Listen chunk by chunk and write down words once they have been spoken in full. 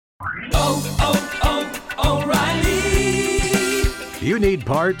O'Reilly. You need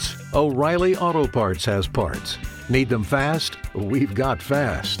parts? O'Reilly Auto Parts has parts. Need them fast? We've got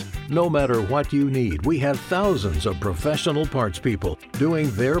fast. No matter what you need, we have thousands of professional parts people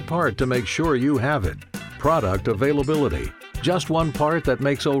doing their part to make sure you have it. Product availability. Just one part that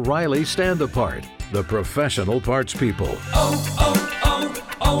makes O'Reilly stand apart. The professional parts people.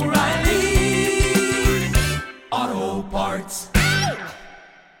 O'Reilly Auto Parts.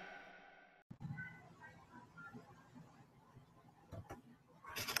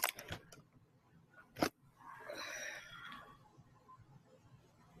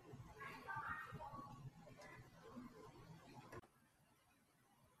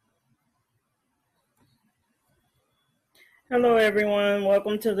 Hello, everyone.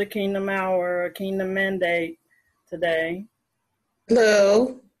 Welcome to the Kingdom Hour, Kingdom Mandate today.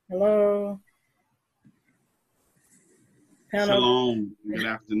 Hello. Hello. Shalom. Good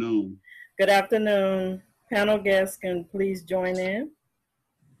afternoon. Good afternoon. Panel guests can please join in.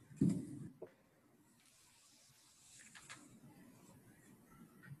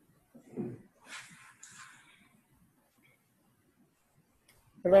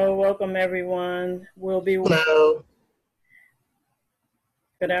 Hello, welcome everyone. Hello.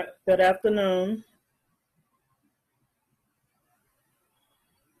 Good afternoon.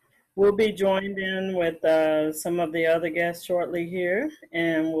 We'll be joined in with some of the other guests shortly here,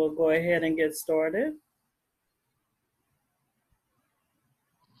 and we'll go ahead and get started.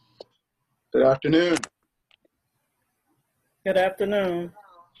 Good afternoon. Good afternoon.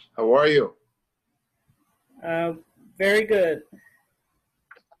 How are you? Very good.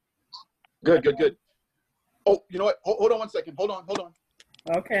 Good. Oh, you know what? Hold on one second. Hold on.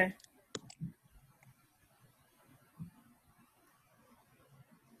 Okay.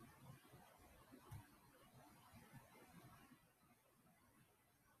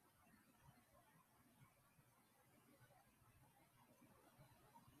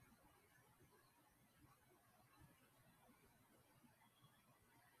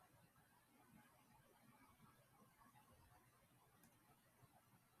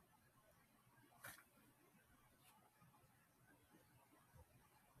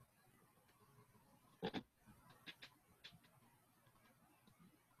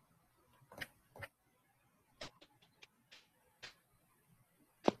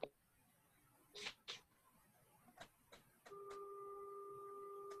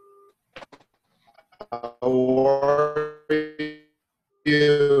 How are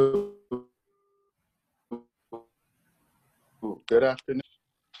you? Good afternoon.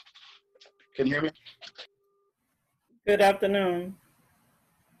 Can you hear me? Good afternoon.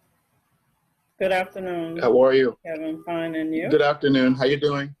 Good afternoon. How are you? Kevin, fine, and you? Good afternoon. How you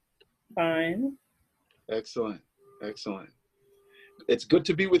doing? Fine. Excellent. It's good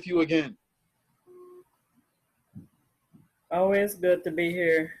to be with you again. Always good to be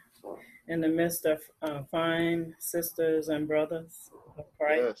here in the midst of fine sisters and brothers of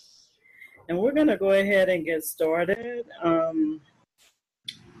Christ. Yes. And we're going to go ahead and get started.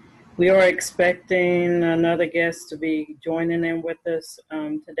 We are expecting another guest to be joining in with us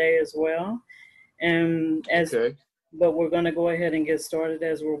today as well. And but we're going to go ahead and get started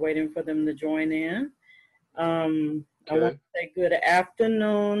as we're waiting for them to join in. I want to say good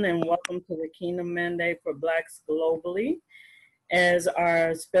afternoon and welcome to the Kingdom Mandate for Blacks Globally. As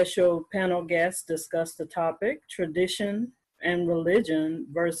our special panel guests discuss the topic, tradition and religion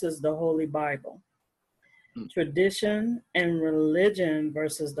versus the Holy Bible. Tradition and religion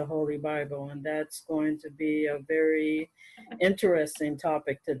versus the Holy Bible. And that's going to be a very interesting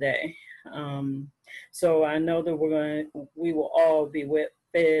topic today. So I know that we will all be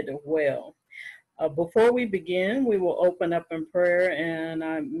fed well. Before we begin, we will open up in prayer, and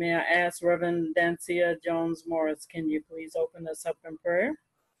may I ask Reverend Dancia Jones-Morris, can you please open us up in prayer?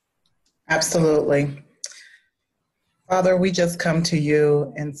 Absolutely. Father, we just come to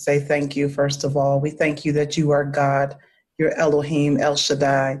you and say thank you, first of all. We thank you that you are God, you're Elohim, El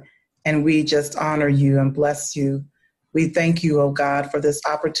Shaddai, and we just honor you and bless you. We thank you, oh God, for this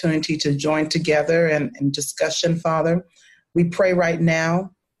opportunity to join together in discussion, Father. We pray right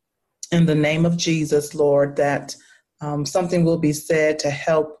now in the name of Jesus, Lord, that something will be said to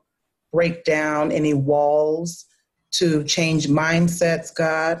help break down any walls, to change mindsets,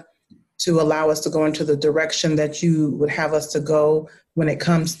 God, to allow us to go into the direction that you would have us to go when it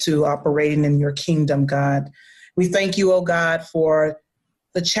comes to operating in your kingdom, God. We thank you, oh God, for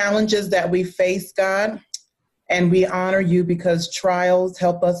the challenges that we face, God, and we honor you because trials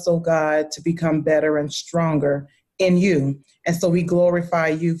help us, oh God, to become better and stronger in you. And so we glorify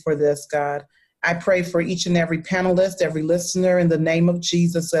you for this, God. I pray for each and every panelist, every listener in the name of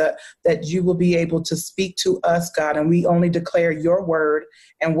Jesus, that you will be able to speak to us, God, and we only declare your word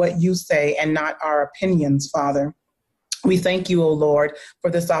and what you say and not our opinions, Father. We thank you, O Lord,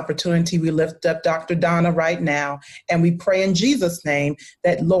 for this opportunity. We lift up Dr. Donna right now, and we pray in Jesus' name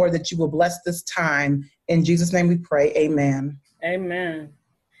that, Lord, that you will bless this time. In Jesus' name we pray, amen. Amen.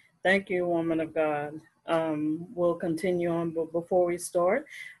 Thank you, woman of God. We'll continue on, but before we start,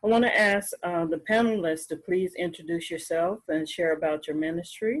 I want to ask the panelists to please introduce yourself and share about your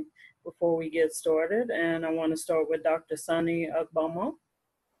ministry before we get started. And I want to start with Dr. Sunny Agbomo.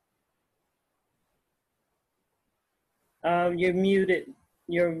 You're muted.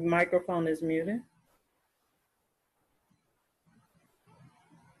 Your microphone is muted.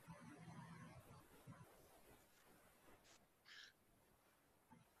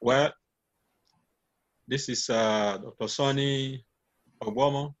 Well, this is Dr. Sunny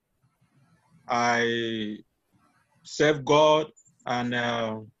Agbomo. I serve God,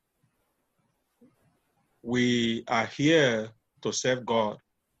 and we are here to serve God.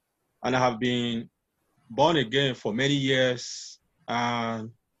 And I have been born again for many years, and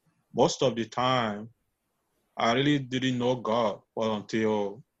most of the time, I really didn't know God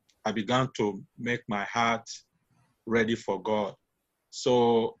until I began to make my heart ready for God.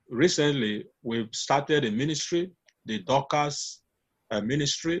 So recently, we've started a ministry, the Dorcas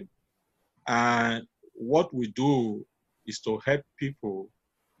ministry, and what we do is to help people,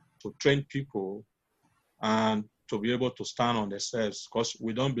 to train people, and to be able to stand on themselves, because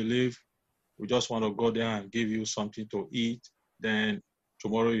we don't believe we just want to go there and give you something to eat, then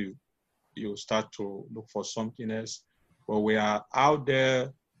tomorrow you start to look for something else. But we are out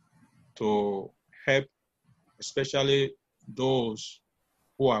there to help, especially those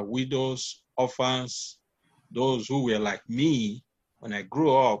who are widows, orphans, those who were like me when I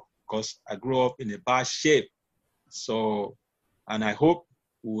grew up, because I grew up in a bad shape. So, and I hope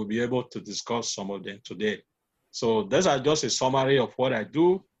we will be able to discuss some of them today. So those are just a summary of what I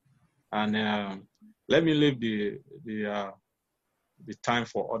do. And let me leave the time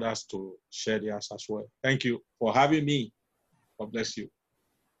for others to share theirs as well. Thank you for having me. God bless you.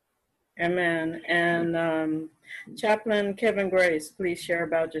 Amen. And Chaplain Kevin Grace, please share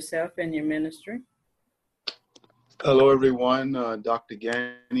about yourself and your ministry. Hello, everyone. Dr.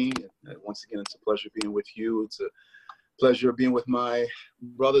 Gani. Once again, it's a pleasure being with you. It's a pleasure being with my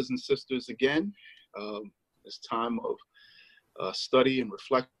brothers and sisters again. This time of study and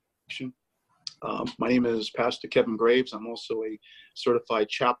reflection. My name is Pastor Kevin Graves. I'm also a certified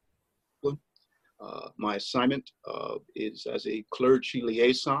chaplain. My assignment is as a clergy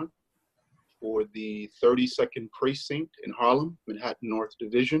liaison for the 32nd Precinct in Harlem, Manhattan North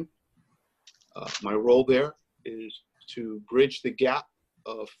Division. My role there is to bridge the gap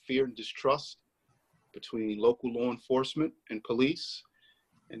of fear and distrust between local law enforcement and police.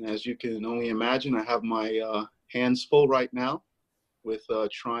 And as you can only imagine, I have my hands full right now with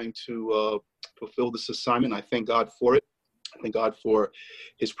trying to fulfill this assignment. I thank God for it. I thank God for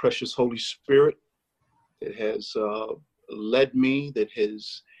his precious Holy Spirit that has led me, that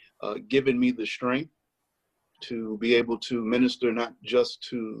has given me the strength to be able to minister not just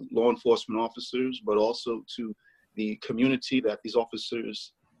to law enforcement officers, but also to the community that these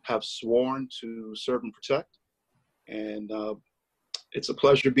officers have sworn to serve and protect. And it's a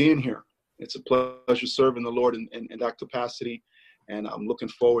pleasure being here. It's a pleasure serving the Lord in that capacity. And I'm looking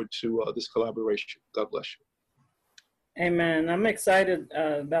forward to this collaboration. God bless you. Amen. I'm excited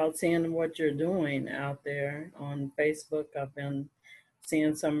about seeing what you're doing out there on Facebook. I've been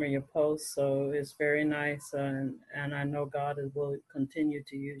seeing some of your posts, so it's very nice. And I know God will continue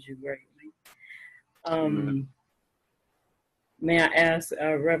to use you greatly. May I ask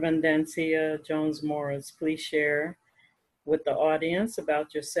Reverend Dancia Jones-Morris, please share with the audience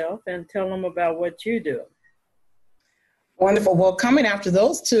about yourself and tell them about what you do. Wonderful. Well, coming after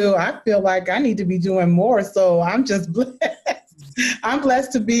those two, I feel like I need to be doing more. So I'm just blessed. I'm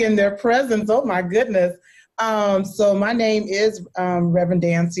blessed to be in their presence. Oh, my goodness. So my name is Reverend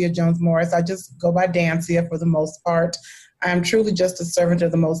Dancia Jones-Morris. I just go by Dancia for the most part. I'm truly just a servant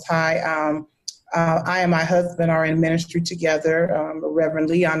of the Most High. I and my husband are in ministry together, Reverend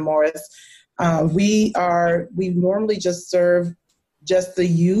Leon Morris. We normally just serve just the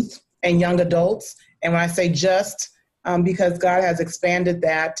youth and young adults. And when I say just, because God has expanded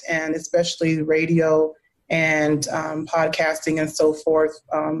that, and especially radio and podcasting and so forth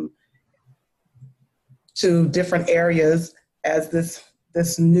to different areas as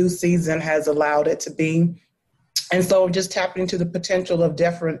this new season has allowed it to be. And so just tapping into the potential of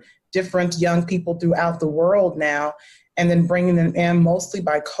different young people throughout the world now, and then bringing them in mostly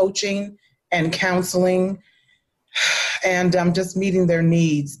by coaching and counseling, and just meeting their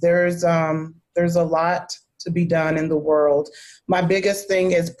needs. There's a lot to be done in the world. My biggest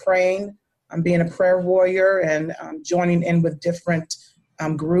thing is praying. I'm being a prayer warrior and joining in with different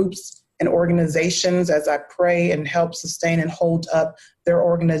groups and organizations as I pray and help sustain and hold up their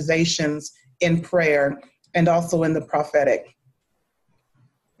organizations in prayer and also in the prophetic.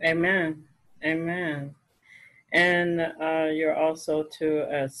 Amen. Amen. And you're also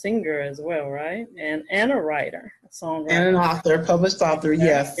a singer as well, right? And a writer, a songwriter. And an author, published author,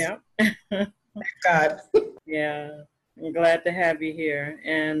 yes. Yeah. Thank God. Yeah. I'm glad to have you here.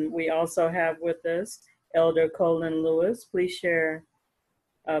 And we also have with us Elder Colin Lewis. Please share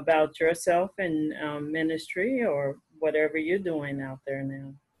about yourself and ministry or whatever you're doing out there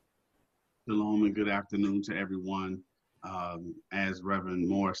now. Shalom and good afternoon to everyone. As Reverend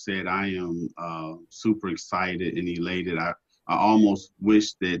Moore said, I am super excited and elated. I almost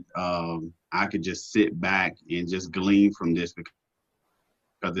wish that I could just sit back and just glean from this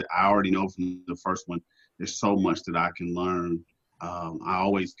because I already know from the first one, there's so much that I can learn. I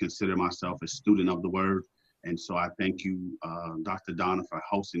always consider myself a student of the word. And so I thank you, Dr. Donna, for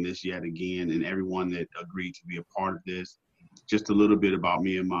hosting this yet again, and everyone that agreed to be a part of this. Just a little bit about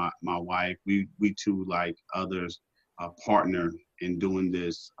me and my wife. We too, like others, partner in doing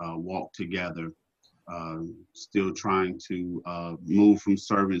this walk together, still trying to move from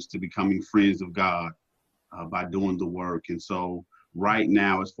servants to becoming friends of God by doing the work. And so right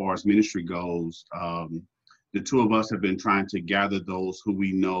now, as far as ministry goes, the two of us have been trying to gather those who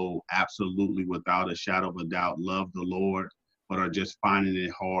we know absolutely without a shadow of a doubt love the Lord, but are just finding it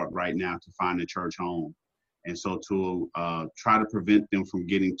hard right now to find a church home. And so to try to prevent them from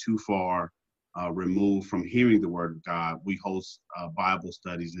getting too far removed from hearing the word of God, we host Bible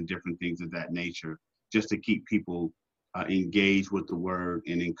studies and different things of that nature, just to keep people engaged with the word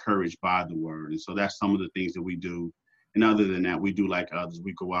and encouraged by the word. And so that's some of the things that we do. And other than that, we do like others.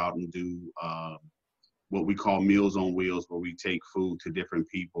 We go out and do what we call Meals on Wheels, where we take food to different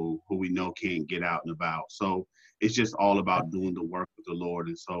people who we know can't get out and about. So it's just all about doing the work with the Lord.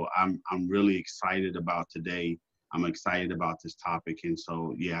 And so I'm really excited about today. I'm excited about this topic. And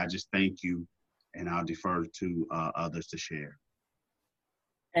so, yeah, I just thank you, and I'll defer to others to share.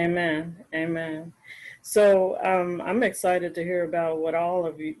 Amen. Amen. So I'm excited to hear about what all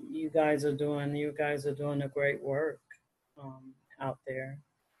of you guys are doing. You guys are doing a great work out there.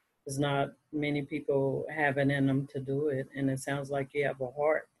 There's not many people have it in them to do it. And it sounds like you have a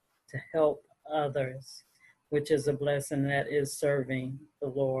heart to help others, which is a blessing that is serving the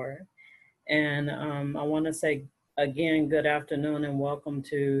Lord. And I want to say again, good afternoon and welcome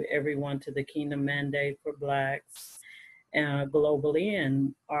to everyone to the Kingdom Mandate for Blacks globally.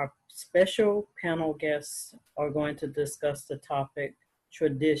 And our special panel guests are going to discuss the topic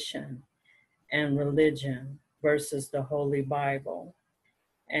tradition and religion versus the Holy Bible.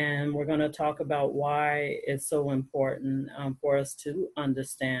 And we're going to talk about why it's so important for us to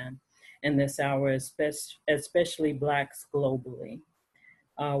understand in this hour, especially Blacks globally.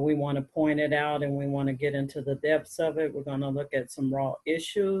 We want to point it out and we want to get into the depths of it. We're going to look at some raw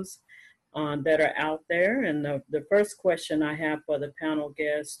issues that are out there. And the first question I have for the panel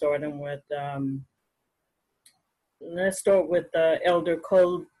guests, starting with, let's start with Elder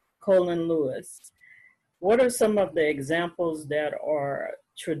Colin Lewis. What are some of the examples that are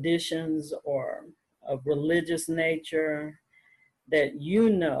traditions or of religious nature that you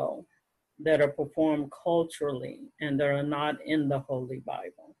know that are performed culturally and that are not in the Holy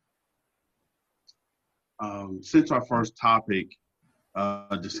Bible? Since our first topic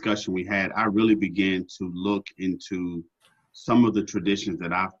discussion we had, I really began to look into some of the traditions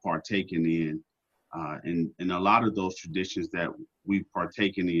that I've partaken in. And a lot of those traditions that we've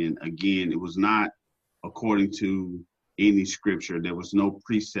partaken in, again, it was not according to any scripture. There was no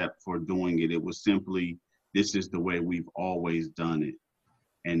precept for doing it. It was simply, this is the way we've always done it.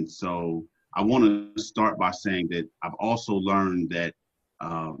 And so I want to start by saying that I've also learned that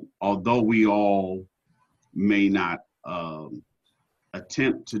although we all may not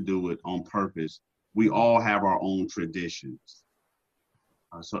attempt to do it on purpose, we all have our own traditions.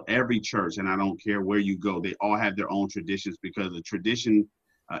 So every church, and I don't care where you go, they all have their own traditions, because a tradition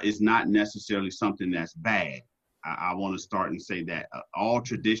is not necessarily something that's bad. I want to start and say that all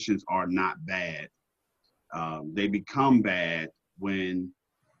traditions are not bad. They become bad when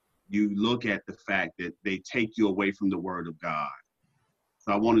you look at the fact that they take you away from the word of God.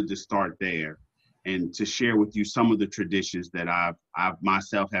 So I wanted to start there and to share with you some of the traditions that I've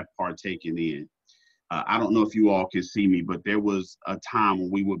myself have partaken in. I don't know if you all can see me, but there was a time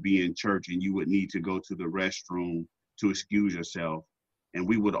when we would be in church and you would need to go to the restroom to excuse yourself. and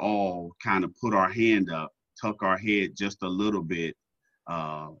we would all kind of put our hand up, tuck our head just a little bit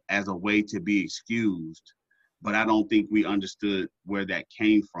as a way to be excused. But I don't think we understood where that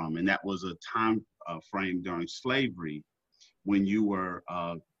came from. And that was a time frame during slavery when you were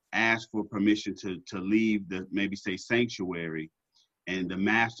asked for permission to leave the, maybe say, sanctuary, and the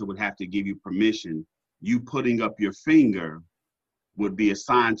master would have to give you permission. You putting up your finger would be a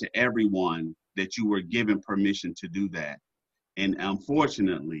sign to everyone that you were given permission to do that. And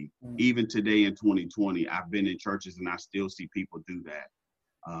unfortunately, even today in 2020, I've been in churches and I still see people do that.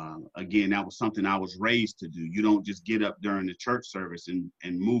 Again, that was something I was raised to do. You don't just get up during the church service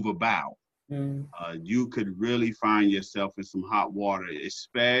and move about. You could really find yourself in some hot water,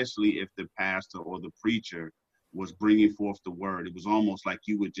 especially if the pastor or the preacher was bringing forth the word. It was almost like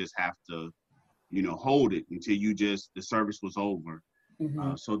you would just have to, hold it until the service was over.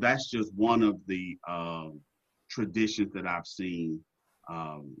 So that's just one of the traditions that I've seen.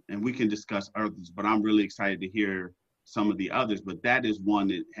 And we can discuss others, but I'm really excited to hear some of the others. But that is one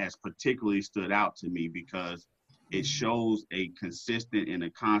that has particularly stood out to me because it shows a consistent and a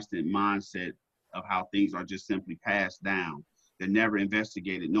constant mindset of how things are just simply passed down. They're never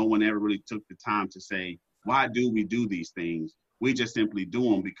investigated. No one ever really took the time to say, why do we do these things? We just simply do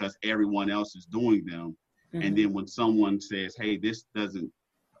them because everyone else is doing them. And then when someone says, hey, this doesn't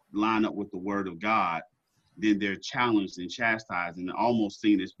line up with the word of God, then they're challenged and chastised and almost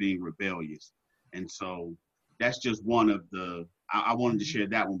seen as being rebellious. And so that's just one of the, I wanted to share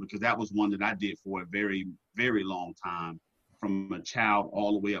that one because that was one that I did for a very, very long time, from a child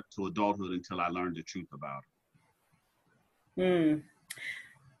all the way up to adulthood until I learned the truth about it.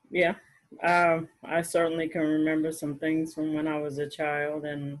 Yeah, I certainly can remember some things from when I was a child,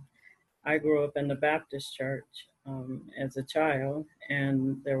 and I grew up in the Baptist church as a child,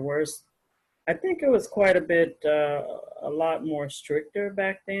 and there was, I think it was quite a bit, a lot more stricter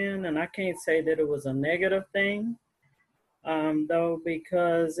back then, and I can't say that it was a negative thing, though,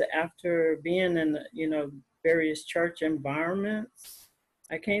 because after being in, various church environments,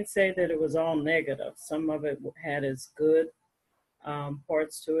 I can't say that it was all negative. Some of it had its good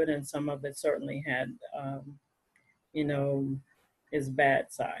parts to it, and some of it certainly had, its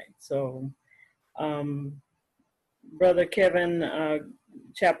bad side. So, Brother Kevin,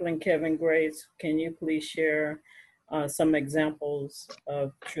 Chaplain Kevin Grace, can you please share some examples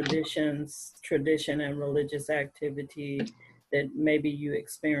of tradition and religious activity that maybe you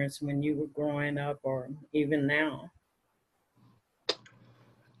experienced when you were growing up or even now?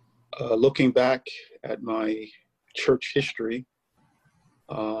 Looking back at my church history,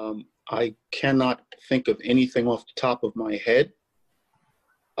 I cannot think of anything off the top of my head.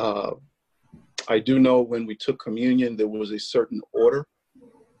 I do know when we took communion, there was a certain order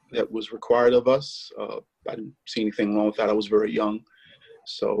that was required of us. I didn't see anything wrong with that. I was very young.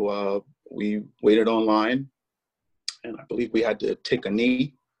 So we waited online, and I believe we had to take a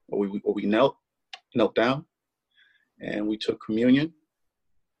knee, or we knelt down, and we took communion.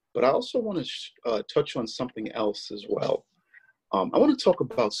 But I also want to touch on something else as well. I want to talk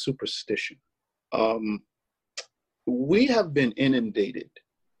about superstition. We have been inundated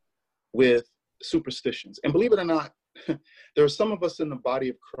with superstitions. And believe it or not, there are some of us in the body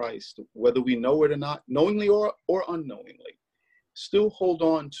of Christ, whether we know it or not, knowingly or unknowingly, still hold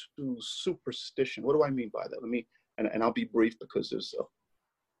on to superstition. What do I mean by that? And I'll be brief because there's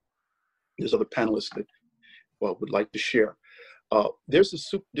other panelists that would like to share. There's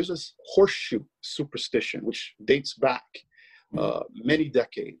a horseshoe superstition, which dates back many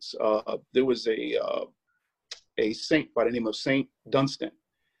decades. There was a saint by the name of Saint Dunstan,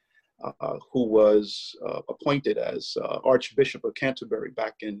 who was appointed as Archbishop of Canterbury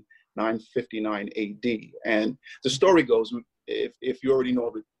back in 959 AD. And the story goes, if you already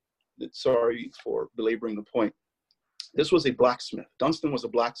know it, sorry for belaboring the point, this was a blacksmith. Dunstan was a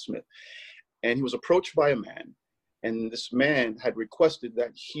blacksmith, and he was approached by a man, and this man had requested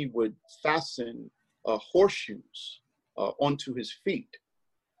that he would fasten horseshoes onto his feet.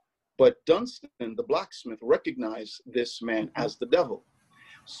 But Dunstan, the blacksmith, recognized this man as the devil.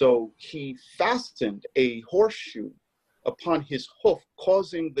 So he fastened a horseshoe upon his hoof,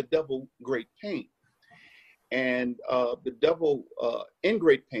 causing the devil great pain. And the devil, in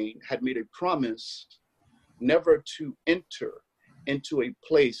great pain, had made a promise never to enter into a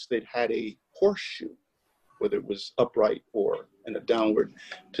place that had a horseshoe, whether it was upright or in a downward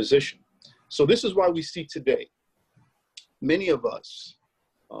position. So this is why we see today many of us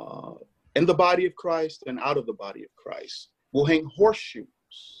in the body of Christ and out of the body of Christ will hang horseshoes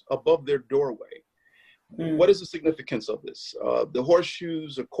above their doorway. What is the significance of this? The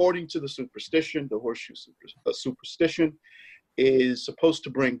horseshoes, according to the superstition, superstition is supposed to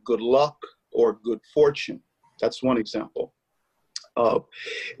bring good luck or good fortune. That's one example.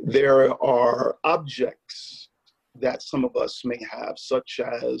 There are objects that some of us may have, such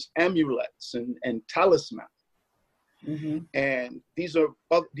as amulets and talismans. Mm-hmm. And these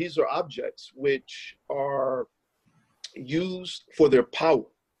are objects which are used for their power.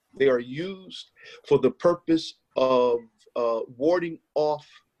 They are used for the purpose of warding off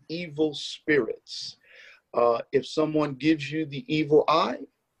evil spirits. If someone gives you the evil eye,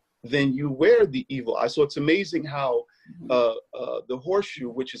 then you wear the evil eye. So it's amazing how the horseshoe,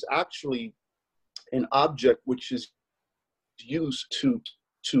 which is actually an object which is used to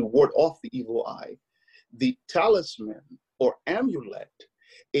ward off the evil eye, the talisman or amulet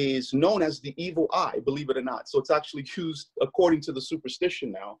is known as the evil eye, believe it or not. So it's actually used, according to the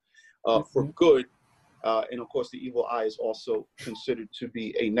superstition now, for good. And of course, the evil eye is also considered to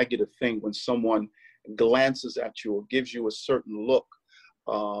be a negative thing. When someone glances at you or gives you a certain look,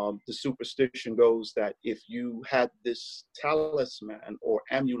 the superstition goes that if you had this talisman or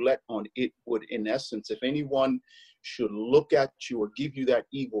amulet on, it would, in essence, if anyone should look at you or give you that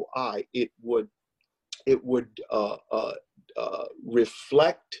evil eye, it would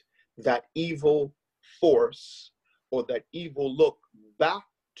reflect that evil force or that evil look back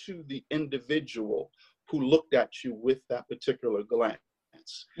to the individual who looked at you with that particular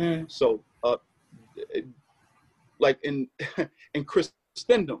glance. So, like in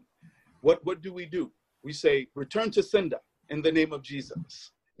Christendom, what do? We say, return to sender in the name of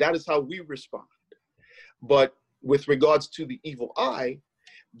Jesus. That is how we respond. But with regards to the evil eye,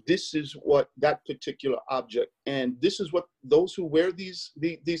 this is what that particular object, and this is what those who wear these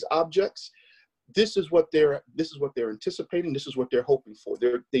objects, this is what they're anticipating. This is what they're hoping for.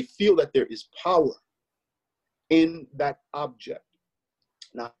 They feel that there is power in that object.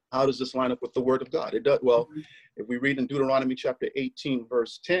 Now, how does this line up with the word of God? It does. Well, if we read in Deuteronomy chapter 18,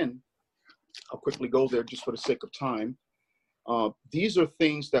 verse 10, I'll quickly go there just for the sake of time. These are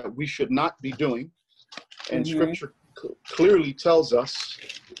things that we should not be doing. And scripture clearly tells us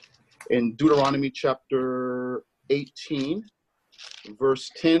in Deuteronomy chapter 18,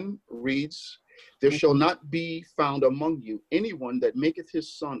 verse 10 reads, there shall not be found among you anyone that maketh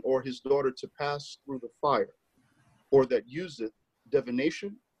his son or his daughter to pass through the fire, or that useth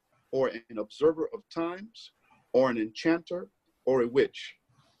divination, or an observer of times, or an enchanter, or a witch.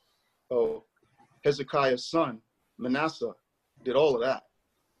 Oh, Hezekiah's son, Manasseh, did all of that.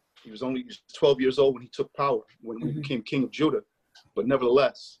 He was only 12 years old when he took power, when he became king of Judah. But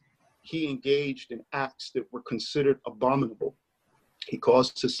nevertheless, he engaged in acts that were considered abominable. He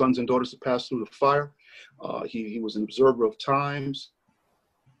caused his sons and daughters to pass through the fire. He was an observer of times.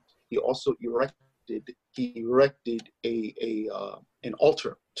 He also erected an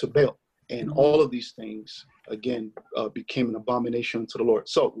altar to Baal. And all of these things, again, became an abomination unto the Lord.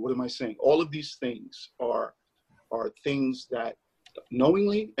 So what am I saying? All of these things are things that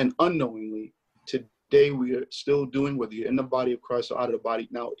knowingly and unknowingly today we are still doing, whether you're in the body of Christ or out of the body.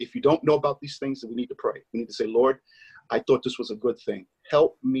 Now, if you don't know about these things, then we need to pray. We need to say, Lord, I thought this was a good thing.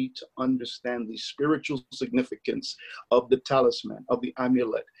 Help me to understand the spiritual significance of the talisman, of the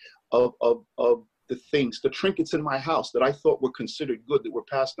amulet, of the things, the trinkets in my house that I thought were considered good, that were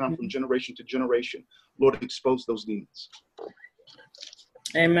passed down from generation to generation. Lord, expose those demons.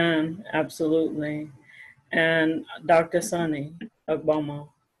 Amen. Absolutely. And Dr. Sonny Agbamo.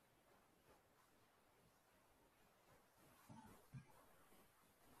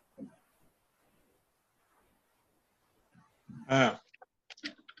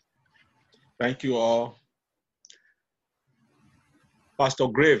 Thank you all. Pastor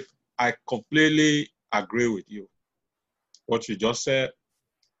Grave, I completely agree with you, what you just said.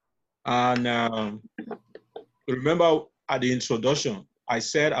 And remember at the introduction, I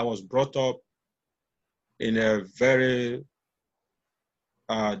said I was brought up in a very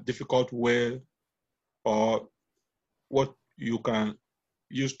difficult way, or what you can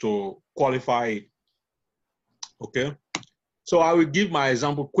use to qualify it. Okay? So I will give my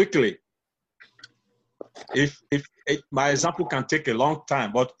example quickly. If my example can take a long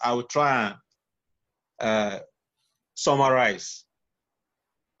time, but I will try and summarize.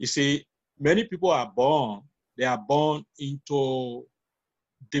 You see, many people are born into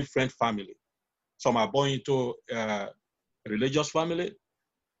different families. Some are born into a religious family.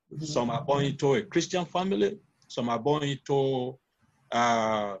 Some are born into a Christian family. Some are born into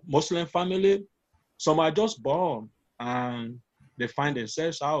a Muslim family. Some are just born and they find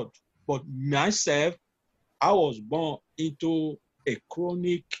themselves out. But myself, I was born into a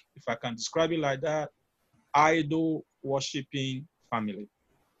chronic, if I can describe it like that, idol worshiping family.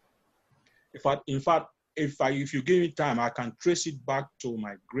 In fact, if you give me time, I can trace it back to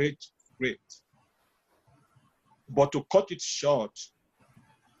my great. But to cut it short,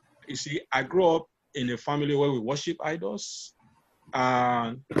 you see, I grew up in a family where we worship idols.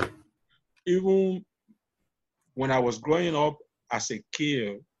 And even when I was growing up as a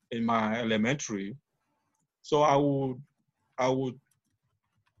kid in my elementary, so I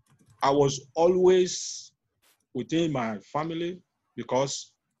was always within my family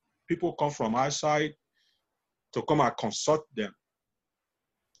because people come from outside to come and consult them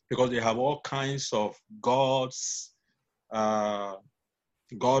because they have all kinds of gods, God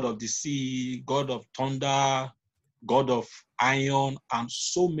of the sea, God of thunder, God of iron, and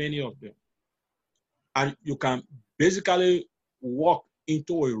so many of them. And you can basically walk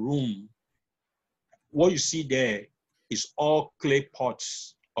into a room. What you see there is all clay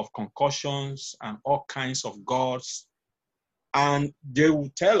pots of concussions and all kinds of gods. And they will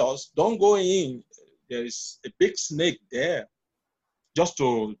tell us, don't go in. There is a big snake there, just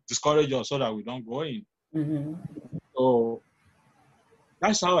to discourage us so that we don't go in. Mm-hmm. So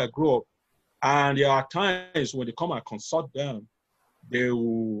that's how I grew up. And there are times when they come and consult them, they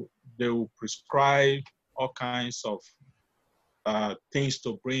will prescribe all kinds of things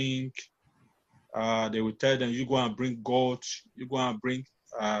to bring. They will tell them, you go and bring goat, you go and bring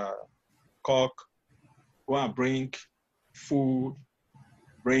cock, go and bring food,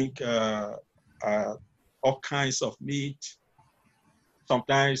 bring all kinds of meat.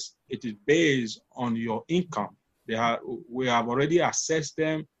 Sometimes it is based on your income. We have already assessed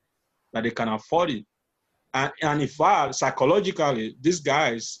them that they can afford it. And in fact, psychologically, these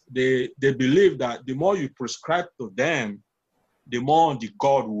guys, they believe that the more you prescribe to them, the more the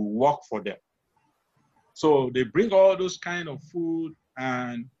God will work for them. So they bring all those kind of food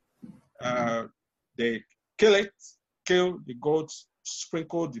and they kill the goats,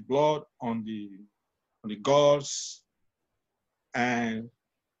 sprinkle the blood on the gods, and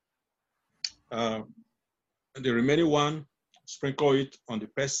the remaining one, sprinkle it on the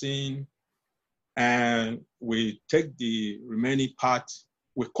person, and we take the remaining part,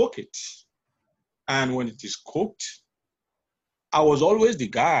 we cook it. And when it is cooked, I was always the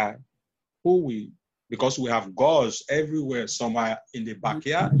guy because we have gods everywhere. Some are in the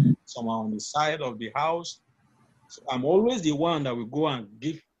backyard, some are on the side of the house. So I'm always the one that will go and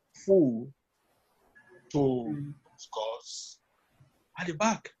give food to gods at the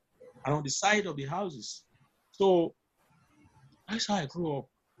back and on the side of the houses. So that's how I grew up.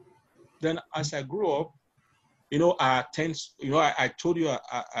 Then as I grew up, I told you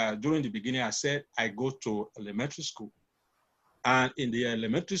during the beginning, I said I go to elementary school. And in the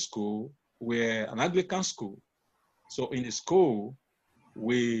elementary school, we're an Anglican school. So in the school,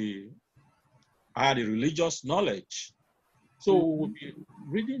 we had a religious knowledge. So we'll be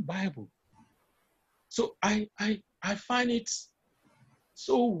reading Bible. So I find it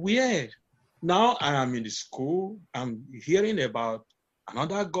so weird. Now I am in the school, I'm hearing about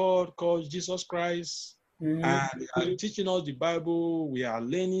another God called Jesus Christ, and they are teaching us the Bible, we are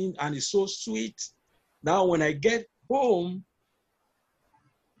learning, and it's so sweet. Now when I get home,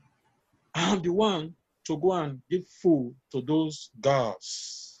 I'm the one to go and give food to those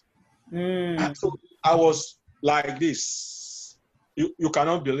gods. And so I was like this. You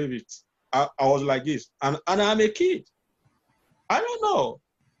cannot believe it. I was like this. And I'm a kid. I don't know.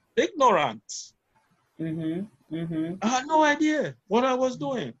 Ignorant. I had no idea what I was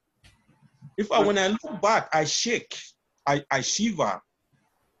doing. When I look back, I shake. I shiver.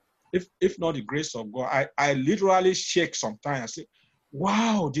 If not the grace of God, I literally shake sometimes. I say,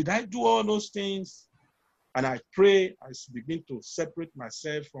 wow, did I do all those things? And I pray, I begin to separate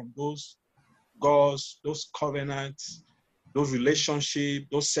myself from those gods, those covenants, those relationships,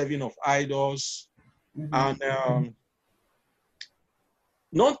 those serving of idols. And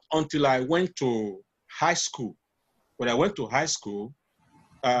not until I went to high school. When I went to high school,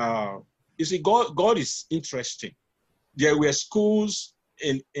 you see, God is interesting. There were schools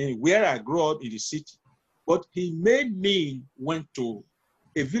in where I grew up in the city, but he made me went to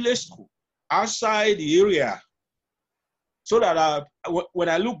a village school outside the area, so that when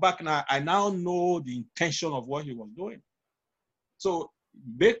I look back now, I now know the intention of what he was doing. So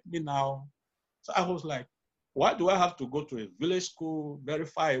make me now. So I was like, why do I have to go to a village school very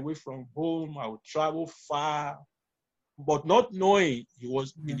far away from home? I would travel far, but not knowing he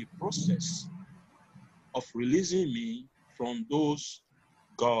was in the process of releasing me from those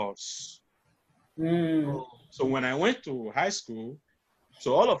gods. So when I went to high school,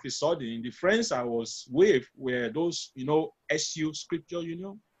 so all of a sudden, the friends I was with were those, SU Scripture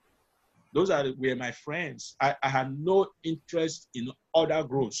Union. Those were my friends. I had no interest in other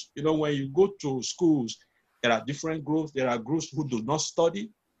groups. You know, when you go to schools, there are different groups. There are groups who do not study,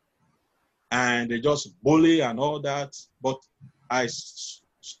 and they just bully and all that. But I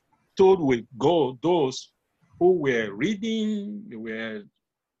stood with those who were reading, they were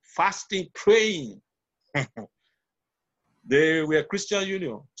fasting, praying. They were Christian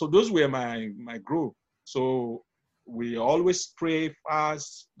Union. So those were my group. So we always pray,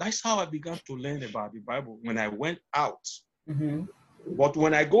 fast. That's how I began to learn about the Bible when I went out. Mm-hmm. But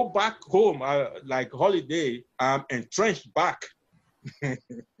when I go back home, like holiday, I'm entrenched back.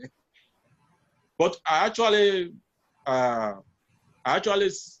 But I actually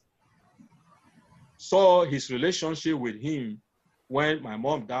saw his relationship with him when my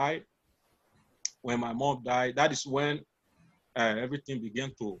mom died. When my mom died, that is when everything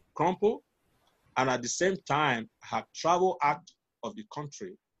began to crumble. And at the same time, I had traveled out of the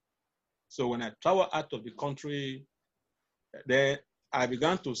country. So when I traveled out of the country, then I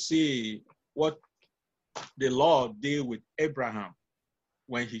began to see what the Lord did with Abraham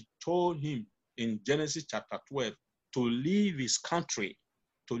when he told him in Genesis chapter 12 to leave his country,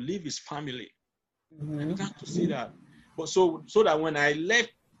 to leave his family. Mm-hmm. I began to see that. But so that when I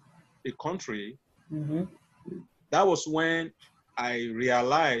left the country, mm-hmm. that was when I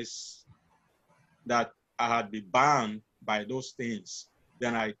realized that I had been bound by those things.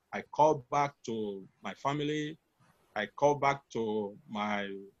 Then I called back to my family. I called back to my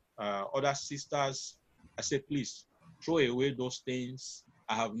other sisters. I said, please, throw away those things.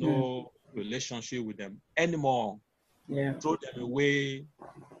 I have no relationship with them anymore. Yeah. Throw them away.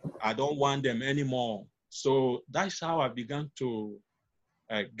 I don't want them anymore. So that's how I began to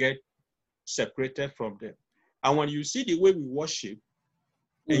get separated from them. And when you see the way we worship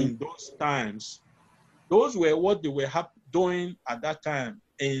in those times, those were what they were doing at that time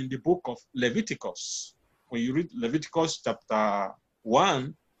in the book of Leviticus. When you read Leviticus chapter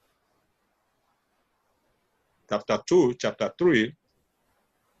 1, chapter 2, chapter 3,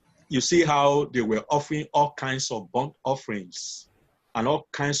 you see how they were offering all kinds of burnt offerings and all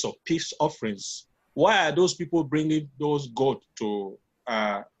kinds of peace offerings. Why are those people bringing those goats to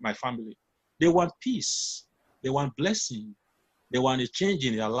my family? They want peace. They want blessing. They want a change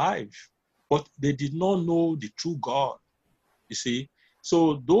in their life. But they did not know the true God, you see.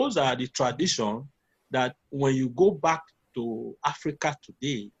 So those are the traditions that when you go back to Africa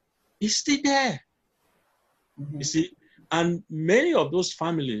today, it's still there, you see. And many of those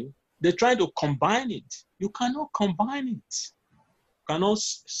families, they try to combine it. You cannot combine it. You cannot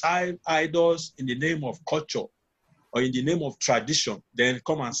serve idols in the name of culture or in the name of tradition, then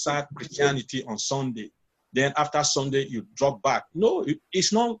come and serve Christianity on Sunday. Then after Sunday, you drop back. No,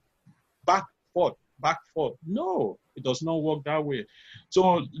 it's not back forth. No, it does not work that way.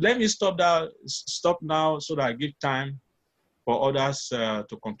 So let me stop now so that I give time for others to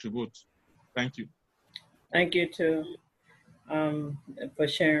contribute. Thank you. Thank you too for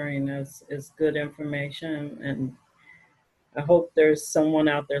sharing. It's good information, and I hope there's someone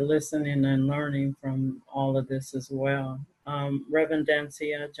out there listening and learning from all of this as well. Reverend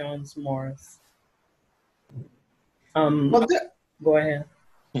Dancia Jones Morris. Go ahead.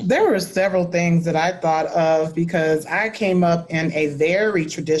 There were several things that I thought of because I came up in a very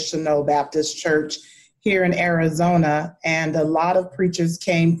traditional Baptist church here in Arizona, and a lot of preachers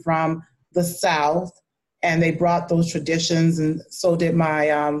came from the South, and they brought those traditions, and so did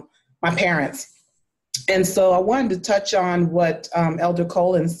my parents. And so I wanted to touch on what Elder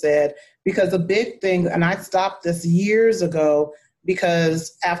Colin said, because a big thing, and I stopped this years ago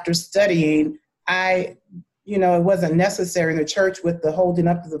because after studying, it wasn't necessary in the church with the holding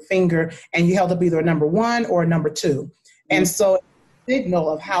up the finger and you held up either a number 1 or a number 2. And so signal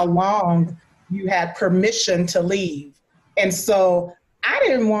of how long you had permission to leave. And so I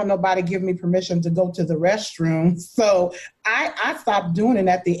didn't want nobody to give me permission to go to the restroom. So I stopped doing it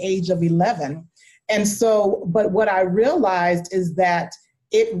at the age of 11. And so, but what I realized is that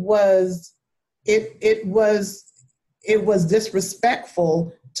it was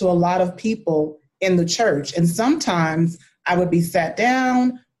disrespectful to a lot of people in the church. And sometimes I would be sat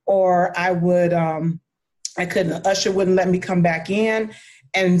down, or usher wouldn't let me come back in.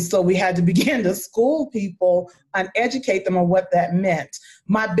 And so we had to begin to school people and educate them on what that meant.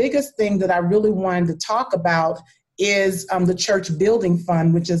 My biggest thing that I really wanted to talk about is the church building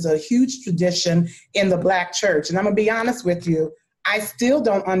fund, which is a huge tradition in the Black church. And I'm gonna be honest with you, I still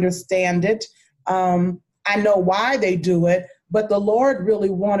don't understand it. I know why they do it, but the Lord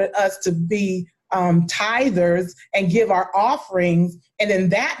really wanted us to be tithers and give our offerings. And then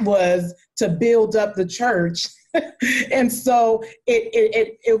that was to build up the church. And so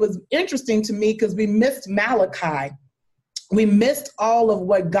it was interesting to me because we missed Malachi. We missed all of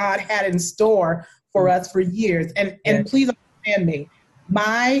what God had in store for us for years. And please understand me.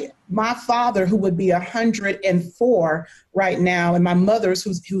 My father, who would be 104 right now, and my mother's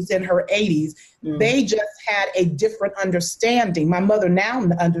who's in her 80s, they just had a different understanding. My mother now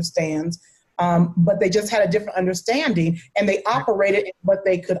understands, but they just had a different understanding, and they operated in what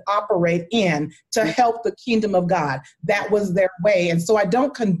they could operate in to help the kingdom of God. That was their way. And so I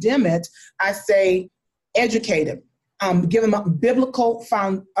don't condemn it. I say educate them. Give them a biblical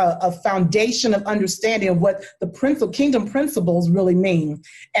a foundation of understanding of what the kingdom principles really mean.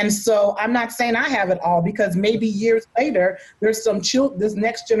 And so I'm not saying I have it all, because maybe years later, there's some this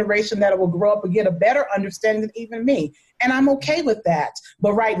next generation that will grow up and get a better understanding than even me. And I'm okay with that.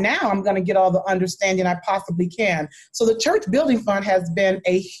 But right now, I'm going to get all the understanding I possibly can. So the church building fund has been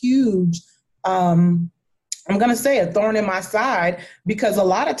a huge, I'm going to say, a thorn in my side, because a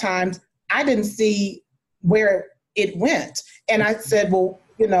lot of times I didn't see where it went. And I said, well,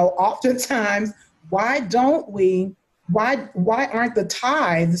 oftentimes, why aren't the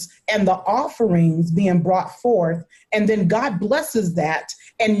tithes and the offerings being brought forth? And then God blesses that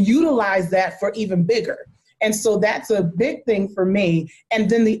and utilize that for even bigger. And so that's a big thing for me. And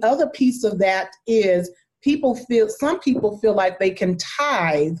then the other piece of that is some people feel like they can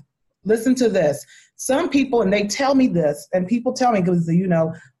tithe. Listen to this. Some people, and they tell me this, and people tell me because,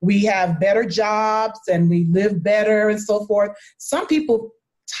 we have better jobs and we live better and so forth. Some people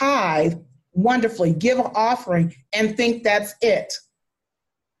tithe wonderfully, give an offering, and think that's it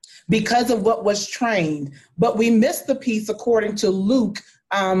because of what was trained. But we missed the piece according to Luke,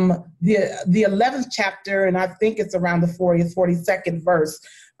 the 11th chapter, and I think it's around the 42nd verse.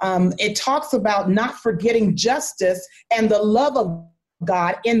 It talks about not forgetting justice and the love of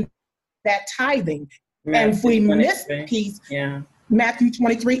God in that tithing. And if we miss the piece, Matthew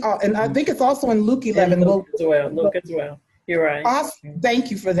 23, and I think it's also in Luke 11. Luke as well. You're right. Awesome.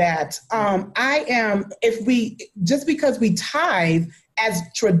 Thank you for that. Just because we tithe as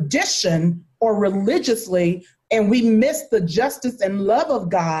tradition or religiously, and we miss the justice and love of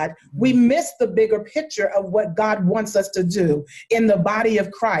God, we miss the bigger picture of what God wants us to do in the body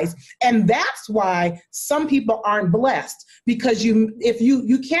of Christ. And that's why some people aren't blessed, because you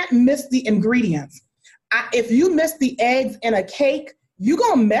can't miss the ingredients. If you miss the eggs in a cake, you're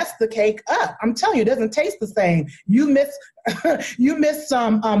going to mess the cake up. I'm telling you, it doesn't taste the same. You miss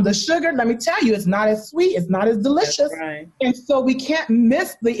the sugar. Let me tell you, it's not as sweet. It's not as delicious. That's right. And so we can't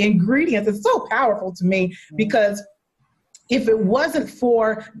miss the ingredients. It's so powerful to me, because if it wasn't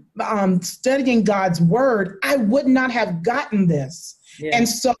for studying God's word, I would not have gotten this. Yeah. And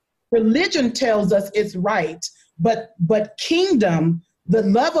so religion tells us it's right, but kingdom, the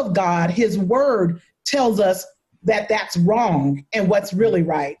love of God, his word tells us that that's wrong and what's really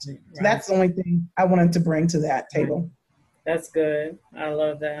right. So that's the only thing I wanted to bring to that table. That's good. I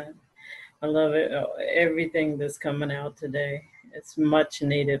love that. I love it. Everything that's coming out today. It's much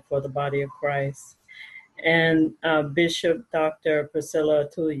needed for the body of Christ. And Bishop Dr. Priscilla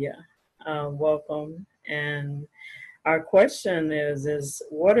Atuya, welcome. And our question is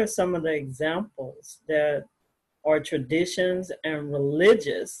what are some of the examples that are traditions and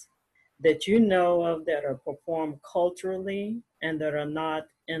religious that you know of that are performed culturally and that are not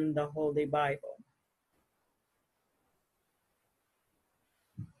in the Holy Bible?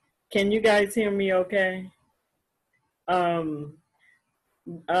 Can you guys hear me okay?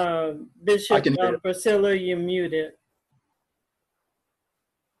 Bishop Priscilla, you're muted.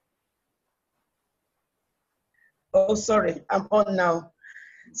 Oh, sorry, I'm on now.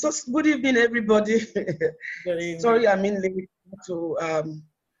 So good evening, everybody. Good evening. Sorry, I'm in late to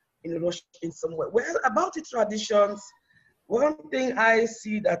in rush in somewhere. Well, about the traditions, one thing I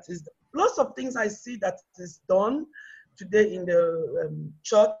see that is, lots of things I see that is done today in the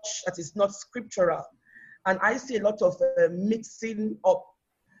church that is not scriptural. And I see a lot of mixing up.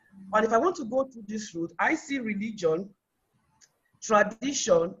 And if I want to go through this route, I see religion,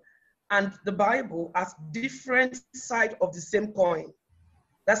 tradition, and the Bible as different sides of the same coin.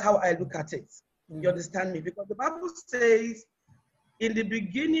 That's how I look at it. You understand me? Because the Bible says, in the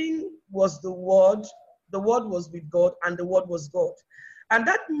beginning was the Word was with God, and the Word was God. And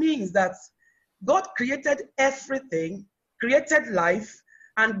that means that God created everything, created life,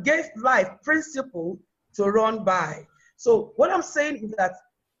 and gave life principle to run by. So what I'm saying is that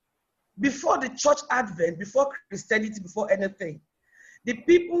before the church advent, before Christianity, before anything, the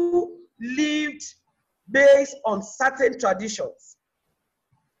people lived based on certain traditions.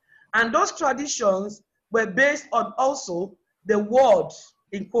 And those traditions were based on also the word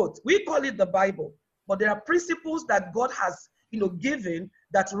in quotes. We call it the Bible, but there are principles that God has, given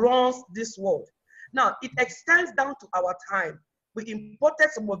that runs this world. Now, it extends down to our time. We imported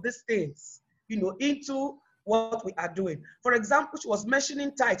some of these things, into what we are doing. For example, she was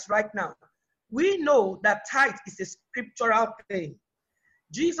mentioning tithes right now. We know that tithe is a scriptural thing.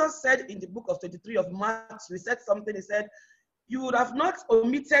 Jesus said in the book of 23 of Matthew, he said something, he said, you would have not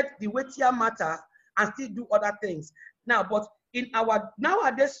omitted the weightier matter and still do other things. Now, but in our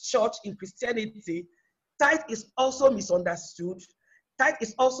nowadays church in Christianity, tithe is also misunderstood. Tithe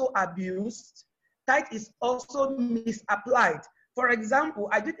is also abused. Tithe is also misapplied. For example,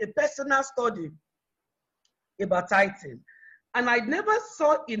 I did a personal study about tithing, and I never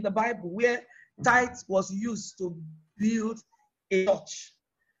saw in the Bible where tithe was used to build a church.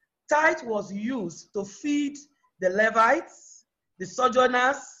 Tithe was used to feed the Levites, the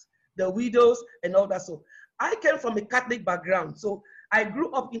sojourners, the widows, and all that. So I came from a Catholic background, so I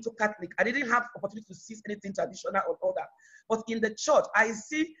grew up into Catholic. I didn't have opportunity to see anything traditional or all that. But in the church, I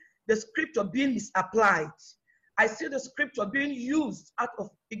see the scripture being misapplied. I see the scripture being used out of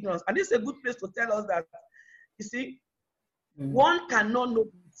ignorance. And this is a good place to tell us that, you see, one cannot know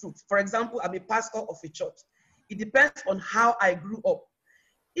the truth. For example, I'm a pastor of a church. It depends on how I grew up.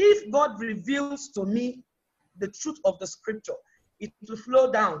 If God reveals to me the truth of the scripture, it will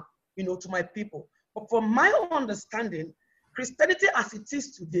flow down, to my people. But from my understanding, Christianity as it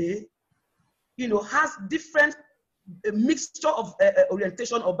is today, has different mixture of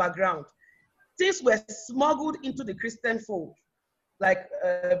orientation or background. Things were smuggled into the Christian fold. Like,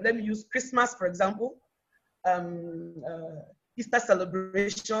 let me use Christmas, for example, Easter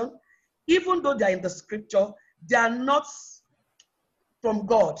celebration. Even though they are in the scripture, they are not from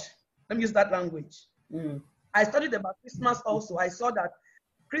God. Let me use that language. I studied about Christmas also. I saw that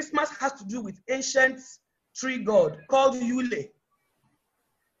Christmas has to do with ancient tree god called Yule.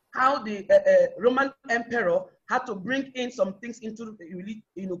 How the Roman emperor had to bring in some things into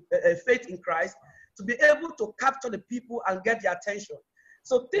faith in Christ to be able to capture the people and get their attention.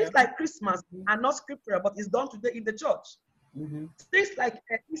 So things like Christmas are not scriptural, but it's done today in the church. Things like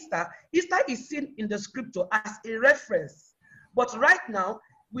Easter is seen in the scripture as a reference, but right now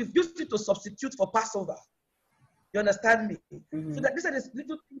we've used it to substitute for Passover. You understand me? So that these are the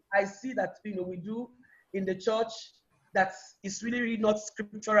little things I see that we do in the church that is really, really not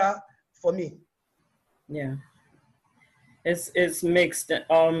scriptural for me. Yeah, it's mixed,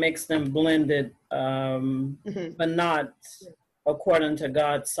 all mixed and blended, but not according to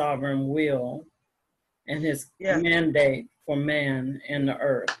God's sovereign will and His mandate for man and the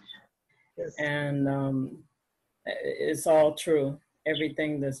earth. And it's all true.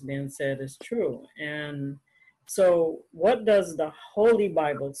 Everything that's being said is true. And so what does the Holy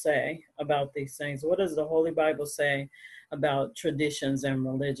Bible say about these things? What does the Holy Bible say about traditions and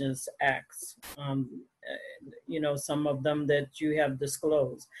religious acts? Some of them that you have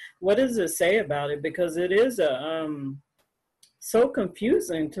disclosed. What does it say about it? Because it is so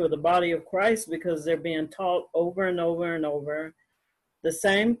confusing to the body of Christ, because they're being taught over and over and over the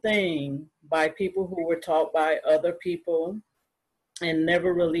same thing by people who were taught by other people and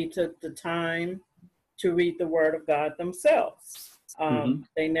never really took the time to read the Word of God themselves.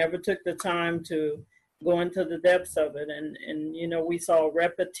 They never took the time to go into the depths of it. And we saw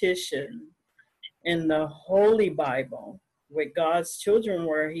repetition in the Holy Bible with God's children,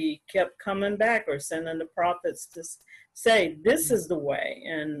 where He kept coming back or sending the prophets to say, this is the way.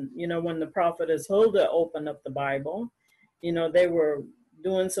 And, when the prophetess Huldah opened up the Bible, they were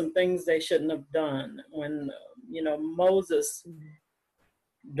doing some things they shouldn't have done. When, Moses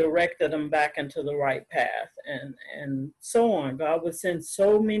directed them back into the right path, and so on. God would send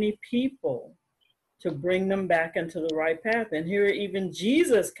so many people to bring them back into the right path. And here even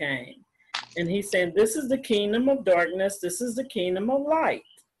Jesus came, and He said, this is the kingdom of darkness, this is the kingdom of light.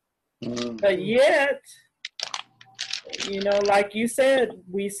 But yet, like you said,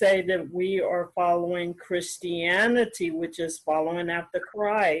 we say that we are following Christianity, which is following after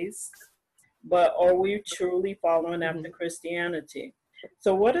Christ, but are we truly following after Christianity?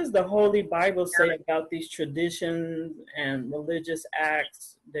 So what does the Holy Bible say about these traditions and religious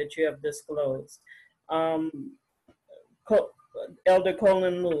acts that you have disclosed? Elder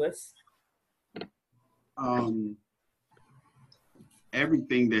Colin Lewis.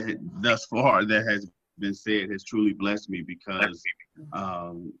 Everything that thus far that has been said has truly blessed me, because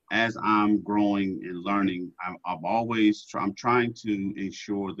as I'm growing and learning, I'm trying to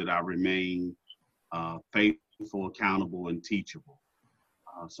ensure that I remain faithful, accountable, and teachable.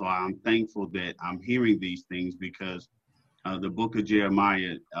 So I'm thankful that I'm hearing these things, because the book of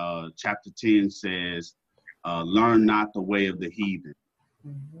Jeremiah, chapter 10 says, learn not the way of the heathen.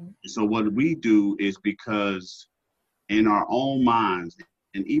 Mm-hmm. So what we do is because in our own minds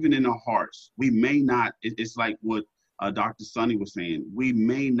and even in our hearts, we may not, it's like what Dr. Sonny was saying, we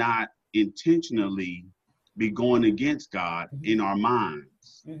may not intentionally be going against God in our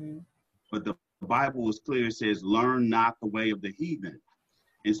minds. Mm-hmm. But the Bible is clear, it says, learn not the way of the heathen.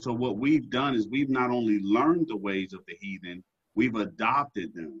 And so what we've done is we've not only learned the ways of the heathen, we've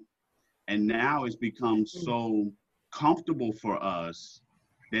adopted them. And now it's become so comfortable for us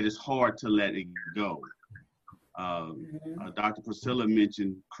that it's hard to let it go. Dr. Priscilla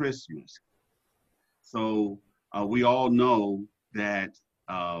mentioned Christmas. So we all know that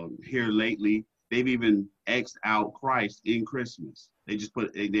here lately, they've even X'd out Christ in Christmas. They just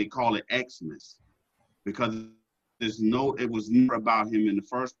they call it Xmas because it was never about him in the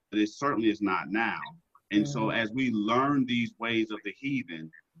first, but it certainly is not now. And so as we learn these ways of the heathen,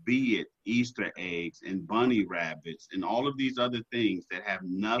 be it Easter eggs and bunny rabbits and all of these other things that have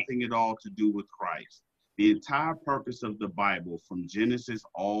nothing at all to do with Christ, the entire purpose of the Bible from Genesis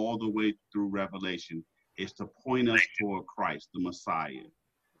all the way through Revelation is to point us toward Christ, the Messiah,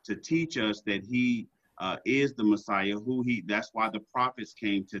 to teach us that he is the Messiah, that's why the prophets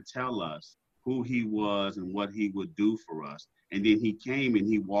came to tell us who he was and what he would do for us. And then he came and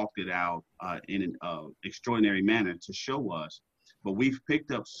he walked it out in an extraordinary manner to show us. But we've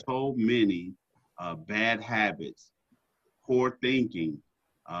picked up so many bad habits, poor thinking,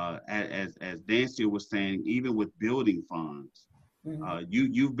 as Dancia was saying, even with building funds.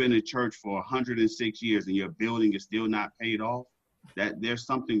 You've been in church for 106 years and your building is still not paid off. That there's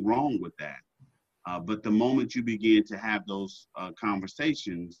something wrong with that. But the moment you begin to have those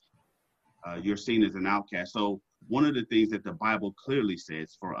conversations, you're seen as an outcast. So one of the things that the Bible clearly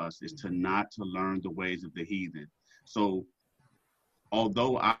says for us is not to learn the ways of the heathen. So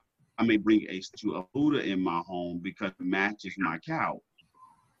although I may bring a statue of Buddha in my home because it matches my couch,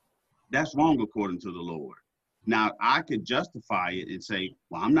 that's wrong according to the Lord. Now, I could justify it and say,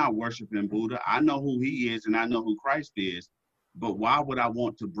 well, I'm not worshiping Buddha. I know who he is and I know who Christ is, but why would I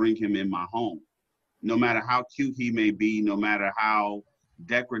want to bring him in my home? No matter how cute he may be, no matter how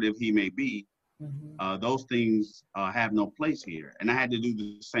decorative he may be, those things have no place here. And I had to do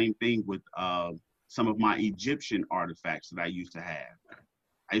the same thing with some of my Egyptian artifacts that I used to have.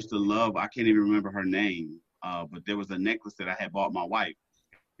 I used to love, I can't even remember her name, but there was a necklace that I had bought my wife.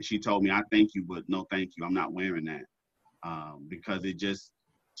 And she told me, I thank you, but no thank you. I'm not wearing that. Because it just,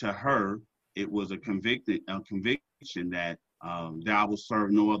 to her, it was a conviction that I will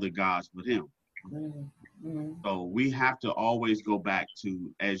serve no other gods but him. So we have to always go back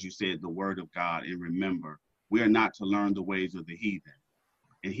to, as you said, the word of God, and remember, we are not to learn the ways of the heathen.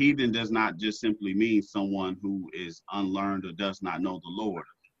 And heathen does not just simply mean someone who is unlearned or does not know the Lord,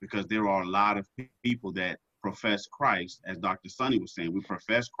 because there are a lot of people that profess Christ, as Dr. Sonny was saying. We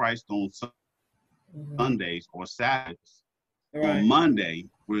profess Christ on Sundays or Sabbaths. Right. On Monday,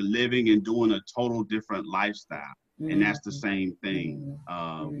 we're living and doing a total different lifestyle. And that's the same thing.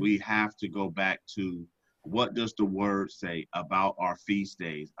 We have to go back to, what does the word say about our feast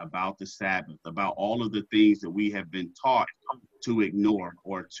days, about the Sabbath, about all of the things that we have been taught to ignore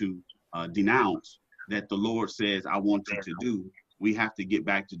or to denounce, that the Lord says, I want you to do. We have to get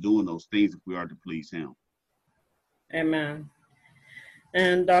back to doing those things if we are to please him. Amen.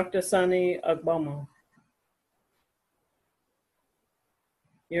 And Dr. Sonny Agbomo,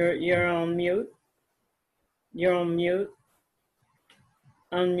 you're on mute. You're on mute.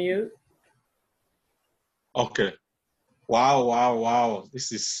 Unmute. Okay. Wow.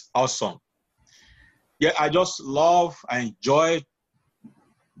 This is awesome. Yeah, I just love, I enjoy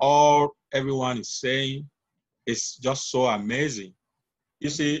all everyone is saying. It's just so amazing. You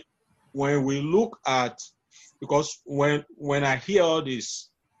see, when we look at, because when I hear all this,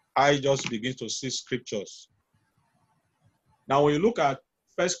 I just begin to see scriptures. Now, when you look at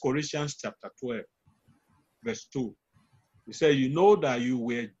 1 Corinthians chapter 12, verse 2, he said, you know that you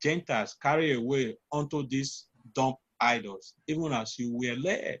were Gentiles carried away unto these dumb idols, even as you were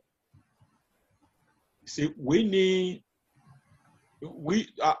led. See,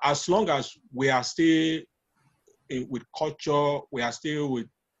 as long as we are still with culture, we are still with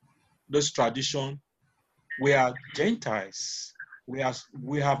this tradition, we are Gentiles. We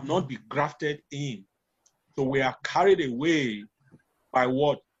have not been grafted in. So we are carried away by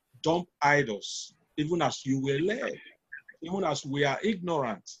what? Dumb idols, even as you were led, even as we are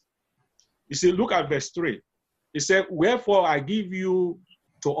ignorant. You see, look at verse 3. He said, wherefore I give you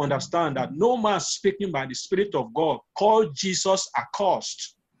to understand that no man speaking by the Spirit of God called Jesus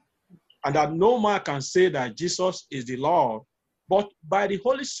accursed, and that no man can say that Jesus is the Lord, but by the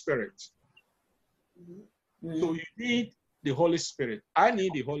Holy Spirit. So you need the Holy Spirit. I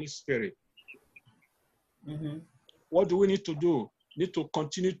need the Holy Spirit. Mm-hmm. What do we need to do? Need to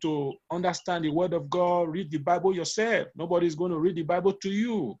continue to understand the Word of God, read the Bible yourself. Nobody's going to read the Bible to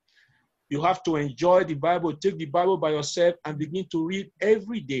you. You have to enjoy the Bible, take the Bible by yourself and begin to read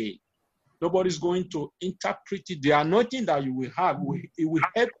every day. Nobody's going to interpret it. The anointing that you will have, it will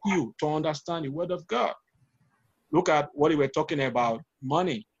help you to understand the Word of God. Look at what we were talking about,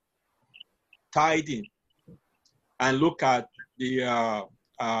 money, tithing, and look at the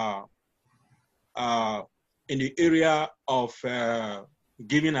in the area of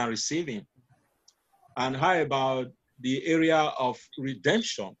giving and receiving. And how about the area of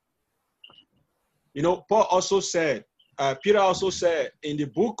redemption? You know, Paul also said, Peter also said in the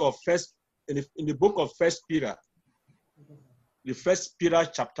book of First Peter, the First Peter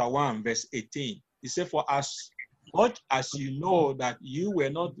chapter 1, verse 18, he said, "For as much as you know that you were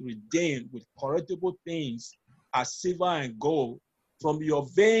not redeemed with corruptible things as silver and gold from your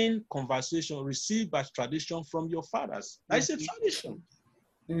vain conversation received by tradition from your fathers." That's a tradition.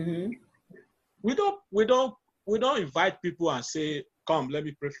 Mm-hmm. We don't invite people and say, "Come, let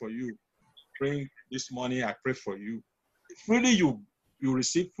me pray for you. Bring this money, I pray for you." Freely you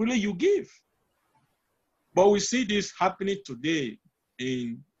receive, freely you give. But we see this happening today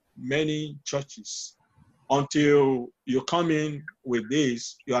in many churches. Until you come in with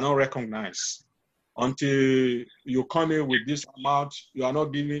this, you are not recognized. Until you come in with this amount, you are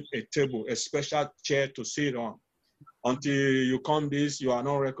not given a table, a special chair to sit on. Until you come this, you are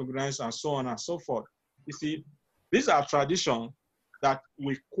not recognized, and so on and so forth. You see, these are traditions that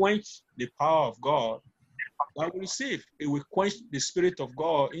will quench the power of God that we receive. It will quench the Spirit of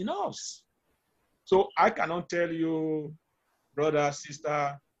God in us. So I cannot tell you, brother,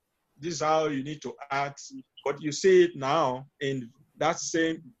 sister, this is how you need to act. But you see it now in that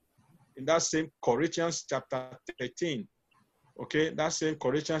same Corinthians chapter 13. Okay, that same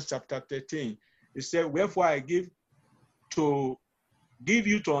Corinthians chapter 13. It said, "Wherefore I give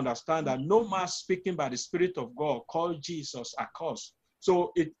you to understand that no man speaking by the Spirit of God called Jesus accursed."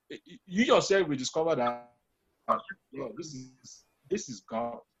 So you yourself will discover that this is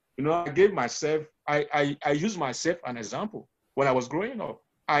God. You know, I used myself an example. When I was growing up,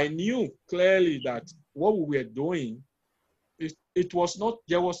 I knew clearly that what we were doing, it was not,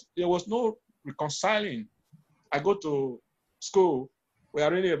 there was no reconciling. I go to school, we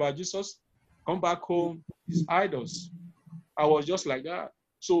are reading about Jesus, come back home, his idols. I was just like that.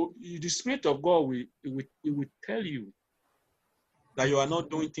 So the Spirit of God will tell you that you are not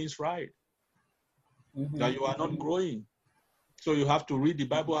doing things right, Mm-hmm. that you are not growing. So you have to read the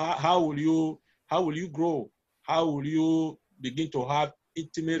Bible. How will you grow? How will you begin to have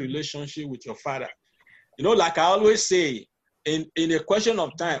intimate relationship with your Father? You know, like I always say, in a question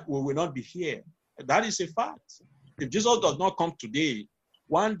of time, we will not be here. That is a fact. If Jesus does not come today,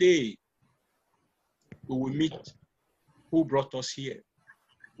 one day we will meet who brought us here.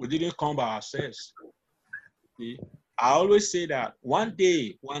 We didn't come by ourselves. See? I always say that one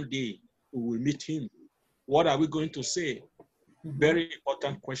day we will meet him. What are we going to say? Mm-hmm. Very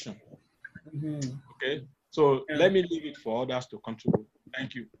important question. Mm-hmm. Okay, so let me leave it for others to contribute.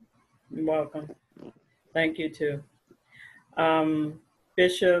 Thank you. You're welcome. Thank you too.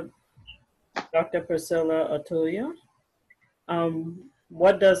 Bishop Dr. Priscilla Atulia,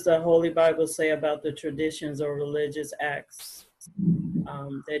 what does the Holy Bible say about the traditions or religious acts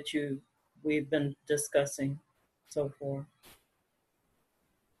that we've been discussing so far?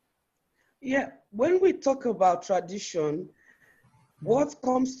 Yeah, when we talk about tradition, what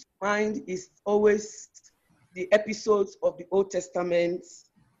comes to mind is always the episodes of the Old Testament,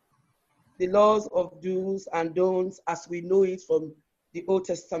 the laws of do's and don'ts as we know it from the Old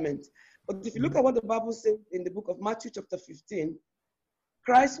Testament. But if you look at what the Bible says in the book of Matthew chapter 15,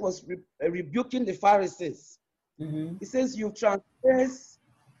 Christ was rebuking the Pharisees. Mm-hmm. He says, you transgress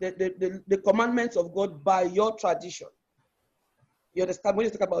the commandments of God by your tradition. You understand? When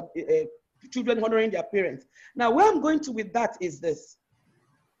you talk about children honoring their parents. Now, where I'm going to with that is this.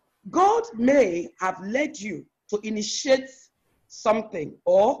 God may have led you to initiate something,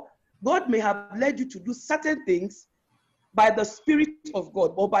 or God may have led you to do certain things by the Spirit of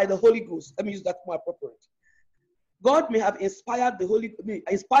God or by the Holy Ghost. Let me use that more appropriate. God may have inspired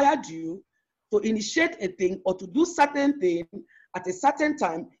you to initiate a thing or to do certain thing at a certain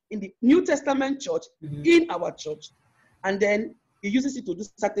time in the New Testament church, mm-hmm. in our church, and then he uses it to do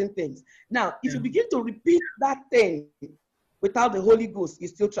certain things. Now, if you begin to repeat that thing without the Holy Ghost,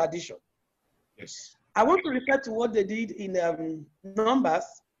 it's still tradition. Yes. I want to refer to what they did in Numbers,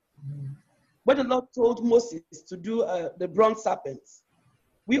 when the Lord told Moses to do the bronze serpents.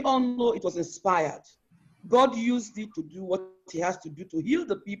 We all know it was inspired. God used it to do what he has to do to heal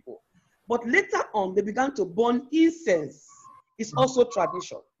the people. But later on, they began to burn incense. It's also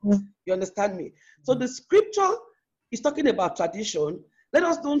tradition. You understand me? So the scripture is talking about tradition. Let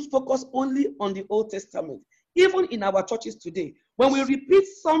us don't focus only on the Old Testament. Even in our churches today, when we repeat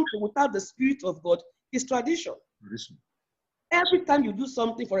something without the Spirit of God, it's tradition. Every time you do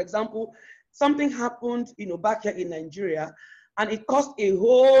something, for example, something happened, back here in Nigeria, and it caused a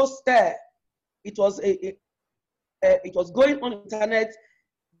whole stir. It was it was going on the internet,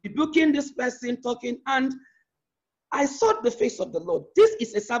 rebuking this person, talking, and I sought the face of the Lord. This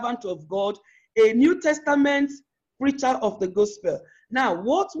is a servant of God, a New Testament preacher of the gospel. Now,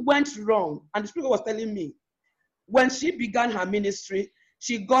 what went wrong? And the Spirit was telling me, when she began her ministry,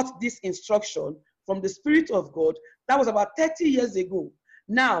 she got this instruction from the Spirit of God. That was about 30 years ago.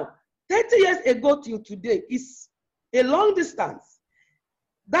 Now, 30 years ago till today is a long distance.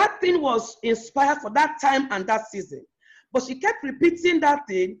 That thing was inspired for that time and that season. But she kept repeating that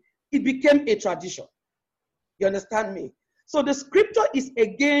thing. It became a tradition. You understand me? So the scripture is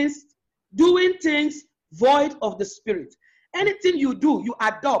against doing things void of the Spirit. Anything you do, you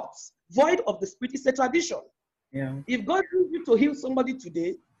adopt void of the Spirit. It's a tradition. Yeah. If God used you to heal somebody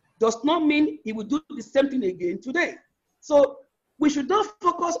today, does not mean he will do the same thing again today. So we should not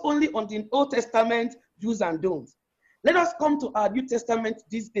focus only on the Old Testament do's and don'ts. Let us come to our New Testament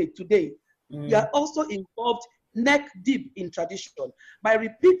this day, today. We are also involved neck deep in tradition by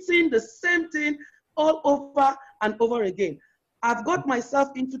repeating the same thing all over and over again. I've got myself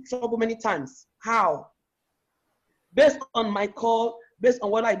into trouble many times. How? Based on my call, based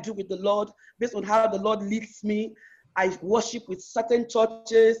on what I do with the Lord, based on how the Lord leads me, I worship with certain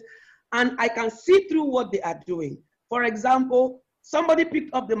churches, and I can see through what they are doing. For example, somebody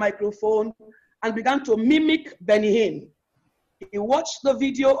picked up the microphone and began to mimic Benny Hinn. He watched the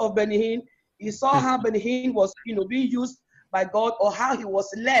video of Benny Hinn. He saw how Benny Hinn was, being used by God, or how he was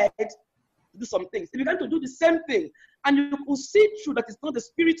led to do some things. He began to do the same thing. And you could see through that it's not the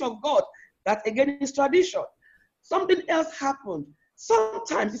Spirit of God. That again is tradition. Something else happened.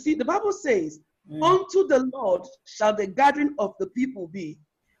 Sometimes, you see, the Bible says, unto the Lord shall the gathering of the people be.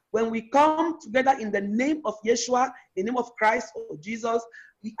 When we come together in the name of Yeshua, in the name of Christ or Jesus,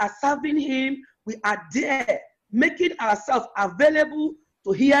 we are serving him. We are there, making ourselves available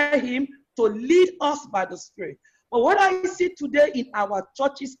to hear him, to lead us by the Spirit. But what I see today in our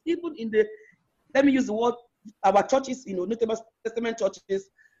churches, even in the, let me use the word, our churches, New Testament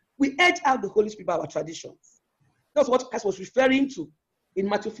churches, we edge out the Holy Spirit by our traditions. That's what Christ was referring to in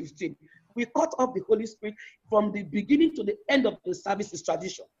Matthew 15. We cut off the Holy Spirit from the beginning to the end of the service is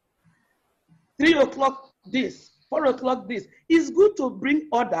tradition. 3 o'clock this, 4 o'clock this. It's good to bring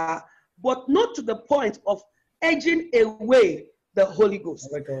order, but not to the point of edging away the Holy Ghost.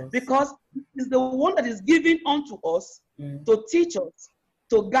 Because it's the one that is given unto us to teach us,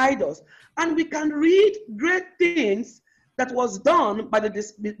 to guide us. And we can read great things that was done by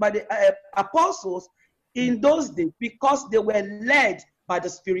the apostles in those days because they were led by the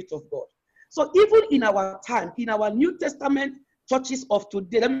Spirit of God. So even in our time, in our New Testament churches of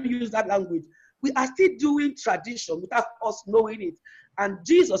today, let me use that language, we are still doing tradition without us knowing it. And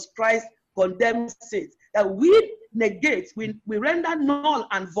Jesus Christ condemns it. That we negate, we render null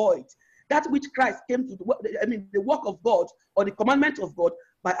and void that which Christ came to do, the work of God or the commandment of God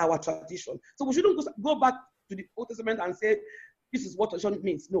by our tradition. So we shouldn't go back to the Old Testament and say, this is what tradition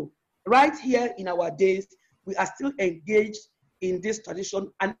means. No. Right here in our days, we are still engaged in this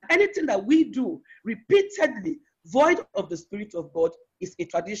tradition, and anything that we do repeatedly void of the Spirit of God is a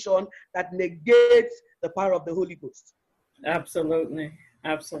tradition that negates the power of the Holy Ghost. Absolutely.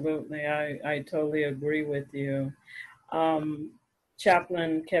 Absolutely. I totally agree with you.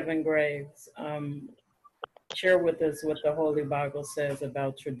 Chaplain Kevin Graves, share with us what the Holy Bible says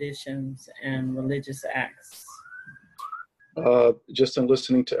about traditions and religious acts. Just in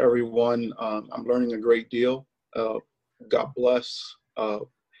listening to everyone, I'm learning a great deal. God bless.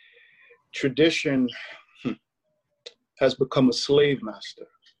 Tradition has become a slave master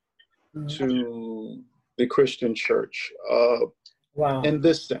to the Christian church. Wow. In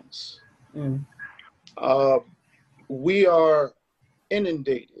this sense, we are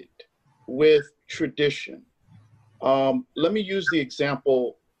inundated with tradition. Let me use the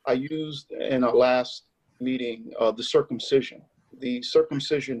example I used in our last meeting, the circumcision. The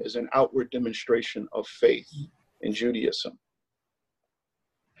circumcision is an outward demonstration of faith in Judaism.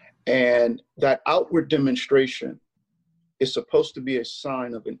 And that outward demonstration is supposed to be a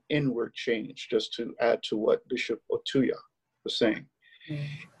sign of an inward change, just to add to what Bishop Otuya was saying.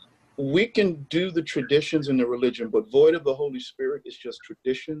 we can do the traditions and the religion, but void of the Holy Spirit is just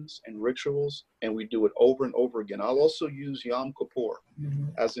traditions and rituals, and we do it over and over again. I'll also use Yom Kippur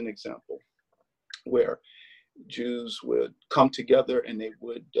as an example, where Jews would come together and they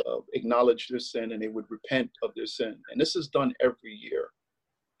would acknowledge their sin and they would repent of their sin. And this is done every year.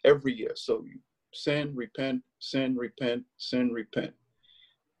 So you sin, repent, sin, repent, sin, repent.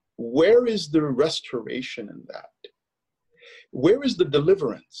 Where is the restoration in that? Where is the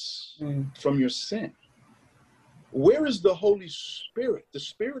deliverance from your sin? Where is the Holy Spirit, the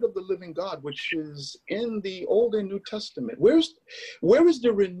Spirit of the living God, which is in the Old and New Testament? Where is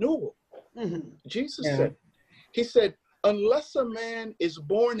the renewal? Jesus said, he said, unless a man is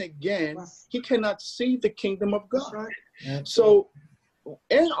born again, he cannot see the kingdom of God. Right. So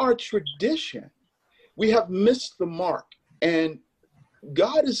in our tradition, we have missed the mark. And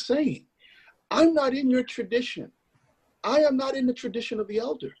God is saying, I'm not in your tradition. I am not in the tradition of the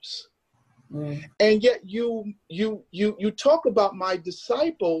elders. And yet you talk about my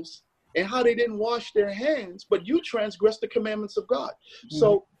disciples and how they didn't wash their hands, but you transgressed the commandments of God.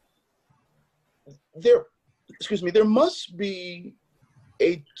 So there must be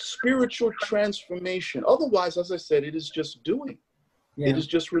a spiritual transformation. Otherwise, as I said, it is just doing. It is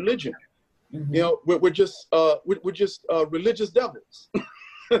just religion. You know, we're just religious devils,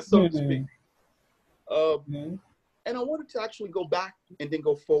 so to speak. And I wanted to actually go back and then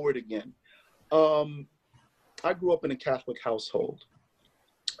go forward again. I grew up in a Catholic household,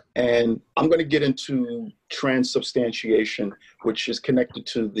 and I'm going to get into transubstantiation, which is connected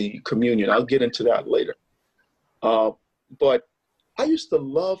to the communion. I'll get into that later. But I used to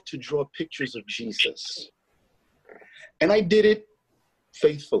love to draw pictures of Jesus, and I did it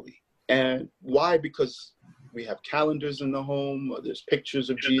faithfully. And why? Because we have calendars in the home. There's pictures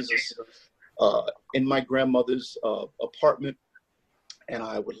of Jesus in my grandmother's apartment, and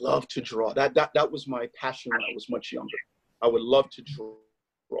I would love to draw. That was my passion when I was much younger. I would love to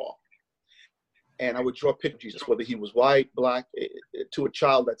draw, and I would draw a picture of Jesus, whether he was white, black, to a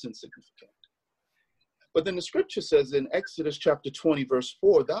child that's insignificant. But then the scripture says in Exodus chapter 20, verse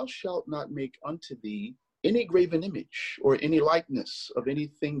 4, thou shalt not make unto thee any graven image or any likeness of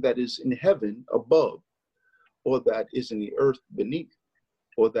anything that is in heaven above, or that is in the earth beneath,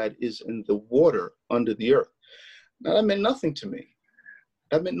 or that is in the water under the earth. Now, that meant nothing to me.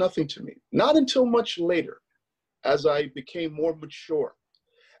 Not until much later, as I became more mature,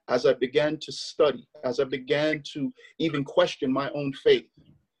 as I began to study, as I began to even question my own faith,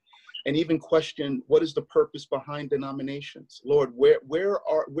 and even question what is the purpose behind denominations. Lord, where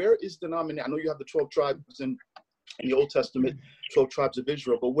is denomination? I know you have the 12 tribes in the Old Testament, 12 tribes of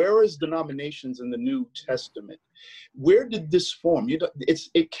Israel, but where is denominations in the New Testament? Where did this form?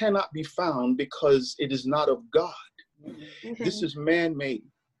 It cannot be found because it is not of God. This is man-made.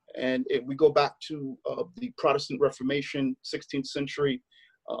 And we go back to the Protestant Reformation, 16th century,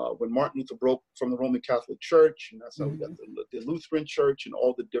 when Martin Luther broke from the Roman Catholic Church, and that's how we got the Lutheran Church and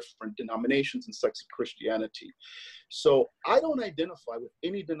all the different denominations and sects of Christianity. So I don't identify with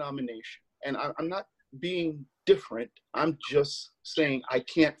any denomination, and I'm not being different. I'm just saying I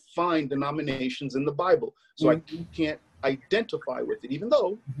can't find denominations in the Bible, so I can't identify with it, even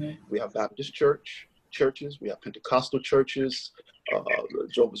though we have Baptist churches, we have Pentecostal churches,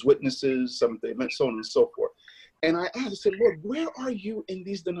 Jehovah's Witnesses, Seventh-day Adventists, so on and so forth. And I asked, I said, Lord, where are you in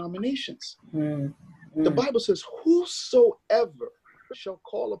these denominations? The Bible says, whosoever shall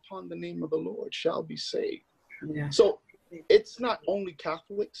call upon the name of the Lord shall be saved. So it's not only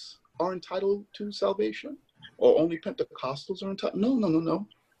Catholics are entitled to salvation, or only Pentecostals are entitled. No.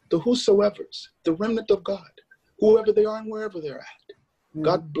 The whosoevers, the remnant of God, whoever they are and wherever they're at.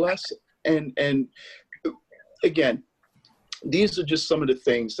 God bless it. And again, these are just some of the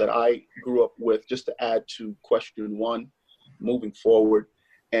things that I grew up with, just to add to question one, moving forward.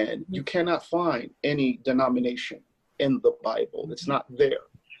 And you cannot find any denomination in the Bible. It's not there.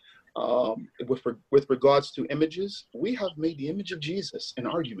 With regards to images, we have made the image of Jesus an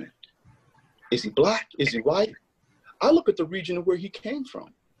argument. Is he black? Is he white? I look at the region where he came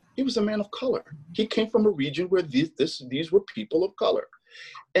from. He was a man of color. He came from a region where these were people of color.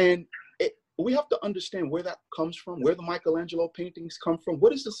 And we have to understand where that comes from, where the Michelangelo paintings come from.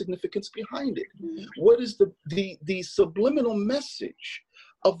 What is the significance behind it? What is the subliminal message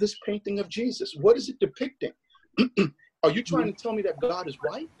of this painting of Jesus? What is it depicting? Are you trying to tell me that God is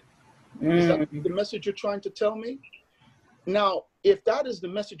white? Is that the message you're trying to tell me? Now, if that is the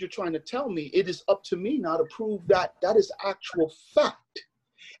message you're trying to tell me, it is up to me now to prove that that is actual fact.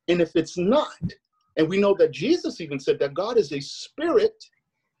 And if it's not, and we know that Jesus even said that God is a spirit,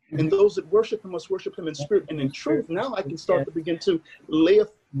 and those that worship him must worship him in spirit and in truth. Now I can start to begin to lay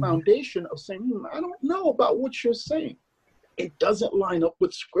foundation of saying, I don't know about what you're saying. It doesn't line up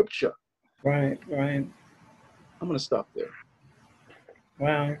with scripture. Right. I'm going to stop there.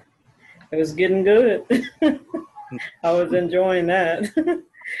 Wow. It was getting good. I was enjoying that.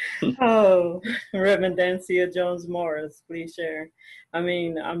 Oh, Reverend Dancia Jones Morris, please share. I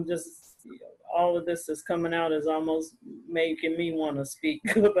mean, all of this is coming out is almost making me want to speak,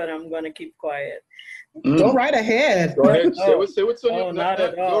 but I'm going to keep quiet. Go right ahead. Go ahead. Say what's on your not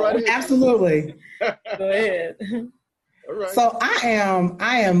at all. Go right ahead. Absolutely. Go ahead. All right. So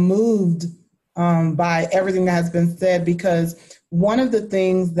I am moved by everything that has been said, because one of the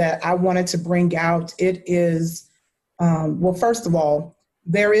things that I wanted to bring out, it is, well, first of all,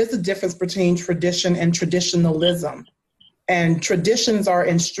 there is a difference between tradition and traditionalism. And traditions are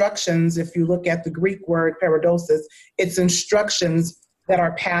instructions. If you look at the Greek word paradosis, it's instructions that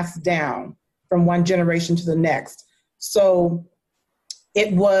are passed down from one generation to the next. So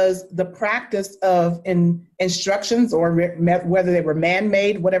it was the practice of instructions, or whether they were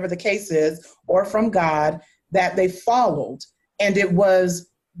man-made, whatever the case is, or from God, that they followed. And it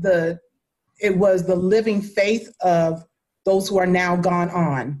was the living faith of those who are now gone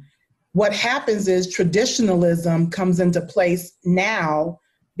on. What happens is traditionalism comes into place now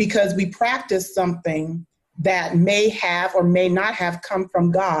because we practice something that may have or may not have come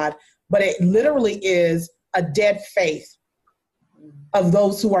from God, but it literally is a dead faith of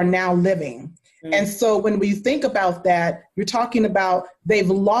those who are now living. And so when we think about that, you're talking about they've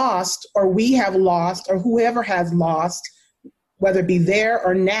lost, or we have lost, or whoever has lost, whether it be there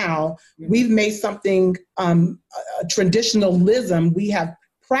or now. We've made something traditionalism. We have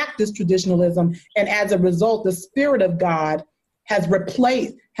practiced traditionalism, and as a result, the Spirit of God has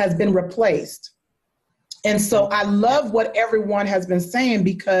been replaced. And so I love what everyone has been saying,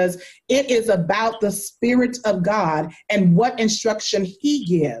 because it is about the Spirit of God and what instruction He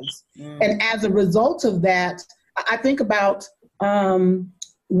gives. And as a result of that, I think about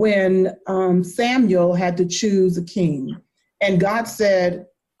when Samuel had to choose a king, and God said,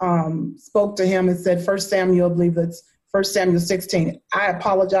 spoke to him and said, 1 Samuel, I believe it's 1 Samuel 16. I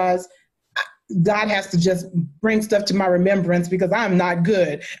apologize. God has to just bring stuff to my remembrance, because I'm not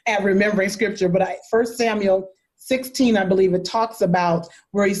good at remembering scripture. But 1 Samuel 16, I believe it talks about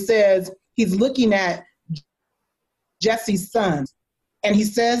where he says he's looking at Jesse's sons. And he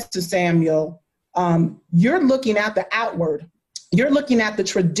says to Samuel, you're looking at the outward. You're looking at the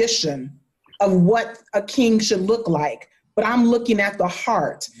tradition of what a king should look like. But I'm looking at the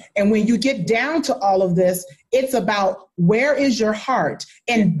heart. And when you get down to all of this, it's about where is your heart?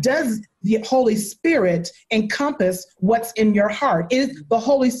 And does the Holy Spirit encompass what's in your heart? Is the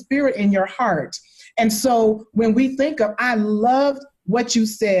Holy Spirit in your heart? And so when we think of, I loved what you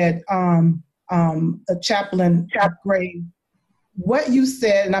said, Chaplain Gray, what you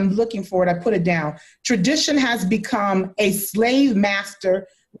said, and I'm looking for it, I put it down. Tradition has become a slave master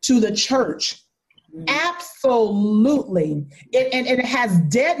to the church. Absolutely. It has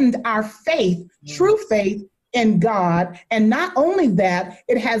deadened our faith, true faith in God. And not only that,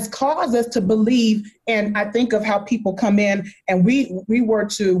 it has caused us to believe, and I think of how people come in and we were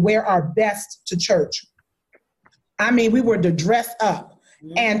to wear our best to church. I mean, we were to dress up.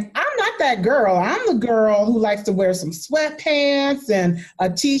 And I'm not that girl. I'm the girl who likes to wear some sweatpants and a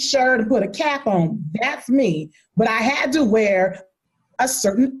t-shirt and put a cap on. That's me. But I had to wear a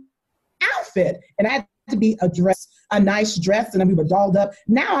certain outfit, and I had to be a nice dress, and then we were dolled up.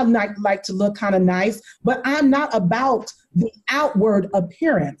 Now I like to look kind of nice, but I'm not about the outward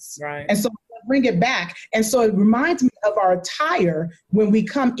appearance. Right. And so I bring it back. And so it reminds me of our attire when we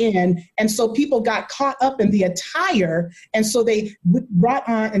come in. And so people got caught up in the attire, and so they brought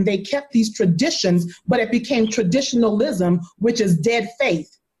on and they kept these traditions, but it became traditionalism, which is dead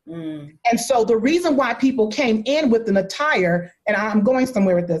faith. And so the reason why people came in with an attire, and I'm going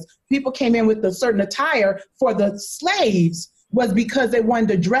somewhere with this, people came in with a certain attire for the slaves was because they wanted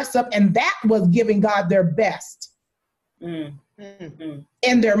to dress up, and that was giving God their best in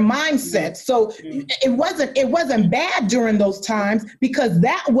their mindset. So it wasn't bad during those times, because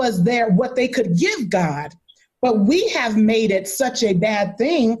that was what they could give God. But we have made it such a bad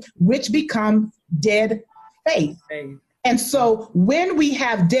thing, which become dead faith. And so when we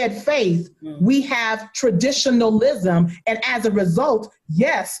have dead faith, we have traditionalism. And as a result,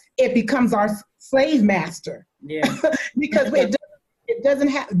 yes, it becomes our slave master. Yeah. Because it doesn't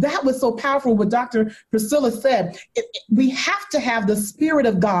have, that was so powerful what Dr. Priscilla said. We have to have the Spirit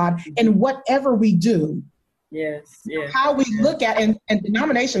of God in whatever we do. Yes. How we look at, and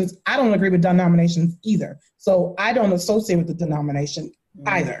denominations, I don't agree with denominations either. So I don't associate with the denomination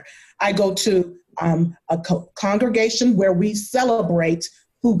either. I go to a congregation where we celebrate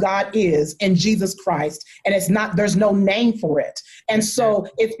who God is in Jesus Christ. And there's no name for it. And so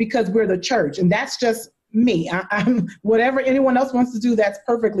it's because we're the church. And that's just me. I'm whatever anyone else wants to do, that's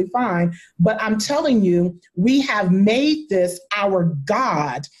perfectly fine. But I'm telling you, we have made this our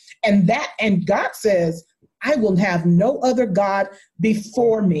God. And God says, I will have no other God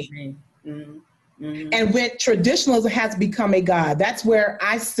before me. Mm-hmm. Mm-hmm. And when traditionalism has become a God, that's where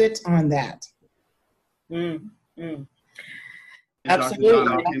I sit on that. Mm-hmm. Absolutely.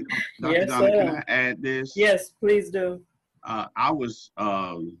 Dr. Donna, can I add this? Yes, please do. I was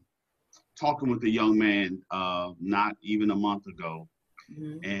talking with a young man not even a month ago,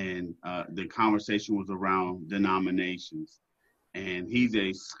 and the conversation was around denominations. And he's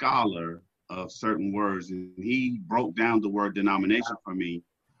a scholar of certain words, and he broke down the word denomination for me.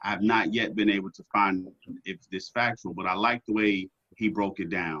 I have not yet been able to find if this factual, but I like the way he broke it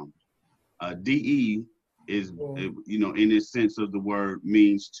down. DE is, in this sense of the word,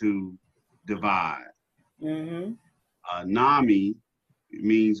 means to divide. NAMI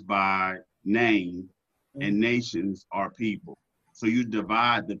means by name, and nations are people. So you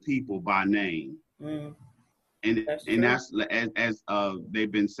divide the people by name. And that's as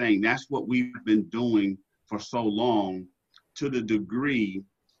they've been saying, that's what we've been doing for so long, to the degree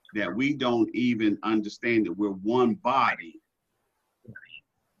that we don't even understand that we're one body,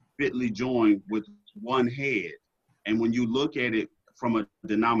 fitly joined with one head. And when you look at it from a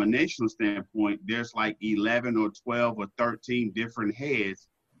denominational standpoint, there's like 11 or 12 or 13 different heads,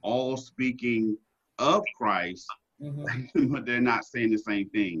 all speaking of Christ, but they're not saying the same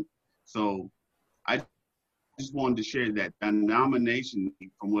thing. So I just wanted to share that denomination,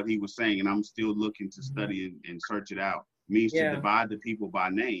 from what he was saying, and I'm still looking to study and search it out, means to divide the people by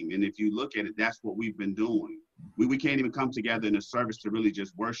name. And if you look at it, that's what we've been doing. We can't even come together in a service to really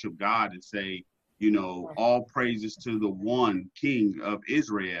just worship God and say, all praises to the one King of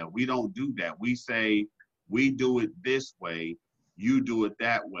Israel. We don't do that. We say, we do it this way, you do it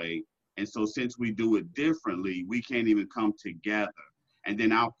that way. And so since we do it differently, we can't even come together. And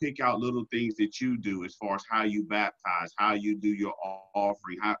then I'll pick out little things that you do as far as how you baptize, how you do your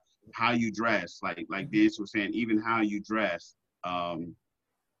offering, how you dress, like Dance was saying, even how you dress, and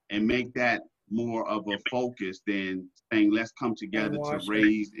make that more of a focus than saying, let's come together to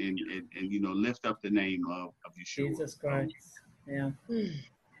raise and lift up the name of Yeshua. Jesus Christ. Yeah.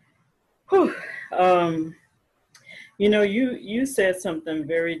 You said something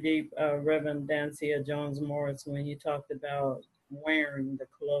very deep, Reverend Dancia Jones-Morris, when you talked about wearing the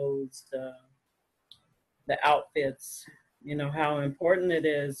clothes, the outfits, how important it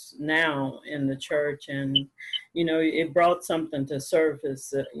is now in the church. And, it brought something to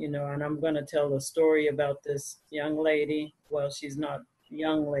surface, and I'm going to tell a story about this young lady. Well, she's not a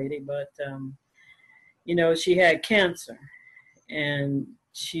young lady, but, she had cancer, and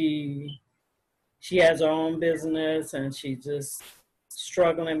she has her own business, and she's just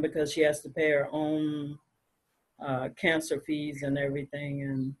struggling because she has to pay her own cancer fees and everything.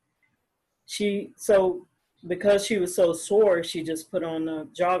 And because she was so sore, she just put on a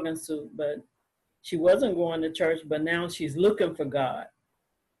jogging suit, but she wasn't going to church, but now she's looking for God.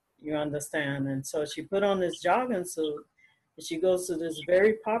 You understand? And so she put on this jogging suit, and she goes to this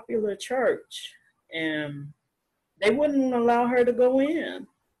very popular church, and they wouldn't allow her to go in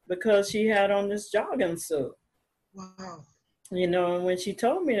because she had on this jogging suit. Wow. And when she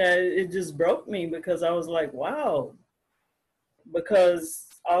told me that, it just broke me, because I was like, wow. Because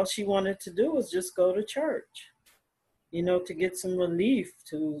all she wanted to do was just go to church, to get some relief,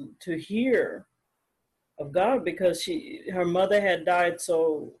 to hear of God, because her mother had died.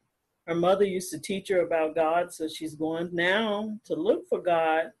 So her mother used to teach her about God. So she's going now to look for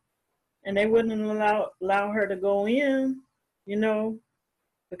God, and they wouldn't allow her to go in,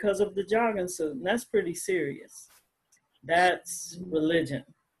 because of the jogging suit. And that's pretty serious. That's religion.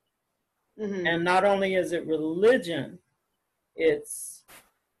 And not only is it religion, it's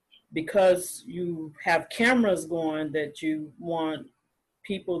because you have cameras going that you want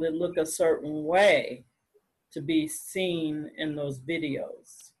people that look a certain way to be seen in those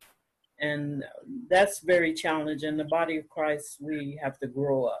videos. And that's very challenging. The body of Christ, we have to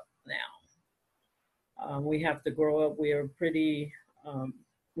grow up now. We have to grow up. We are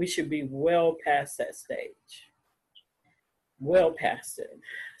we should be well past that stage. Well past it.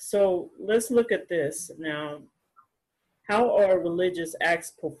 So let's look at this now. How are religious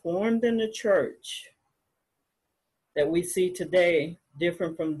acts performed in the church that we see today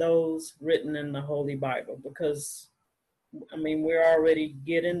different from those written in the Holy Bible? Because, we're already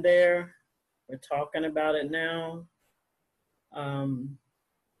getting there. We're talking about it now. And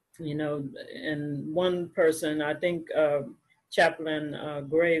one person, I think Chaplain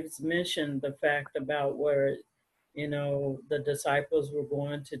Graves mentioned the fact about where, the disciples were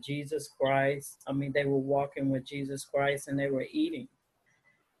going to Jesus Christ. I mean, they were walking with Jesus Christ and they were eating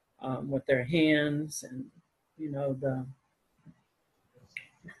with their hands. And,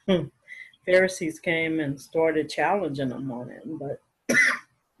 the Pharisees came and started challenging them on it. But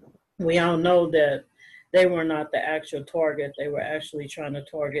we all know that they were not the actual target. They were actually trying to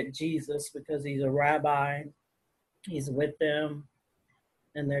target Jesus because he's a rabbi. He's with them.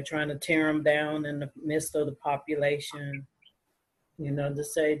 And they're trying to tear him down in the midst of the population, to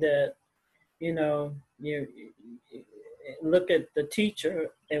say that, you look at the teacher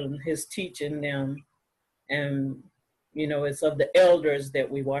and his teaching them, and, it's of the elders that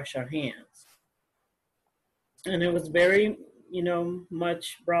we wash our hands. And it was very,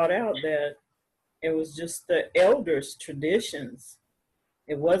 much brought out that it was just the elders' traditions.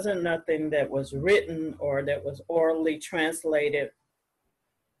 It wasn't nothing that was written or that was orally translated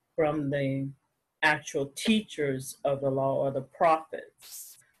from the actual teachers of the law or the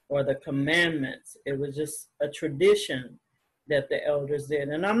prophets or the commandments. It was just a tradition that the elders did.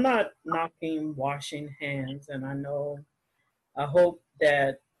 And I'm not knocking washing hands, and I hope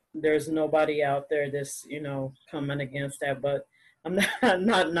that there's nobody out there that's, coming against that, but I'm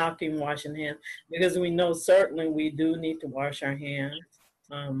not knocking washing hands, because we know certainly we do need to wash our hands.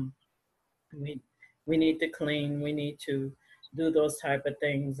 We need to clean, we need to do those type of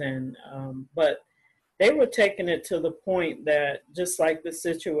things. And but they were taking it to the point that, just like the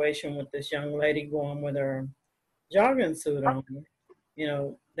situation with this young lady going with her jogging suit on,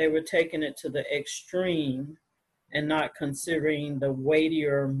 they were taking it to the extreme and not considering the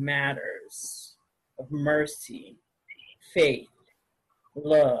weightier matters of mercy, faith,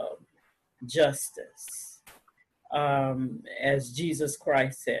 love, justice, as Jesus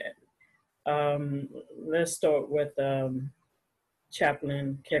Christ said. Let's start with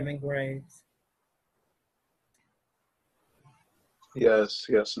Chaplain Kevin Graves. Yes.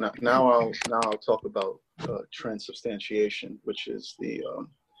 Now I'll talk about transubstantiation, which is the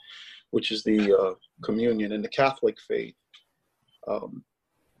communion in the Catholic faith.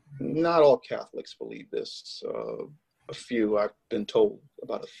 Not all Catholics believe this. A few, I've been told,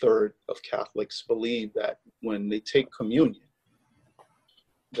 about a third of Catholics believe that when they take communion,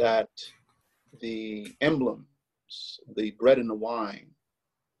 that the emblems, the bread and the wine,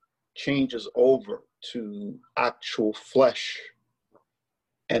 changes over to actual flesh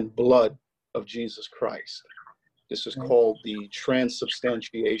and blood of Jesus Christ. This is called the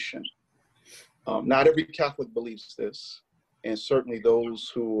transubstantiation. Not every Catholic believes this, and certainly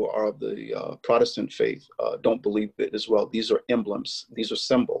those who are of the Protestant faith don't believe it as well. These are emblems, these are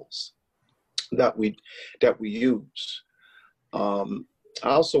symbols that we use. I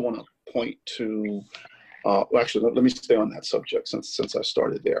also want to point to, actually, let me stay on that subject since I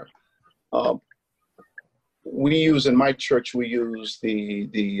started there. We use, in my church, we use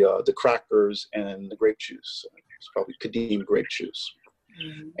the crackers and the grape juice. It's probably Kadim grape juice.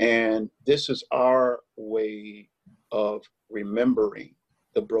 Mm-hmm. And this is our way of remembering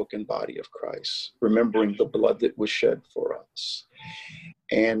the broken body of Christ, remembering the blood that was shed for us.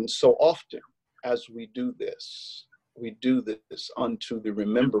 And so often as we do this unto the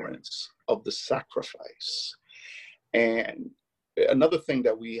remembrance of the sacrifice. And another thing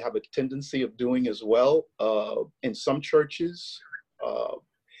that we have a tendency of doing as well, in some churches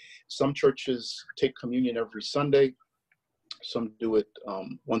take communion every Sunday. Some do it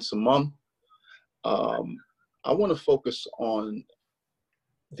once a month. I want to focus on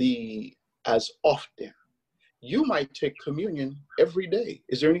the as often. You might take communion every day.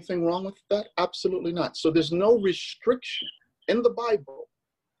 Is there anything wrong with that? Absolutely not. So there's no restriction in the Bible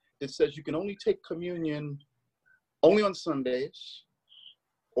that says you can only take communion only on Sundays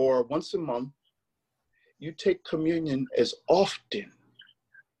or once a month. You take communion as often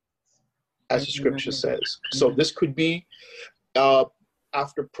as the scripture says. So this could be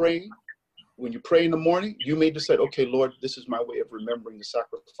after praying. When you pray in the morning, you may decide, okay, Lord, this is my way of remembering the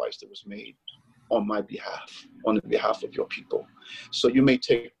sacrifice that was made on my behalf, on the behalf of your people. So you may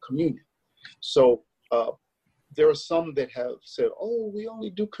take communion. So there are some that have said, oh, we only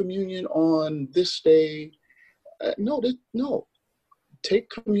do communion on this day. No.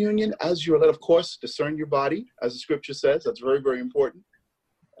 Take communion as you're led. Of course, discern your body, as the scripture says. That's very, very important.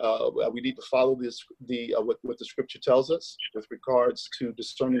 We need to follow what the scripture tells us with regards to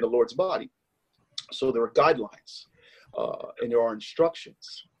discerning the Lord's body. So there are guidelines and there are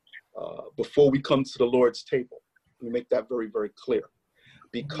instructions before we come to the Lord's table. We make that very, very clear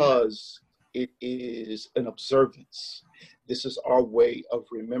because it is an observance. This is our way of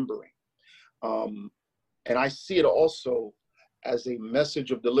remembering. And I see it also as a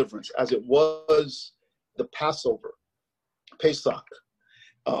message of deliverance, as it was the Passover, Pesach.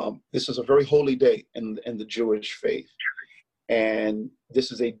 This is a very holy day in the Jewish faith. And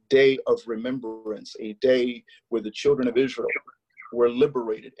this is a day of remembrance, a day where the children of Israel were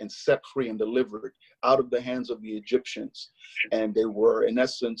liberated and set free and delivered out of the hands of the Egyptians. And they were, in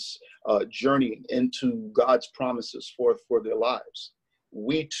essence, journeying into God's promises for their lives.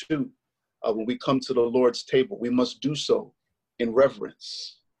 We too, when we come to the Lord's table, we must do so in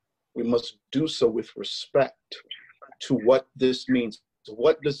reverence. We must do so with respect to what this means.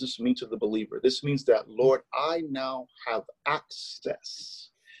 What does this mean to the believer? This means that, Lord, I now have access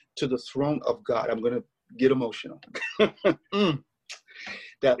to the throne of God. I'm going to get emotional.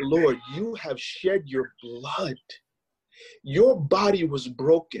 That, Lord, you have shed your blood. Your body was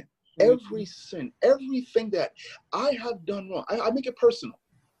broken. Every sin, everything that I have done wrong, I make it personal.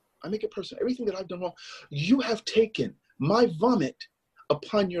 I make it personal. Everything that I've done wrong, you have taken my vomit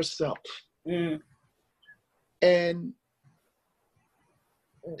upon yourself. And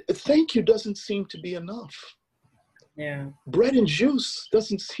thank you doesn't seem to be enough. Yeah. Bread and juice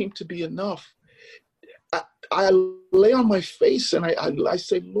doesn't seem to be enough. I lay on my face and I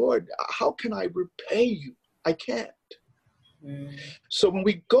say, Lord, how can I repay you? I can't. So when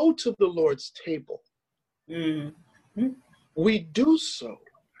we go to the Lord's table, we do so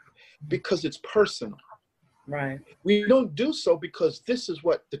because it's personal. Right. We don't do so because this is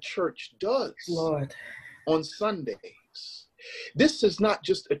what the church does, Lord, on Sundays. This is not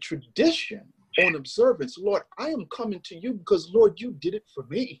just a tradition on observance. Lord, I am coming to you because, Lord, you did it for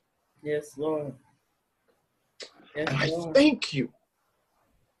me. Yes, Lord. Yes, and I Lord. thank you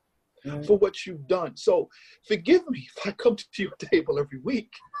for what you've done. So forgive me if I come to your table every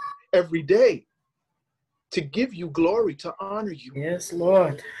week, every day, to give you glory, to honor you. Yes,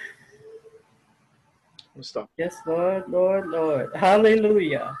 Lord. We'll stop. Yes, Lord, Lord, Lord.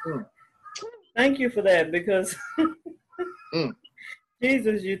 Hallelujah. Thank you for that, because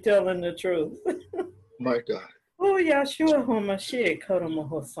Jesus, you're telling the truth. My God. Oh, Yahshua HaMashiach,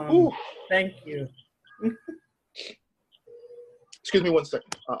 Karamahosam. Thank you. Excuse me 1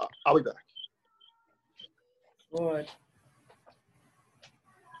 second. I'll be back. Lord.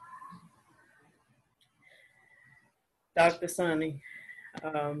 Dr. Sonny,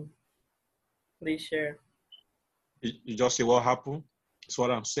 please share. You just say what happened? That's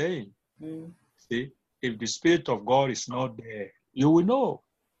what I'm saying. See, if the Spirit of God is not there, you will know.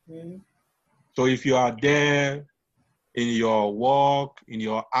 So if you are there in your work, in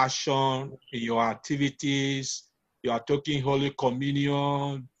your action, in your activities, you are taking Holy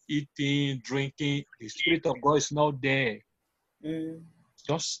Communion, eating, drinking, the Spirit of God is not there. It's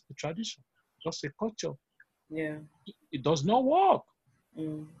just a tradition, just a culture. Yeah. It does not work.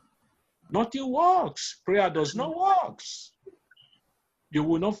 Nothing works. Prayer does not work. You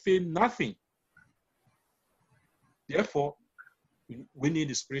will not feel nothing. Therefore, we need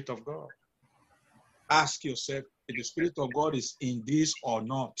the Spirit of God. Ask yourself if the Spirit of God is in this or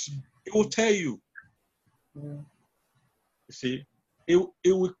not. It will tell you. You see, it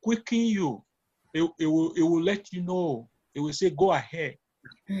will quicken you. It will let you know. It will say, go ahead.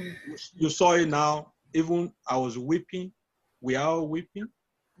 You saw it now. Even I was weeping. We are all weeping.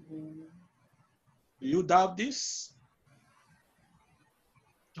 Do you doubt this?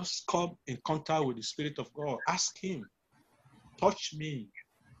 Just come in contact with the Spirit of God. Ask Him, touch me.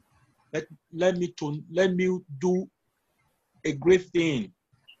 Let me do a great thing.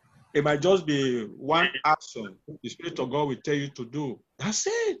 It might just be one action the Spirit of God will tell you to do. That's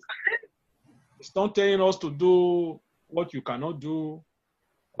it. It's not telling us to do what you cannot do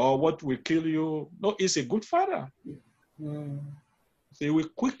or what will kill you. No, it's a good Father. So it will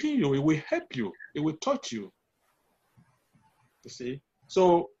quicken you. It will help you. It will touch you. You see?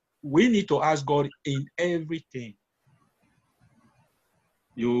 So we need to ask God in everything.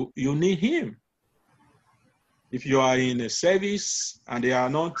 You need Him. If you are in a service and they are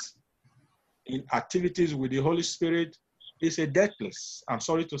not in activities with the Holy Spirit, it's a death place. I'm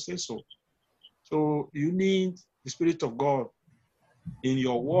sorry to say so. So you need the Spirit of God in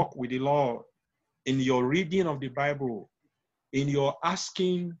your walk with the Lord, in your reading of the Bible, in your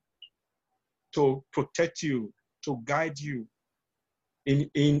asking to protect you, to guide you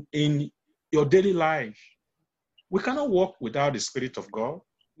in your daily life. We cannot walk without the Spirit of God.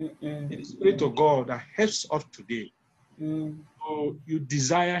 It's the Spirit of God that helps us today. So you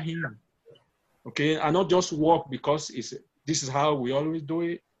desire Him, okay? And not just walk because this is how we always do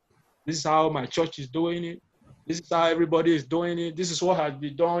it. This is how my church is doing it. This is how everybody is doing it. This is what has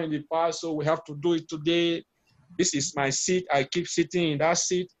been done in the past, so we have to do it today. This is my seat. I keep sitting in that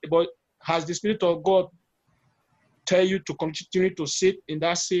seat. But has the Spirit of God tell you to continue to sit in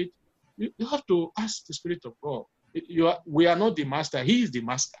that seat. You have to ask the Spirit of God. We are not the master. He is the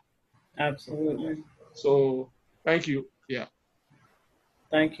master. Absolutely. So thank you. Yeah.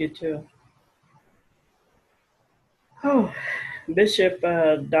 Thank you too. Oh, Bishop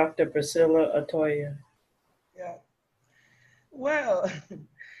Dr. Priscilla Otoya. Yeah. Well,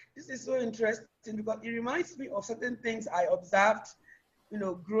 this is so interesting because it reminds me of certain things I observed,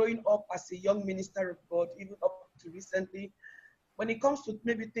 growing up as a young minister of God, even up to recently. When it comes to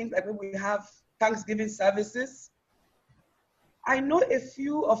maybe things like when we have Thanksgiving services, I know a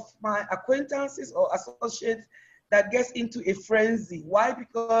few of my acquaintances or associates that gets into a frenzy. Why?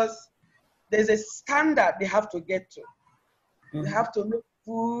 Because there's a standard they have to get to. We have to make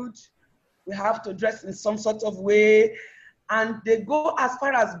food, we have to dress in some sort of way, and they go as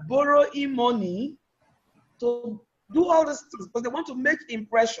far as borrowing money to do all these things because they want to make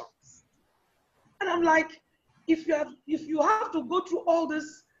impressions. And I'm like, if you have to go through all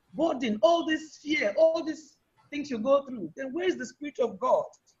this burden, all this fear, all these things you go through, then where is the Spirit of God?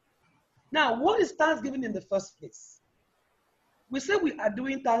 Now, what is Thanksgiving in the first place? We say we are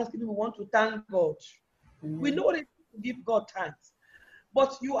doing Thanksgiving, we want to thank God. We know what it is to give God thanks.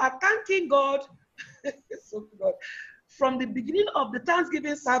 But you are thanking God, so God, from the beginning of the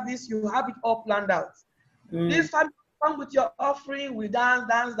Thanksgiving service, you have it all planned out. This family come with your offering, we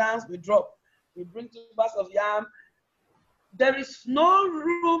dance, we drop. We bring 2 bags of yam. There is no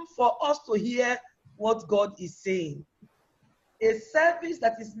room for us to hear what God is saying. A service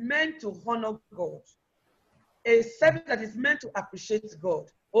that is meant to honor God. A service that is meant to appreciate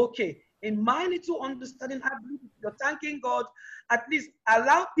God. Okay, in my little understanding, I believe you're thanking God, at least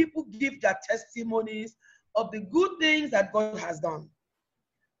allow people give their testimonies of the good things that God has done.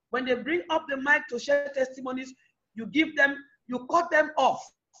 When they bring up the mic to share testimonies, you cut them off.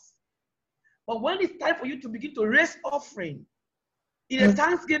 But when it's time for you to begin to raise offering in a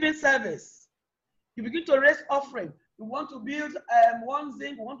Thanksgiving service, you begin to raise offering. You want to build one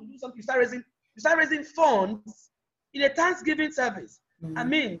thing, you want to do something, you start raising funds in a Thanksgiving service. I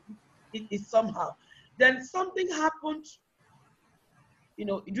mean, it is somehow. Then something happened,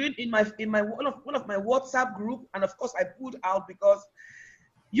 in my one of my WhatsApp group, and of course I pulled out because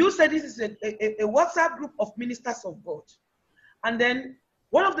you said this is a WhatsApp group of ministers of God. And then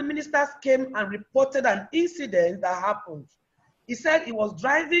one of the ministers came and reported an incident that happened. He said he was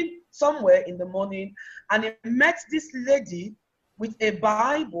driving somewhere in the morning and he met this lady with a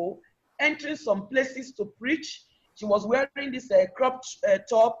Bible entering some places to preach. She was wearing this cropped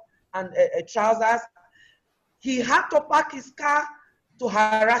top and trousers. He had to park his car to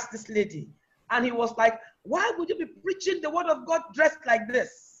harass this lady. And he was like, why would you be preaching the word of God dressed like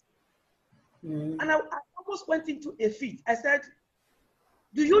this? And I almost went into a fit. I said,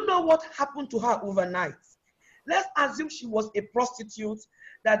 do you know what happened to her overnight? Let's assume she was a prostitute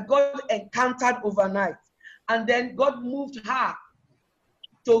that God encountered overnight. And then God moved her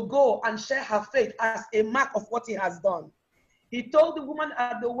to go and share her faith as a mark of what he has done. He told the woman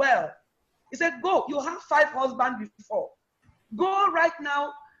at the well, he said, go, you have 5 husbands before. Go right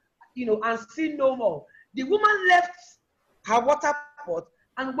now, and sin no more. The woman left her water pot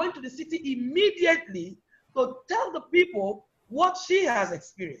and went to the city immediately to tell the people what she has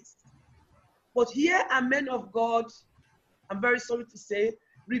experienced. But here are men of God, I'm very sorry to say,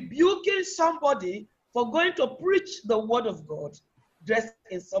 rebuking somebody for going to preach the word of God dressed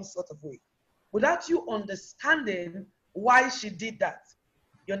in some sort of way, without you understanding why she did that.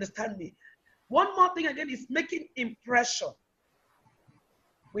 You understand me? One more thing again is making impression.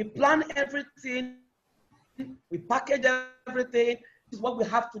 We plan everything, we package everything. This is what we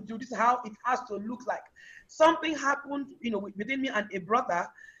have to do. This is how it has to look like. Something happened, between me and a brother.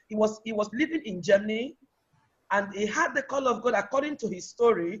 He was living in Germany, and he had the call of God according to his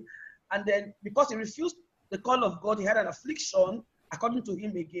story. And then because he refused the call of God, he had an affliction according to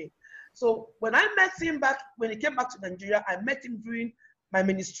him again. So when I met him when he came back to Nigeria, I met him during my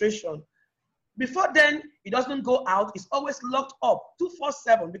ministration. Before then, he doesn't go out. He's always locked up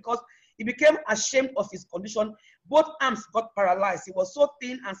 24/7 because he became ashamed of his condition. Both arms got paralyzed. He was so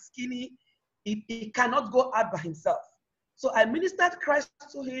thin and skinny, he cannot go out by himself. So I ministered Christ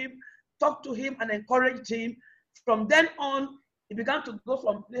to him, talked to him, and encouraged him. From then on, he began to go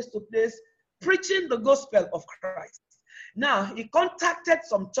from place to place, preaching the gospel of Christ. Now, he contacted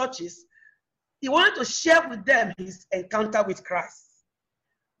some churches. He wanted to share with them his encounter with Christ.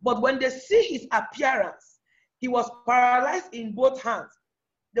 But when they see his appearance, he was paralyzed in both hands.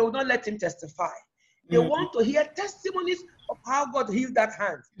 They will not let him testify. They want to hear testimonies of how God healed that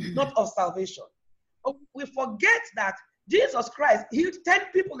hand, not of salvation. We forget that Jesus Christ healed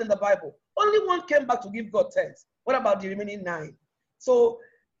 10 people in the Bible. Only one came back to give God thanks. What about the remaining 9? So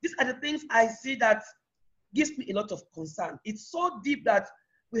these are the things I see that gives me a lot of concern. It's so deep that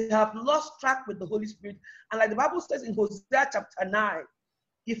we have lost track with the Holy Spirit. And like the Bible says in Hosea chapter 9,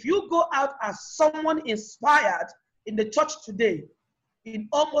 if you go out as someone inspired in the church today, in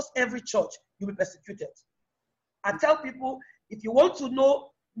almost every church, you'll be persecuted. I tell people, if you want to know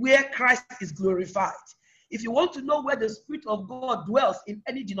where Christ is glorified, if you want to know where the Spirit of God dwells in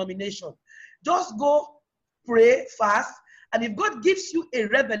any denomination, just go pray, fast, and if God gives you a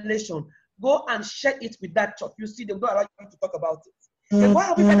revelation, go and share it with that church. You see, they will not allow you to talk about it. Then why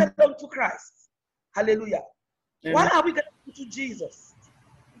are we getting down to Christ? Hallelujah. Why are we getting to Jesus?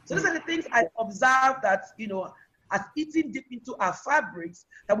 So these are the things I observe that, as eating deep into our fabrics,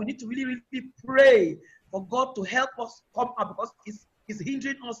 that we need to really, really pray for God to help us come out, because it's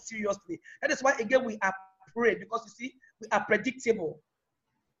hindering us seriously. That is why, again, we are praying, because you see, we are predictable.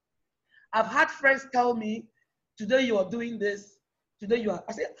 I've had friends tell me, today you are doing this, today you are.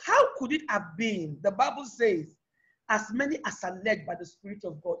 I said, how could it have been? The Bible says, as many as are led by the Spirit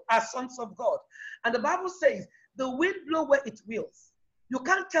of God are sons of God. And the Bible says, the wind blows where it wills. You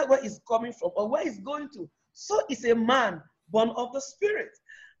can't tell where it's coming from or where it's going to. So is a man born of the Spirit.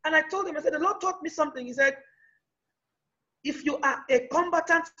 And I told him, I said, the Lord taught me something. He said, if you are a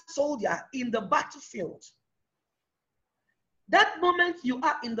combatant soldier in the battlefield, that moment you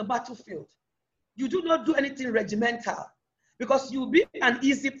are in the battlefield, you do not do anything regimental, because you'll be an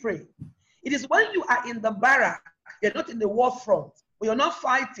easy prey. It is when you are in the barrack, you're not in the war front, or you're not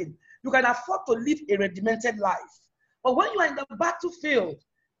fighting, you can afford to live a regimented life. But when you are in the battlefield,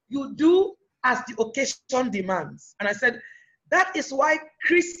 you do as the occasion demands. And I said, that is why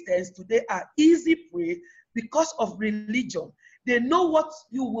Christians today are easy prey, because of religion. They know what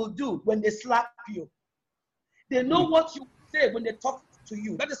you will do when they slap you. They know what you say when they talk to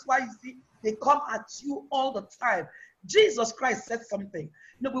you. That is why you see they come at you all the time. Jesus Christ said something.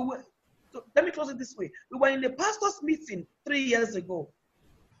 Let me close it this way. We were in the pastors' meeting 3 years ago.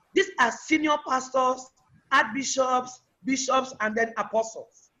 These are senior pastors, archbishops, bishops, and then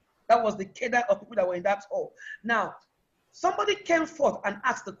apostles. That was the cadre of people that were in that hall. Now, somebody came forth and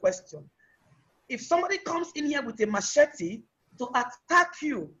asked the question, if somebody comes in here with a machete to attack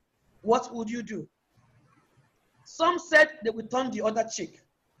you, what would you do? Some said they would turn the other cheek.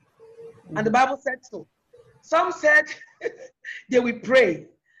 And the Bible said so. Some said they will pray.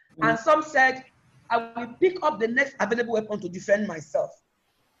 And some said, I will pick up the next available weapon to defend myself.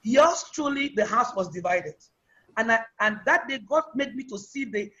 Yours truly, the house was divided. And that day, God made me to see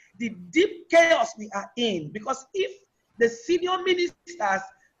the deep chaos we are in. Because if the senior ministers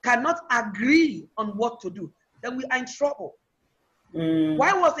cannot agree on what to do, then we are in trouble.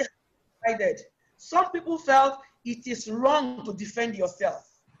 Why was it divided? Some people felt it is wrong to defend yourself.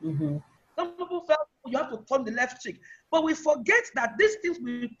 Some people felt you have to turn the left cheek. But we forget that these things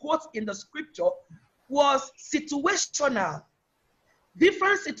we quote in the scripture was situational.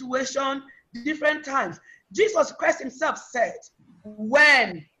 Different situation, different times. Jesus Christ himself said,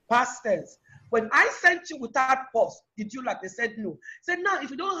 when, past tense, when I sent you without pause, did you like? They said no. He said, now, if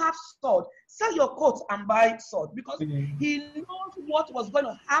you don't have sword, sell your coat and buy sword, because he knows what was going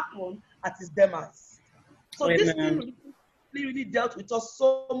to happen at his demise. So this thing really dealt with us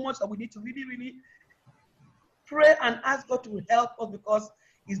so much that we need to really, really pray and ask God to help us, because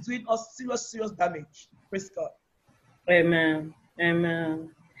he's doing us serious damage. Praise God. Amen.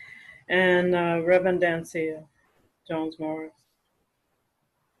 Amen. And Reverend Dancia Jones-Morris.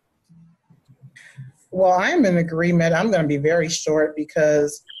 Well, I'm in agreement. I'm going to be very short,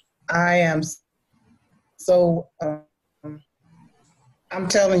 because I am so, I'm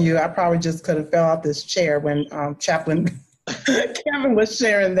telling you, I probably just could have fell off this chair when Chaplain Kevin was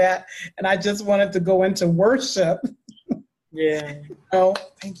sharing that, and I just wanted to go into worship. Yeah. Oh,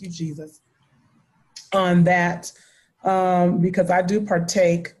 thank you, Jesus. On that, because I do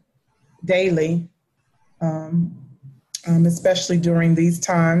partake daily, especially during these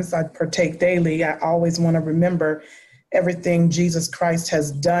times. I partake daily. I always want to remember everything Jesus Christ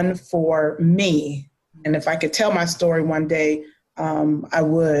has done for me. And if I could tell my story one day, I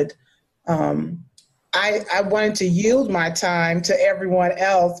would. I wanted to yield my time to everyone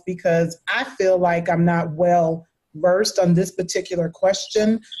else, because I feel like I'm not well versed on this particular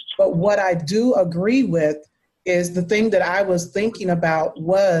question. But what I do agree with is the thing that I was thinking about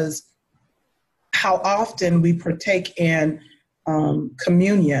was how often we partake in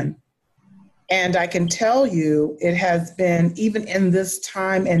communion. And I can tell you, it has been, even in this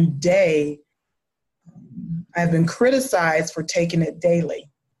time and day, I've been criticized for taking it daily.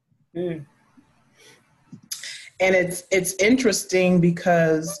 And it's interesting,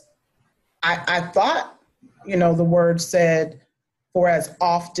 because I thought the word said for as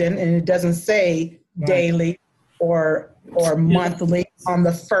often, and it doesn't say daily or monthly on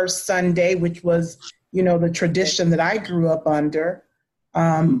the first Sunday, which was, the tradition that I grew up under.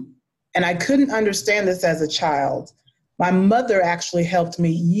 And I couldn't understand this as a child. My mother actually helped me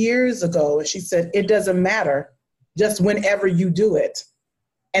years ago. And she said, it doesn't matter, just whenever you do it.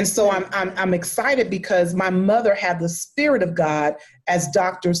 And so I'm excited because my mother had the Spirit of God, as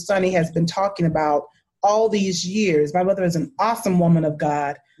Dr. Sunny has been talking about all these years. My mother is an awesome woman of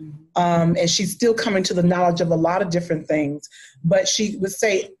God. And she's still coming to the knowledge of a lot of different things. But she would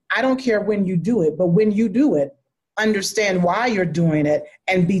say, I don't care when you do it, but when you do it, understand why you're doing it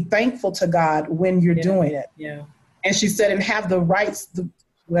and be thankful to God when you're doing it. Yeah. And she said, and have the right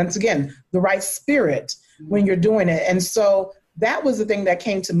spirit when you're doing it. And so that was the thing that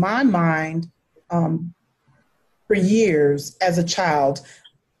came to my mind for years as a child.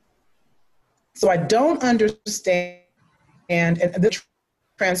 So I don't understand, and the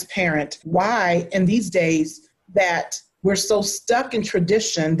transparent, why in these days that we're so stuck in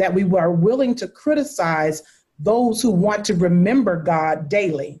tradition that we are willing to criticize those who want to remember God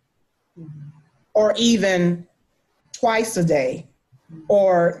daily, or even twice a day,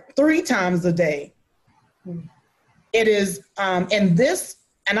 or 3 times a day. It is, and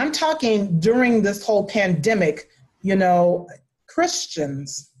I'm talking during this whole pandemic,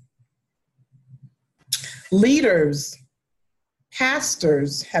 Christians, leaders,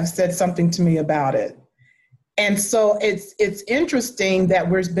 pastors have said something to me about it. And so it's interesting that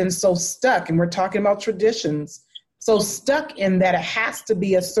we've been so stuck, and we're talking about traditions, so stuck in that it has to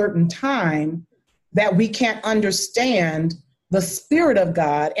be a certain time, that we can't understand the Spirit of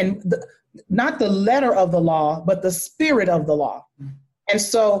God, and not the letter of the law, but the spirit of the law. And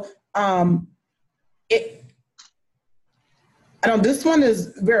so this one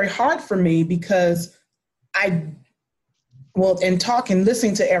is very hard for me because in talking,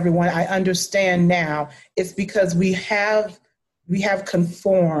 listening to everyone, I understand now it's because we have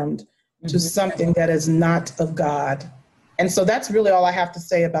conformed to something that is not of God. And so that's really all I have to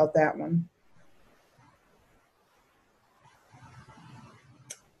say about that one.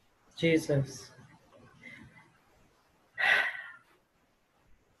 Jesus.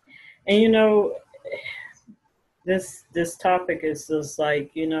 And this topic is just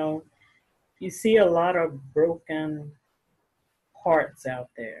like, you see a lot of broken hearts out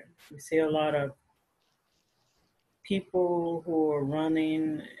there. You see a lot of people who are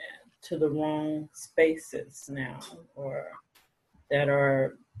running to the wrong spaces now, or that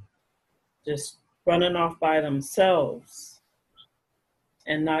are just running off by themselves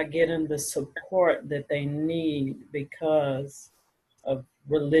and not getting the support that they need because of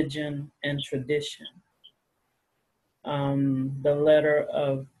religion and tradition. The letter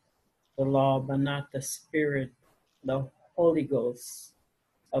of the law, but not the spirit, the Holy Ghost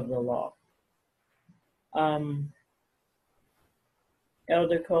of the law.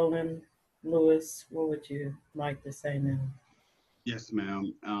 Elder Colin Lewis, what would you like to say now? Yes,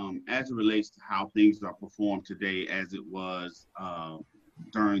 ma'am. As it relates to how things are performed today, as it was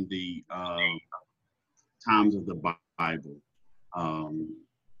during the times of the Bible,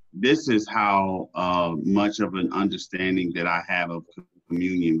 this is how much of an understanding that I have of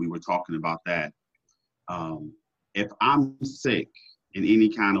communion. We were talking about that. If I'm sick in any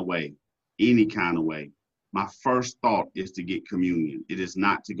kind of way, my first thought is to get communion. It is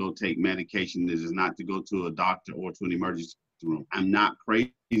not to go take medication. It is not to go to a doctor or to an emergency room. I'm not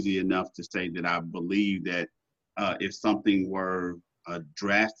crazy enough to say that I believe that if something were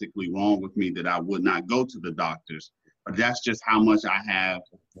drastically wrong with me, that I would not go to the doctors. But that's just how much I have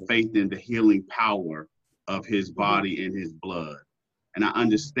faith in the healing power of his body and his blood. And I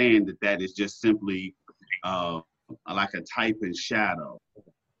understand that that is just simply like a type and shadow.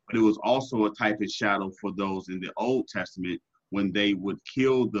 But it was also a type and shadow for those in the Old Testament when they would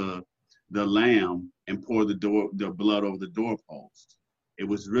kill the lamb and pour the blood over the doorpost. It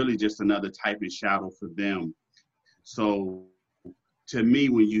was really just another type and shadow for them. So to me,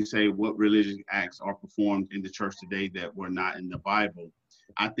 when you say what religious acts are performed in the church today that were not in the Bible,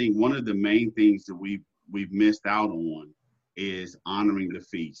 I think one of the main things that we've missed out on is honoring the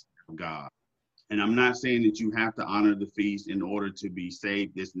feast of God. And I'm not saying that you have to honor the feast in order to be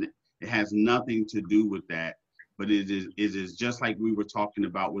saved. It has nothing to do with that. But it is just like we were talking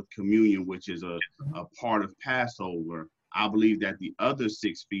about with communion, which is a part of Passover. I believe that the other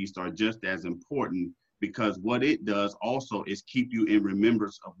 6 feasts are just as important, because what it does also is keep you in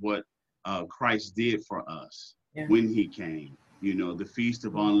remembrance of what Christ did for us when he came. The Feast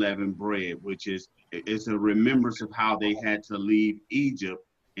of Unleavened Bread, which is a remembrance of how they had to leave Egypt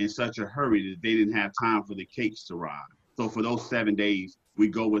in such a hurry that they didn't have time for the cakes to arrive. So for those 7 days, we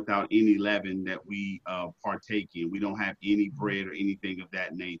go without any leaven that we partake in. We don't have any bread or anything of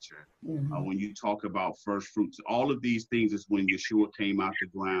that nature. When you talk about first fruits, all of these things is when Yeshua came out the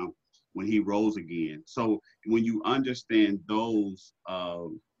ground, when he rose again. So when you understand those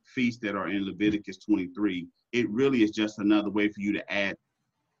feasts that are in Leviticus 23, it really is just another way for you to add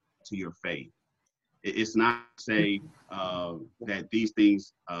to your faith. It's not to say that these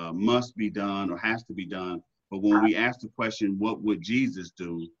things must be done or has to be done, but when we ask the question, what would Jesus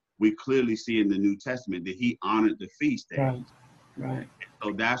do? We clearly see in the New Testament that he honored the feast days. Right.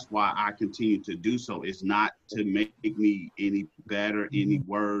 So that's why I continue to do so. It's not to make me any better, any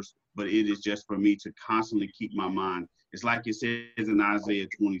worse, but it is just for me to constantly keep my mind. It's like it says in Isaiah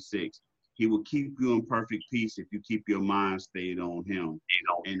 26, he will keep you in perfect peace if you keep your mind stayed on him.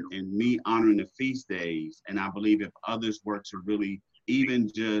 And me honoring the feast days, and I believe if others were to really even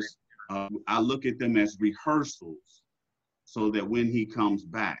just, I look at them as rehearsals so that when he comes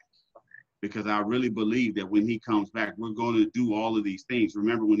back, because I really believe that when he comes back, we're going to do all of these things.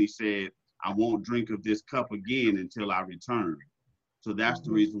 Remember when he said, I won't drink of this cup again until I return. So that's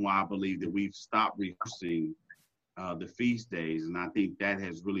the reason why I believe that we've stopped rehearsing the feast days. And I think that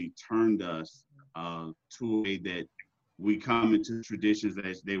has really turned us to a way that we come into traditions,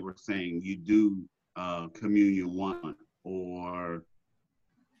 as they were saying, you do communion one, or,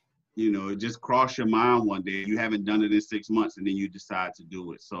 you know, it just crossed your mind one day. You haven't done it in 6 months and then you decide to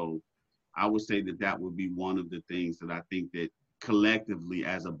do it. So I would say that that would be one of the things that I think that collectively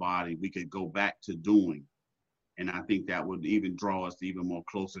as a body, we could go back to doing. And I think that would even draw us even more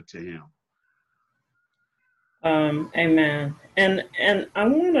closer to him. Amen. And I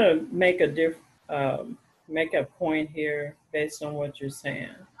want to make a point here based on what you're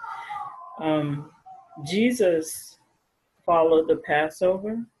saying. Jesus followed the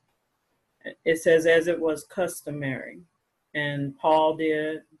Passover. It says as it was customary, and Paul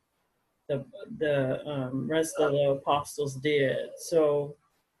did. The rest of the apostles did. So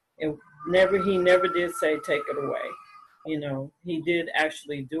he never did say take it away. You know, he did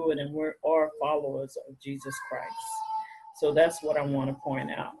actually do it, and we're all followers of Jesus Christ. So that's what I want to point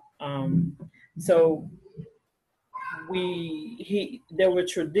out. So there were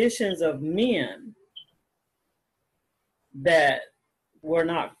traditions of men that were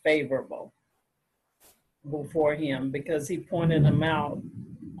not favorable before him, because he pointed them out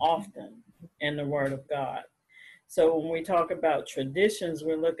often in the Word of God. So when we talk about traditions,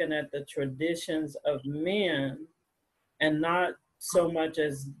 we're looking at the traditions of men and not so much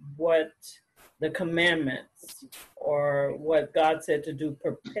as what the commandments or what God said to do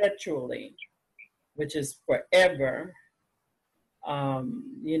perpetually, which is forever,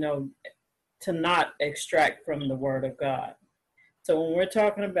 you know, to not extract from the Word of God. So when we're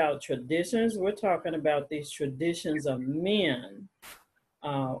talking about traditions, we're talking about these traditions of men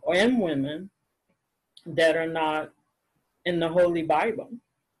and women that are not in the Holy Bible.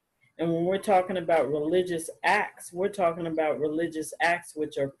 And when we're talking about religious acts, we're talking about religious acts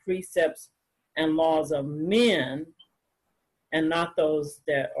which are precepts and laws of men and not those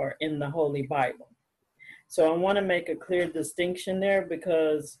that are in the Holy Bible. So I want to make a clear distinction there,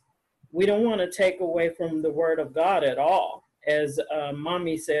 because we don't want to take away from the Word of God at all. As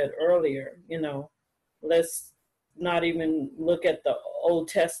Mommy said earlier, you know, let's not even look at the Old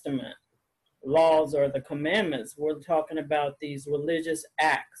Testament laws or the commandments. We're talking about these religious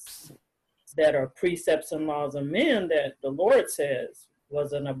acts that are precepts and laws of men that the Lord says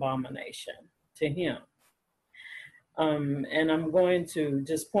was an abomination to him. And I'm going to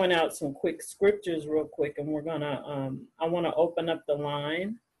just point out some quick scriptures real quick, and we're gonna, I want to open up the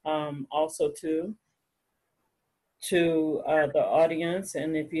line also to the audience.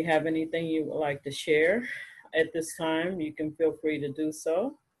 And if you have anything you would like to share at this time, you can feel free to do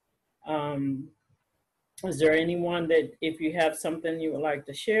so. Is there anyone that, if you have something you would like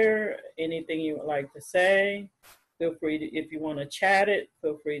to share, anything you would like to say, feel free to, if you want to chat it,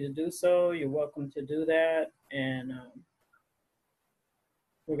 feel free to do so. You're welcome to do that. And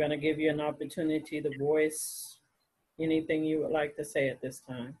we're going to give you an opportunity to voice anything you would like to say at this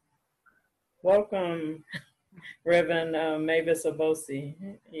time. Welcome, Reverend Mavis Abosi.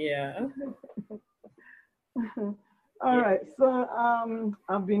 Yeah. All right, so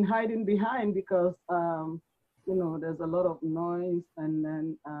I've been hiding behind because, you know, there's a lot of noise, and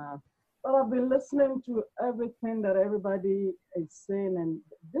then, but I've been listening to everything that everybody is saying, and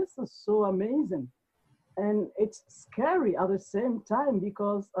this is so amazing. And it's scary at the same time,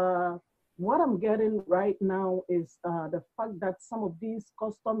 because what I'm getting right now is the fact that some of these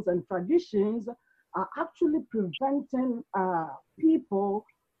customs and traditions are actually preventing people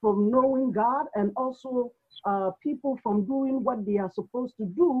from knowing God, and also people from doing what they are supposed to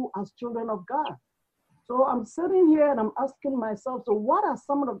do as children of God. So I'm sitting here and I'm asking myself, so what are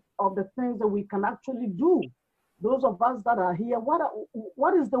some of the things that we can actually do? Those of us that are here,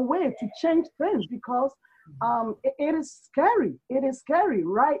 what is the way to change things? Because it is scary. It is scary.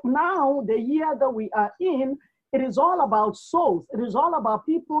 Right now, the year that we are in, it is all about souls. It is all about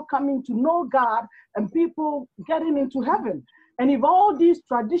people coming to know God and people getting into heaven. And if all these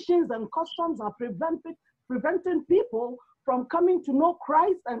traditions and customs are preventing people from coming to know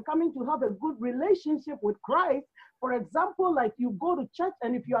Christ and coming to have a good relationship with Christ, for example, like you go to church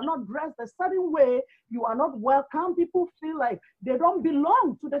and if you are not dressed a certain way, you are not welcome. People feel like they don't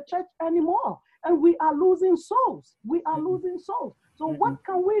belong to the church anymore. And we are losing souls. We are losing souls. So what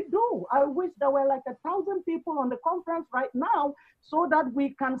can we do? I wish there were like 1,000 people on the conference right now so that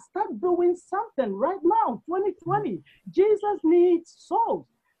we can start doing something right now, 2020. Jesus needs souls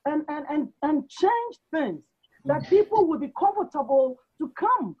and change things that people will be comfortable to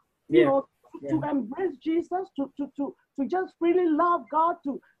come, you know, to embrace Jesus, to just really love God,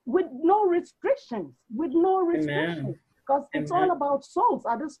 with no restrictions, because it's all about souls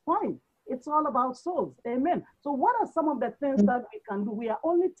at this point. It's all about souls. Amen. So what are some of the things that we can do? We are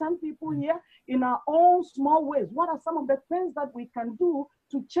only 10 people here in our own small ways. What are some of the things that we can do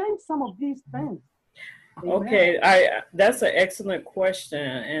to change some of these things? Amen. Okay, that's an excellent question.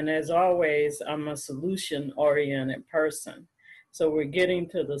 And as always, I'm a solution-oriented person. So we're getting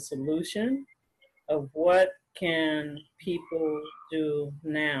to the solution of what can people do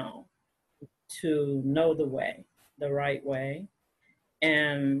now to know the way, the right way,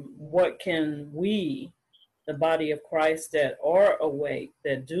 and what can we, the body of Christ that are awake,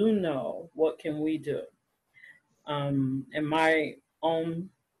 that do know, what can we do? In my own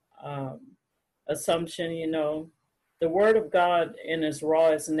assumption, you know, the Word of God in its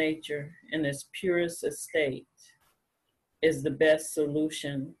rawest nature, in its purest estate, is the best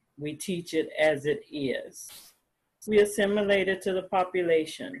solution. We teach it as it is. We assimilate it to the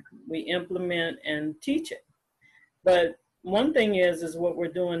population. We implement and teach it. But one thing is what we're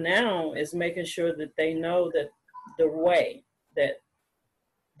doing now is making sure that they know that the way, that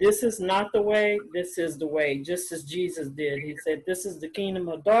this is not the way, this is the way, just as Jesus did. He said, this is the kingdom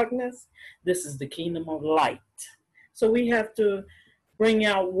of darkness, this is the kingdom of light. So we have to bring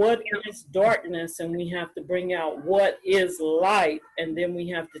out what is darkness, and we have to bring out what is light, and then we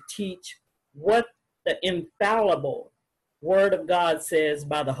have to teach what the infallible Word of God says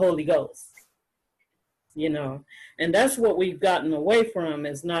by the Holy Ghost. You know, and that's what we've gotten away from,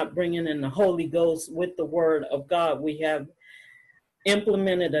 is not bringing in the Holy Ghost with the Word of God. We have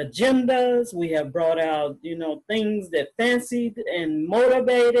implemented agendas. We have brought out, you know, things that fancied and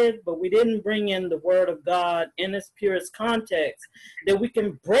motivated, but we didn't bring in the Word of God in its purest context, that we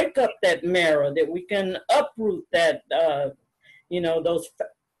can break up that marrow, that we can uproot that, you know, those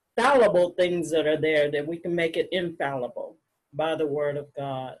fallible things that are there, that we can make it infallible by the Word of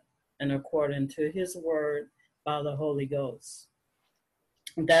God and according to His Word by the Holy Ghost.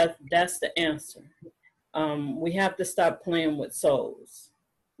 That's the answer. We have to stop playing with souls.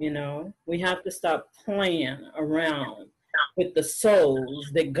 You know, we have to stop playing around with the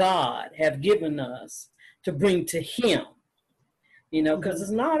souls that God have given us to bring to Him. You know, because it's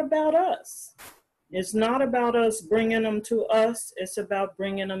not about us. It's not about us bringing them to us. It's about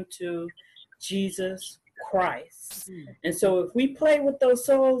bringing them to Jesus Christ. And so if we play with those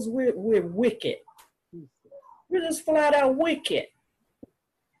souls, we're wicked. We're just flat out wicked.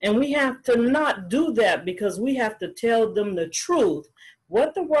 And we have to not do that, because we have to tell them the truth,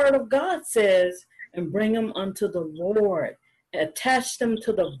 what the Word of God says, and bring them unto the Lord. Attach them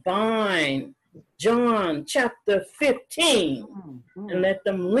to the vine, John chapter 15, and let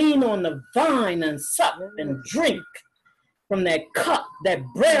them lean on the vine and sup and drink from that cup, that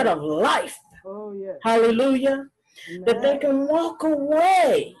bread of life. Oh, yes. Hallelujah. Amen. That they can walk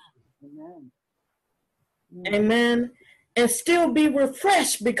away. Amen. Amen. And still be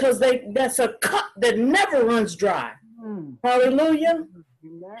refreshed, because that's a cup that never runs dry. Hallelujah.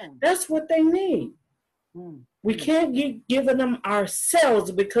 Amen. That's what they need. We can't keep giving them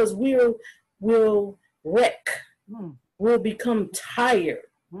ourselves, because we'll wreck. We'll become tired.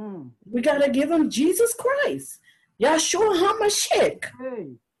 We got to give them Jesus Christ. Yahshua HaMashiach. Hey.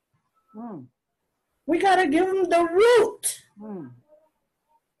 We got to give them the root.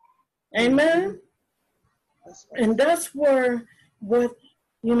 Amen. And that's what,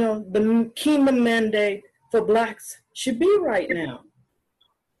 you know, the kingdom mandate for Blacks should be right now.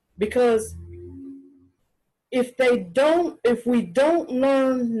 Because if we don't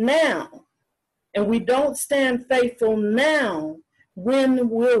learn now, and we don't stand faithful now, When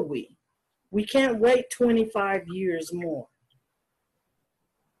will we? We can't wait 25 years more.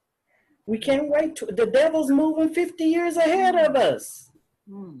 We can't wait. The devil's moving 50 years ahead of us.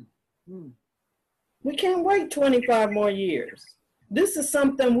 We can't wait 25 more years. This is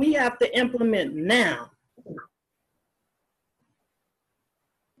something we have to implement now.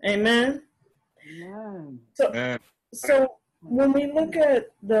 Amen? Amen. So when we look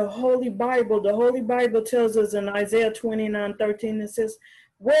at the Holy Bible tells us in Isaiah 29:13, it says,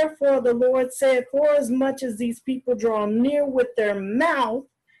 wherefore the Lord said, for as much as these people draw near with their mouth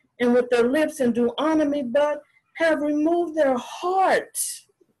and with their lips and do honor me, but have removed their heart.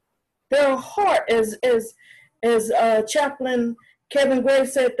 Their heart, as Chaplain Kevin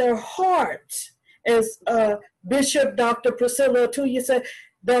Graves said, their heart, as Bishop Dr. Priscilla Atuya said,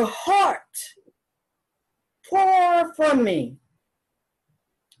 the heart, far from me.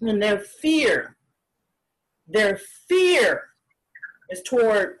 And their fear is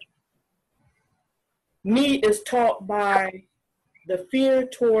toward me, is taught by the fear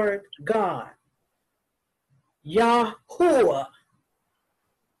toward God. Yahuwah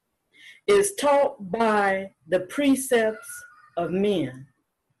is taught by the precepts of men.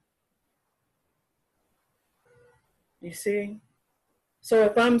 You see? So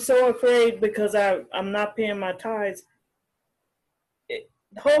if I'm so afraid because I'm not paying my tithes, the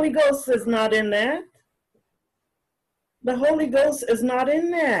Holy Ghost is not in that. The Holy Ghost is not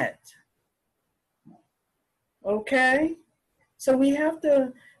in that. Okay? So we have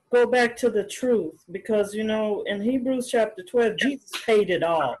to go back to the truth because, you know, in Hebrews chapter 12, Jesus paid it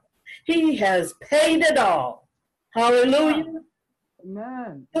all. He has paid it all. Hallelujah.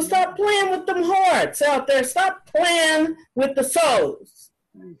 Amen. So stop playing with them hearts out there. Stop playing with the souls.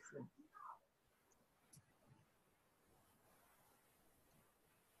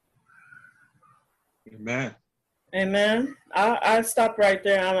 Amen. Amen. I stop right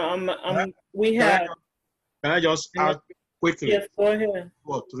there. We have. Can I just add quickly? Yes, go ahead.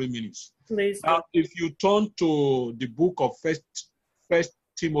 For 3 minutes. Please. Now, if you turn to the book of First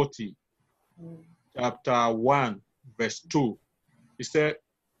Timothy, chapter 1, verse 2, he said,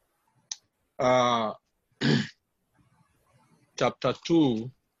 chapter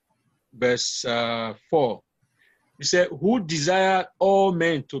 2, verse 4, he said, who desire all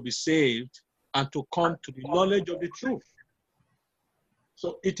men to be saved and to come to the knowledge of the truth.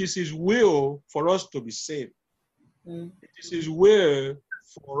 So it is his will for us to be saved. It is his will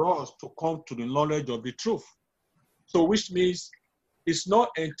for us to come to the knowledge of the truth. So which means it's not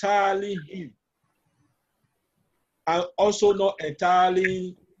entirely him and also not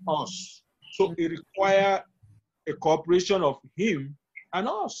entirely us. So it requires a cooperation of him and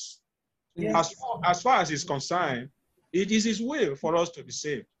us. Yes. As far as it's concerned, it is his will for us to be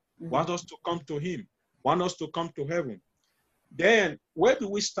saved. Want us to come to him, want us to come to heaven. Then where do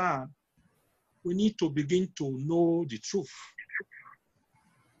we stand? We need to begin to know the truth.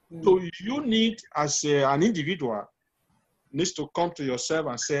 So you need, as an individual, needs to come to yourself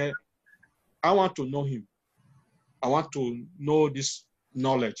and say, I want to know him. I want to know this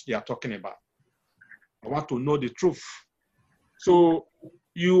knowledge they are talking about. I want to know the truth. So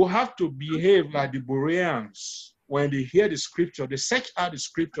you have to behave like the Bereans. When they hear the scripture, they search out the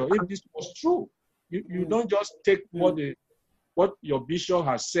scripture. If this was true, you don't just take what your bishop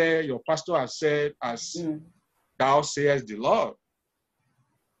has said, your pastor has said, as thou sayest the Lord.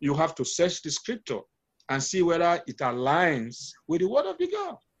 You have to search the scripture and see whether it aligns with the word of the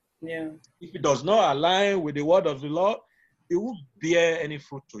God. Yeah. If it does not align with the word of the Lord, it won't bear any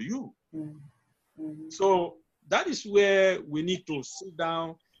fruit to you. So that is where we need to sit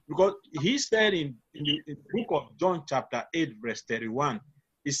down, because he said in the book of John chapter 8, verse 31,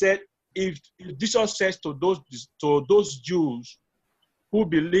 he said, if Jesus says to those Jews who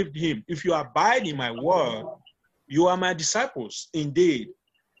believed him, if you abide in my word, you are my disciples indeed.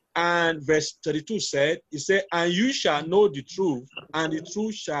 And verse 32 said, he said, and you shall know the truth, and the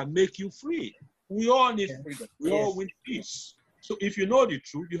truth shall make you free. We all need freedom. We all want peace. So if you know the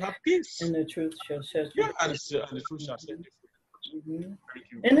truth, you have peace. And the truth shall set you free. And the truth shall set you free. Thank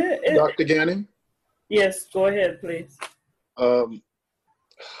you. And Dr. Gannon? Yes, go ahead, please. Wow.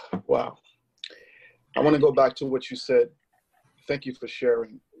 I want to go back to what you said. Thank you for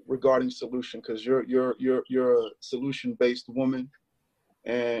sharing regarding solution, because you're a solution-based woman,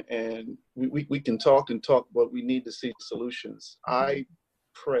 and we can talk, but we need to see solutions. I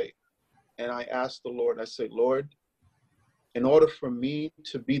pray and I ask the Lord, I say, Lord, in order for me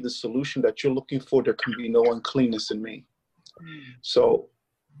to be the solution that you're looking for, there can be no uncleanness in me. So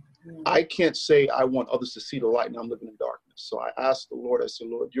I can't say I want others to see the light and I'm living in darkness. So I ask the Lord, I say,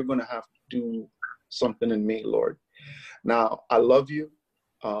 Lord, you're going to have to do something in me, Lord. Now, I love you.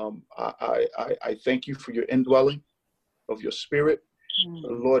 I thank you for your indwelling of your spirit.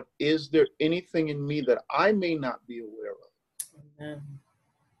 Lord, is there anything in me that I may not be aware of? Amen.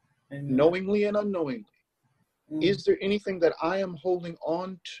 Amen. Knowingly and unknowingly. Is there anything that I am holding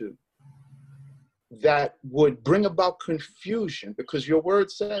on to that would bring about confusion? Because your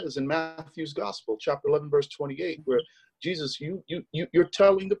word says in Matthew's Gospel, chapter 11, verse 28, where Jesus, you're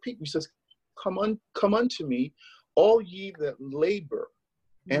telling the people, he says, come unto me, all ye that labor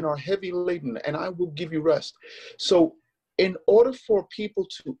and are heavy laden, and I will give you rest. So in order for people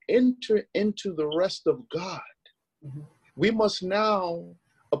to enter into the rest of God, we must now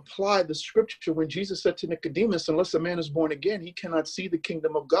apply the scripture when Jesus said to Nicodemus, unless a man is born again, he cannot see the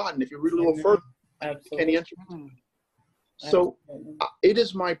kingdom of God. And if you read a little further, can he enter? So it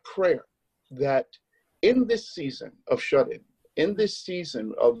is my prayer that in this season of shut-in, in this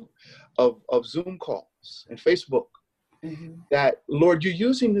season of Zoom calls and Facebook, that, Lord, you're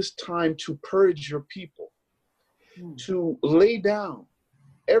using this time to purge your people, to lay down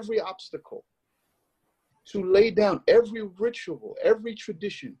every obstacle, to lay down every ritual, every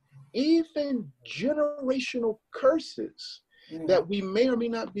tradition, even generational curses that we may or may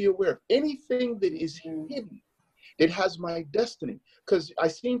not be aware of. Anything that is hidden, that has my destiny. Because I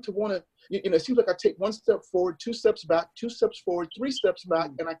seem to want to, it seems like I take one step forward, 2 steps back, 2 steps forward, 3 steps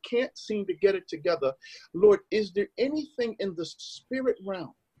back, and I can't seem to get it together. Lord, is there anything in the spirit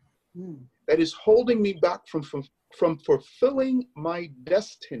realm that is holding me back from fulfilling my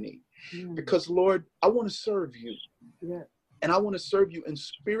destiny? Because, Lord, I want to serve you. Yeah. And I want to serve you in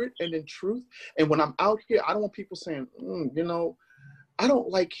spirit and in truth. And when I'm out here, I don't want people saying, I don't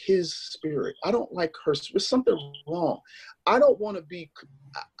like his spirit. I don't like her. There's something wrong. I don't want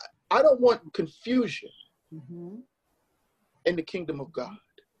confusion in the kingdom of God.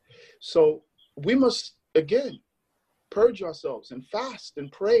 So we must, again, purge ourselves and fast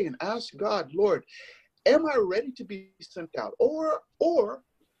and pray and ask God, Lord, am I ready to be sent out? Or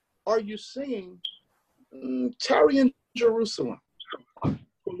are you saying, tarry in Jerusalem for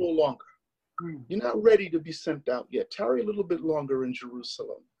a little longer? You're not ready to be sent out yet. Tarry a little bit longer in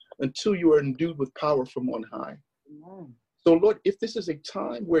Jerusalem until you are endued with power from on high. So, Lord, if this is a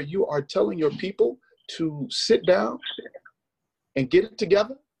time where you are telling your people to sit down and get it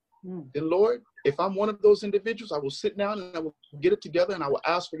together, then, Lord, if I'm one of those individuals, I will sit down and I will get it together and I will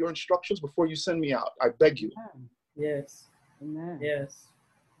ask for your instructions before you send me out. I beg you. Yes. Amen. Yes.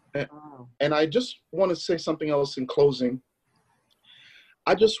 And I just want to say something else in closing.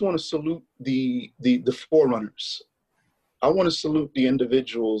 I just want to salute the forerunners. I want to salute the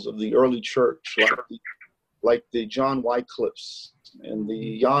individuals of the early church, like the John Wycliffes and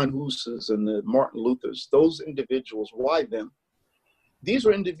the Jan Huses and the Martin Luthers. Those individuals, why them? These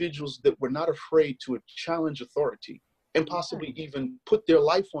are individuals that were not afraid to challenge authority and possibly even put their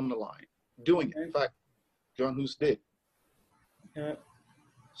life on the line doing it. In fact, John Hus did. Yeah.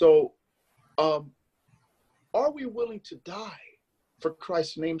 So, are we willing to die for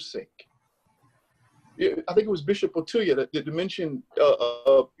Christ's name's sake? I think it was Bishop Otuya that mentioned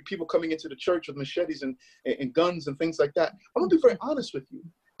people coming into the church with machetes and guns and things like that. I'm going to be very honest with you.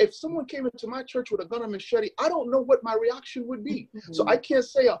 If someone came into my church with a gun or machete, I don't know what my reaction would be. So I can't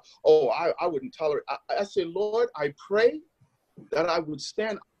say, I wouldn't tolerate. I say, Lord, I pray that I would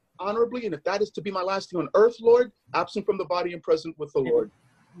stand honorably, and if that is to be my last thing on earth, Lord, absent from the body and present with the Lord.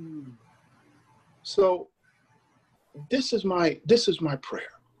 So this is my prayer.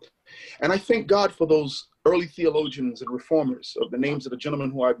 And I thank God for those early theologians and reformers of the names of the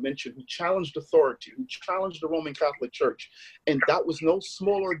gentlemen who I've mentioned, who challenged authority, who challenged the Roman Catholic Church. And that was no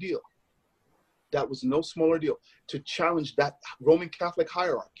small ordeal. That was no small ordeal to challenge that Roman Catholic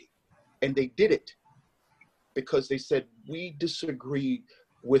hierarchy. And they did it because they said, we disagree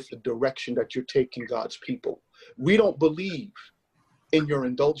with the direction that you're taking God's people. We don't believe in your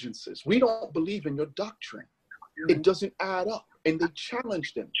indulgences. We don't believe in your doctrine. It doesn't add up. And they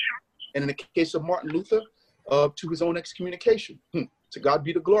challenged him. And in the case of Martin Luther, to his own excommunication. To God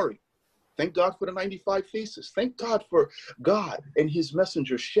be the glory. Thank God for the 95 Theses. Thank God for God and his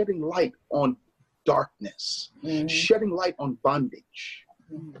messengers shedding light on darkness, shedding light on bondage.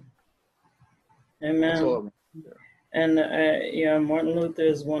 Amen. That's all. And Martin Luther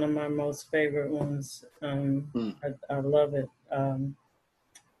is one of my most favorite ones. I love it.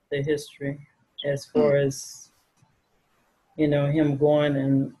 The history, as far as him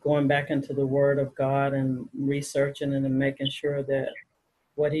going back into the Word of God and researching it and making sure that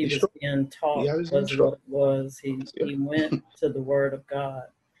what he was being taught was what it was. He went to the Word of God,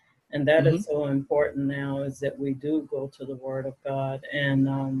 and that is so important now, is that we do go to the Word of God.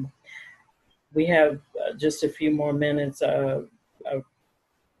 And we have just a few more minutes.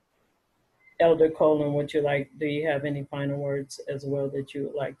 Elder Colin, do you have any final words as well that you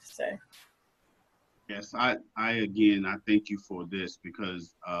would like to say? Yes, I again, I thank you for this,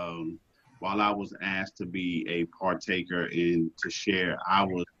 because while I was asked to be a partaker and to share, I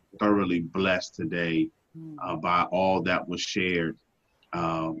was thoroughly blessed today by all that was shared.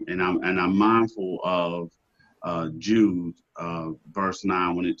 And I'm mindful of Jude, verse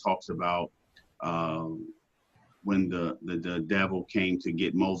 9, when it talks about when the devil came to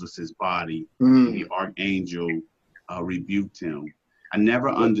get Moses's body, the archangel rebuked him. I never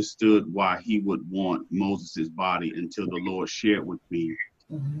understood why he would want Moses's body until the Lord shared with me.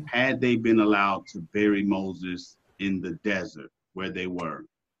 Had they been allowed to bury Moses in the desert where they were,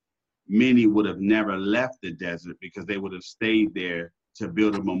 many would have never left the desert, because they would have stayed there to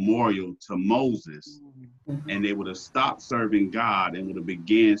build a memorial to Moses, and they would have stopped serving God and would have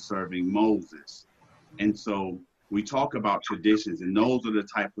began serving Moses. And so we talk about traditions, and those are the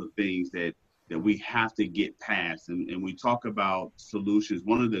type of things that we have to get past. And we talk about solutions.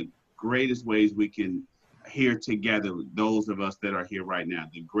 One of the greatest ways we can hear together, those of us that are here right now,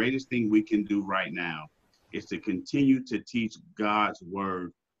 the greatest thing we can do right now is to continue to teach God's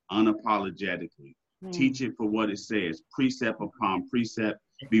word unapologetically. Teach it for what it says, precept upon precept.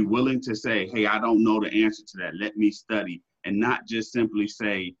 Be willing to say, hey, I don't know the answer to that. Let me study. And not just simply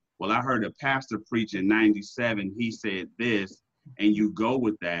say, well, I heard a pastor preach in 97. He said this, and you go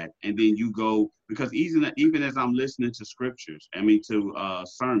with that. And then you go, because even as I'm listening to scriptures, to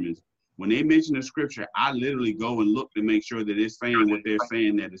sermons, when they mention the scripture, I literally go and look to make sure that it's saying what they're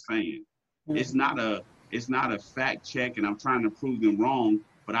saying that it's saying. It's not a fact check and I'm trying to prove them wrong,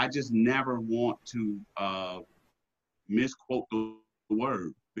 but I just never want to misquote the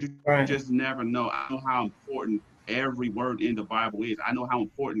word. You just never know. I know how important every word in the Bible is. I know how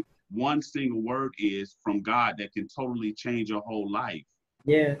important one single word is from God that can totally change your whole life.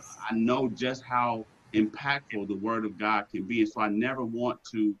 Yes. I know just how impactful the word of God can be. And so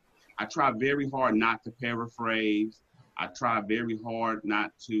I try very hard not to paraphrase. I try very hard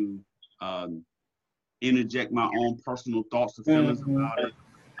not to interject my own personal thoughts or feelings about it.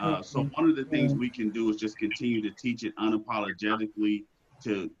 So one of the things we can do is just continue to teach it unapologetically,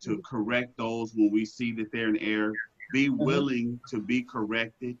 to correct those when we see that they're in error. Be willing to be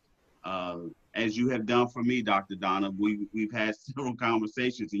corrected, as you have done for me, Dr. Donna. We've had several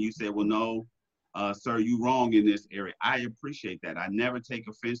conversations, and you said, well, no, sir, you wrong in this area. I appreciate that. I never take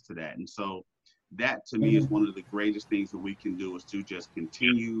offense to that. And so that, to me, is one of the greatest things that we can do, is to just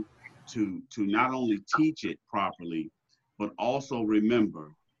continue to not only teach it properly, but also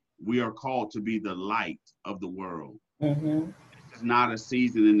remember, we are called to be the light of the world. It's not a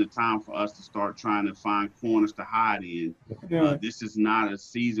season and the time for us to start trying to find corners to hide in. This is not a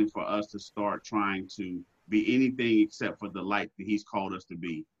season for us to start trying to be anything except for the light that he's called us to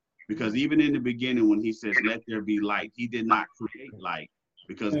be. Because even in the beginning, when he says, let there be light, he did not create light,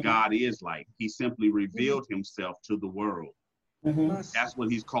 because God is light. He simply revealed himself to the world. That's what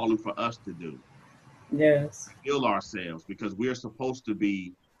he's calling for us to do. Yes. Reveal ourselves, because we're supposed to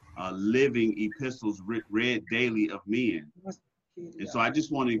be living epistles read daily of men. And so I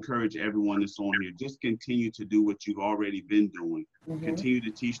just want to encourage everyone that's on here, just continue to do what you've already been doing. Continue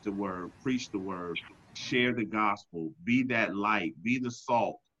to teach the word, preach the word, share the gospel, be that light, be the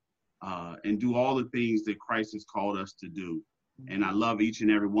salt, and do all the things that Christ has called us to do. And I love each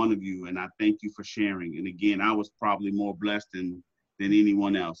and every one of you, and I thank you for sharing. And again, I was probably more blessed than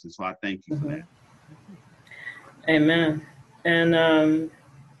anyone else, and so I thank you for that. Amen. And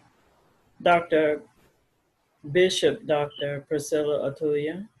Dr. Priscilla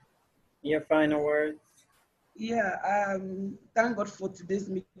Atuya, your final words? Yeah, thank God for today's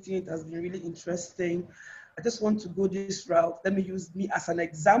meeting. It has been really interesting. I just want to go this route. Let me use me as an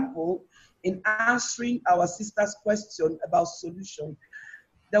example in answering our sister's question about solution.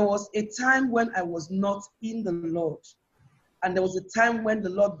 There was a time when I was not in the Lord, and there was a time when the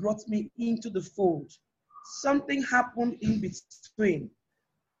Lord brought me into the fold. Something happened in between.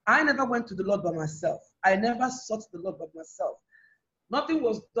 I never went to the Lord by myself. I never sought the Lord by myself. Nothing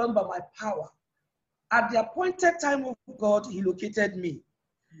was done by my power. At the appointed time of God, he located me.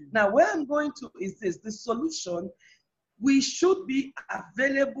 Now, where I'm going to is this: the solution, we should be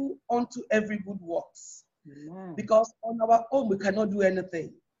available unto every good works. Because on our own, we cannot do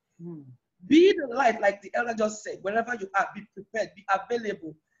anything. Be the light, like the elder just said. Wherever you are, be prepared, be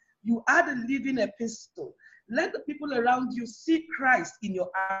available. You are the living epistle. Let the people around you see Christ in your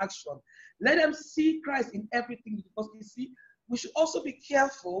action. Let them see Christ in everything. Because you see, we should also be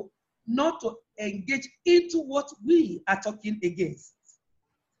careful not to engage into what we are talking against.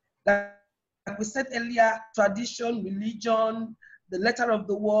 That like we said earlier, tradition, religion, the letter of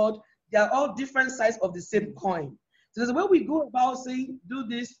the word, they are all different sides of the same coin. So there's a way we go about saying, do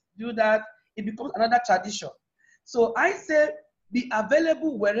this, do that, it becomes another tradition. So I say, be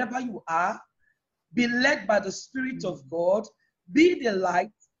available wherever you are, be led by the Spirit of God, be the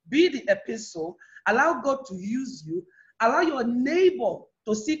light, be the epistle, allow God to use you, allow your neighbor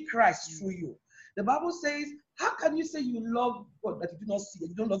to see Christ through you. The Bible says, how can you say you love God that you do not see and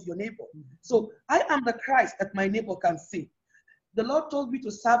you don't love your neighbor? So I am the Christ that my neighbor can see. The Lord told me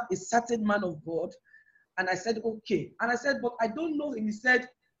to serve a certain man of God, and I said, okay. And I said, but I don't know him. He said,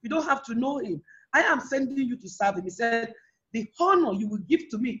 you don't have to know him. I am sending you to serve him. He said, the honor you will give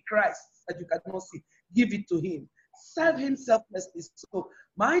to me, Christ, that you cannot see, give it to him. Serve him selflessly. So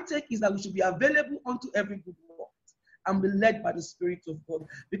my take is that we should be available unto every good work and be led by the Spirit of God,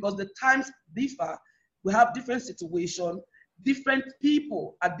 because the times differ. We have different situations, different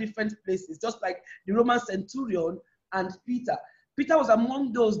people at different places, just like the Roman centurion and Peter. Peter was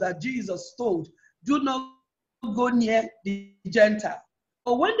among those that Jesus told, do not go near the Gentile.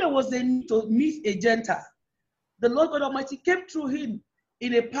 But when there was a need to meet a Gentile, the Lord God Almighty came through him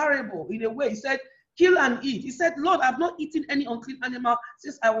in a parable, in a way. He said, kill and eat. He said, Lord, I've not eaten any unclean animal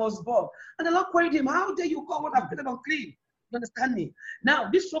since I was born. And the Lord queried him, how dare you call what I've eaten unclean? You understand me? Now,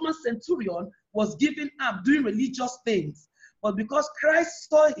 this Roman centurion was giving up, doing religious things. But because Christ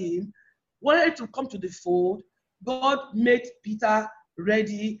saw him, wanted to come to the fold, God made Peter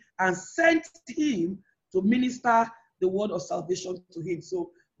ready and sent him to minister the word of salvation to him.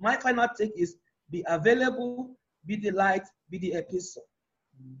 So my final take is, be available, be the light, be the epistle.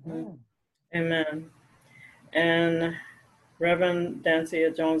 Mm-hmm. Amen. And Reverend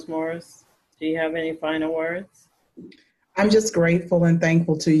Dancia Jones-Morris, do you have any final words? I'm just grateful and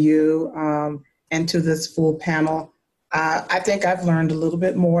thankful to you and to this full panel. I think I've learned a little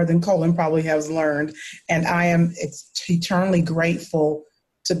bit more than Colin probably has learned, and I am eternally grateful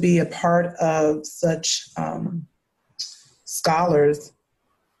to be a part of such scholars.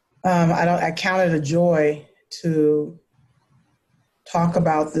 I count it a joy to talk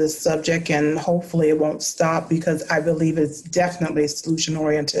about this subject, and hopefully it won't stop, because I believe it's definitely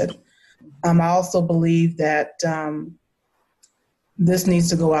solution-oriented. I also believe that this needs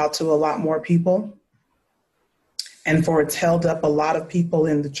to go out to a lot more people, and for it's held up a lot of people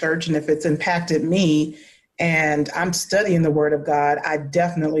in the church. And if it's impacted me and I'm studying the Word of God, I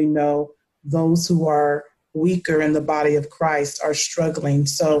definitely know those who are weaker in the body of Christ are struggling.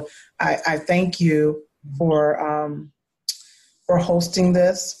 So I thank you for hosting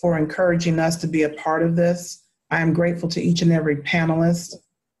this, for encouraging us to be a part of this. I am grateful to each and every panelist.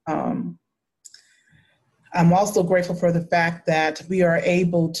 I'm also grateful for the fact that we are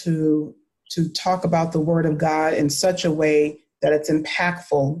able to talk about the Word of God in such a way that it's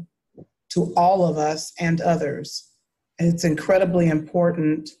impactful to all of us and others. And it's incredibly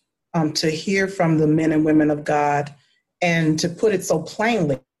important to hear from the men and women of God, and to put it so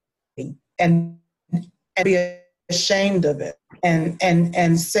plainly, and be ashamed of it,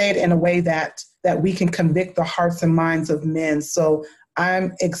 and say it in a way that we can convict the hearts and minds of men. So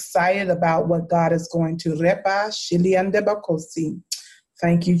I'm excited about what God is going to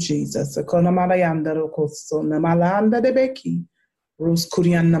Thank you, Jesus. What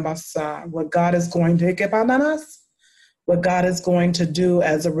God is going to what God is going to do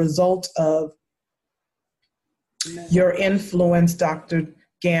as a result of your influence, Dr.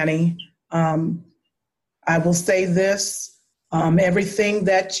 Gani. I will say this, everything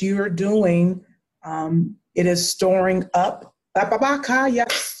that you're doing, it is storing up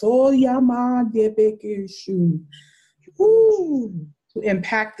to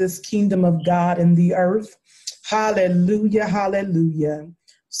impact this kingdom of God in the earth. Hallelujah, hallelujah.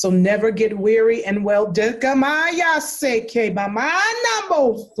 So never get weary and well doing.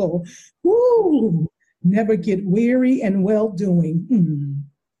 Never get weary and well doing.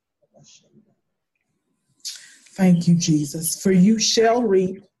 Thank you, Jesus. For you shall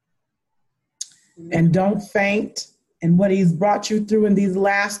reap, and don't faint. And what he's brought you through in these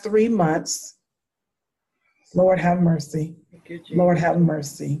last 3 months, Lord have mercy. Lord have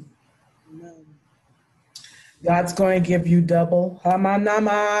mercy. God's going to give you double.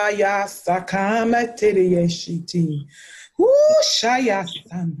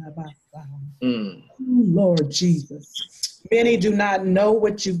 Lord Jesus. Many do not know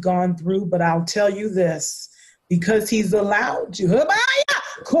what you've gone through, but I'll tell you this, because he's allowed you.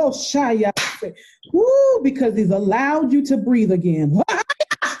 Because he's allowed you to breathe again.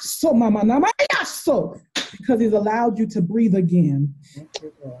 Because he's allowed you to breathe again.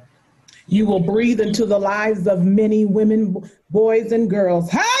 You will breathe into the lives of many women, boys, and girls.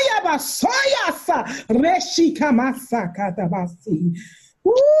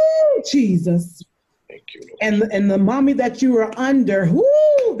 Woo, Jesus. Thank you, Lord. And the mommy that you are under,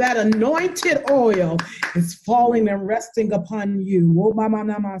 whoo, that anointed oil is falling and resting upon you. Oh, Mama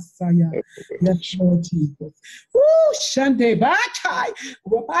Namasaya. Yes, Lord Jesus. Woo, Shande Bakai.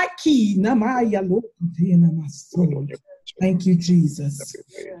 Rabaki Namaya Lokuti Namaso. Thank you, Jesus.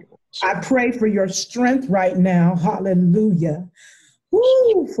 I pray for your strength right now. Hallelujah.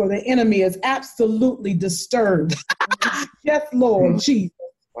 Woo, for the enemy is absolutely disturbed. Yes, Lord Jesus.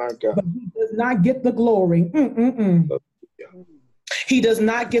 My God. But he does not get the glory. He does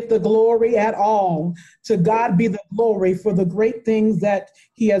not get the glory at all. To God be the glory for the great things that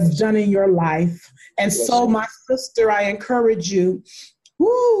he has done in your life. And so, my sister, I encourage you.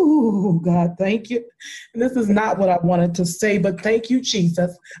 Woo, God, thank you. And this is not what I wanted to say, but thank you,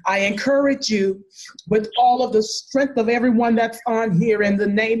 Jesus. I encourage you with all of the strength of everyone that's on here in the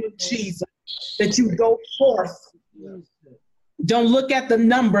name of Jesus, that you go forth. Don't look at the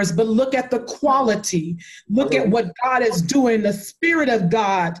numbers, but look at the quality. Look at what God is doing. The Spirit of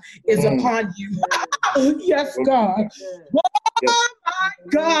God is upon you. Yes, God. Oh, my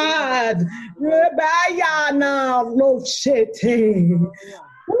God.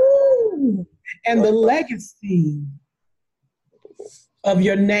 Woo. And the legacy of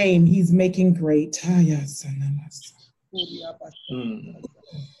your name, he's making great. Thank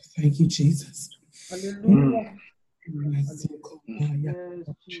you, Jesus. Hallelujah.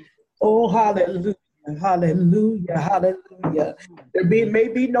 Oh, hallelujah, hallelujah, hallelujah. There may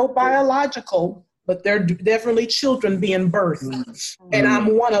be no biological, but there are definitely children being birthed. And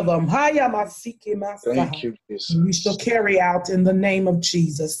I'm one of them. Thank you, Jesus. We shall carry out in the name of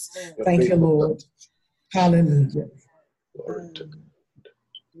Jesus. Thank you, Lord. Hallelujah. Glory to God.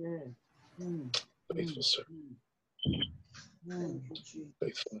 Faithful sir.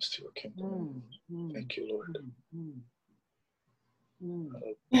 Faithfulness to your kingdom. Thank you, Lord.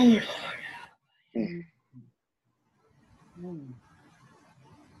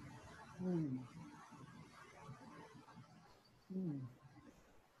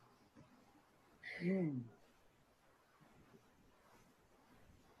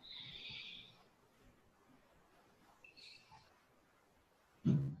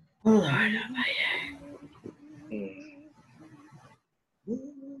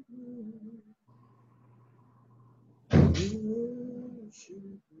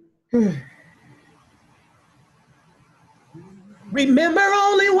 Remember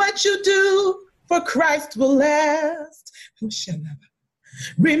only what you do, for Christ will last.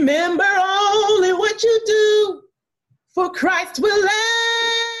 Remember only what you do, for Christ will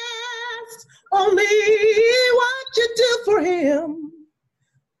last. Only what you do for him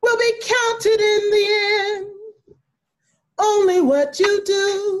will be counted in the end. Only what you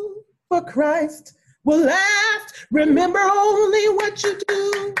do for Christ will last. Remember only what you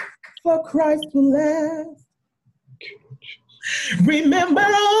do, for Christ will last. Remember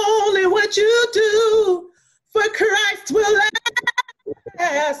only what you do, for Christ will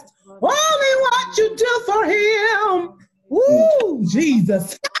last. Only what you do for him, woo,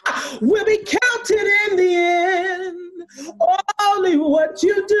 Jesus, will be counted in the end. Only what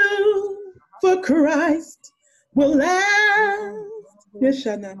you do for Christ will last. Yes,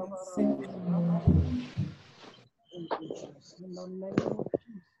 I know. Thank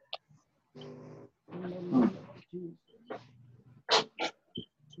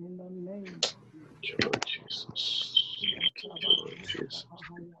you, Lord Jesus. Thank you, Lord Jesus.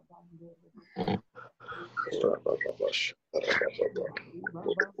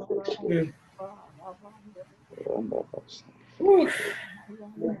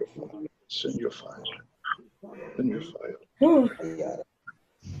 Send your fire. Send your fire.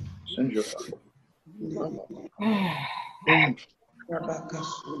 Send your fire.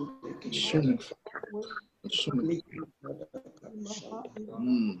 Consuming fire. Consuming fire.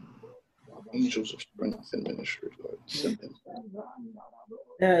 Angels of strength and ministry, Lord. Send them.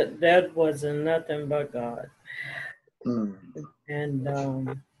 That wasn't nothing but God. And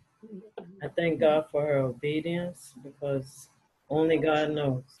I thank God for her obedience, because only God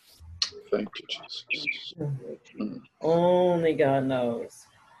knows. Thank you, Jesus. Only God knows.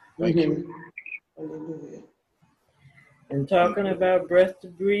 Thank you. Hallelujah. And talking about breath to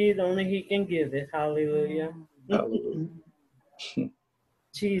breathe, only he can give it. Hallelujah. Hallelujah.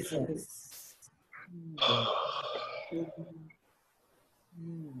 Jesus.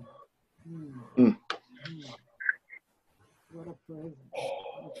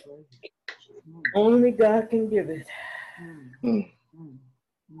 Only God can give it.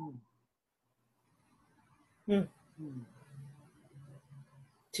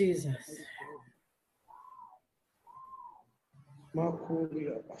 Jesus.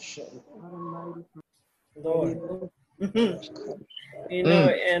 Lord. You know,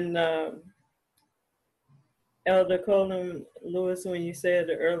 and Elder Colin Lewis, when you said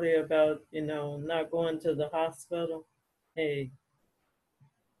earlier about, you know, not going to the hospital, hey,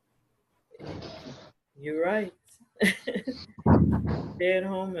 you're right. Stay at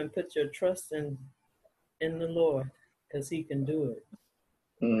home and put your trust in the Lord, because He can do it.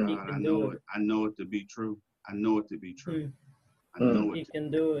 He God, can do it. I know it to be true. I know it to be true. I know He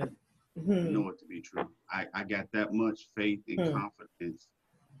can do it. I know it to be true. I got that much faith and confidence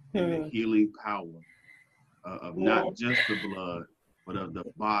in the healing power of not just the blood, but of the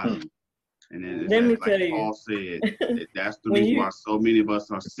body. And then let me like tell you, Paul said, that's the reason why so many of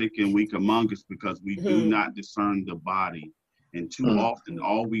us are sick and weak among us, because we do not discern the body. And too often,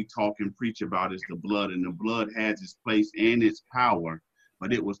 all we talk and preach about is the blood, and the blood has its place and its power.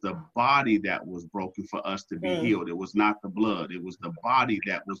 But it was the body that was broken for us to be healed. It was not the blood. It was the body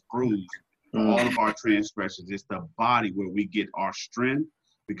that was bruised for all of our transgressions. It's the body where we get our strength.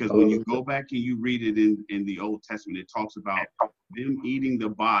 Because when you go back and you read it in the Old Testament, it talks about them eating the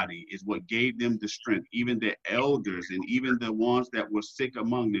body is what gave them the strength. Even the elders and even the ones that were sick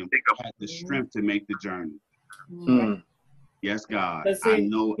among them had the strength to make the journey. Yes, God. But see, I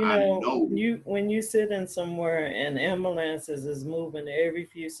know. When you sit in somewhere and ambulances is moving, every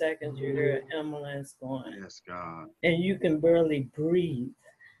few seconds you hear an ambulance going. Yes, God. And you can barely breathe.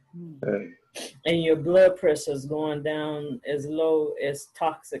 And your blood pressure is going down as low as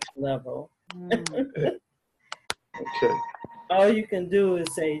toxic level. Okay. All you can do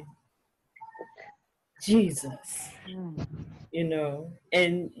is say, Jesus, you know,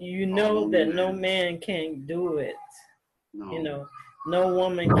 and you know that no man can do it. No. You know, no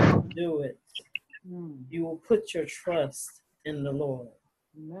woman can do it. You will put your trust in the Lord.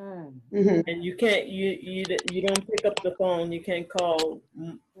 And you can't, you don't pick up the phone. You can't call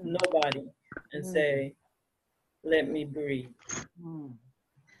nobody and say, let me breathe.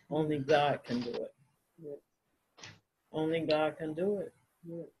 Only God can do it. Only God can do it.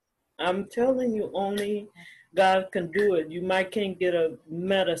 I'm telling you, only God can do it. You can't get a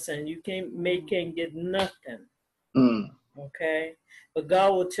medicine. You can't get nothing. Okay? But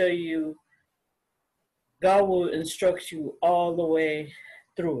God will tell you, God will instruct you all the way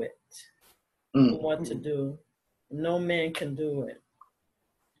through it on what to do. No man can do it.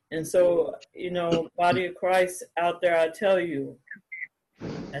 And so, you know, body of Christ out there, I tell you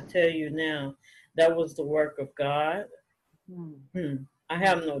now, that was the work of God. I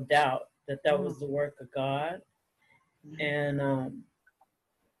have no doubt that was the work of God. And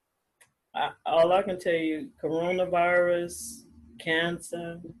all I can tell you, coronavirus,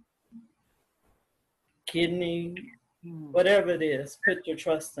 cancer, kidney, whatever it is, put your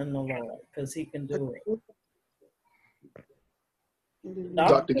trust in the Lord, because He can do it.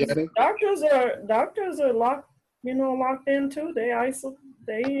 Doctors are locked in too.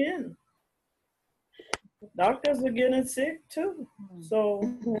 They in. Doctors are getting sick too. So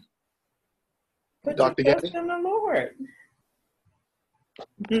put your trust in the Lord.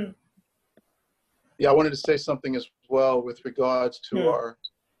 Yeah, I wanted to say something as well with regards to our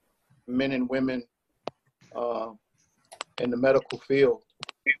men and women in the medical field.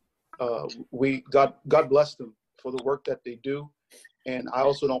 God bless them for the work that they do. And I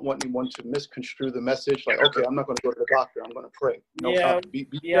also don't want anyone to misconstrue the message like, okay, I'm not going to go to the doctor, I'm going to pray. Be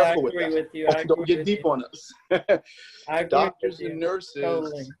careful with that. Don't get deep on us. Doctors and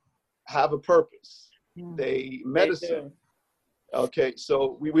nurses have a purpose. They medicine. Okay,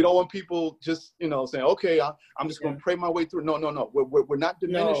 so we don't want people just, saying, okay, I'm just going to pray my way through. No. We're not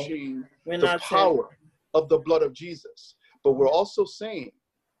diminishing the power of the blood of Jesus. But we're also saying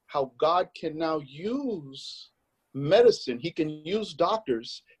how God can now use medicine. He can use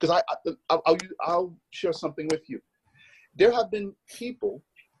doctors. Because I'll share something with you. There have been people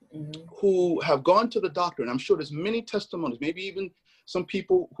who have gone to the doctor, and I'm sure there's many testimonies, maybe even some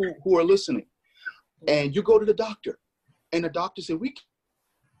people who are listening. And you go to the doctor, and the doctor said, we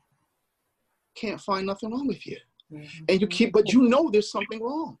can't find nothing wrong with you. And but you know there's something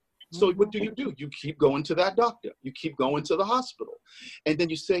wrong. So what do? You keep going to that doctor. You keep going to the hospital. And then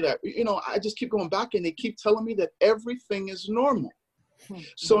you say that, I just keep going back, and they keep telling me that everything is normal.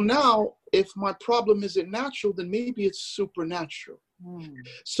 So now, if my problem isn't natural, then maybe it's supernatural.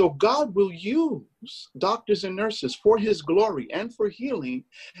 So God will use doctors and nurses for His glory and for healing.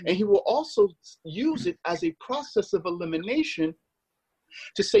 And He will also use it as a process of elimination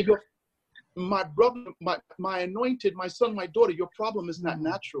to say, my brother, my anointed, my son, my daughter, your problem is not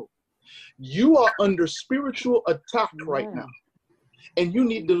natural. You are under spiritual attack right now. and you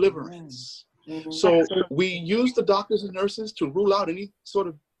need deliverance. So we use the doctors and nurses to rule out any sort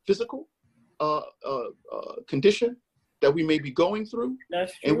of physical condition that we may be going through.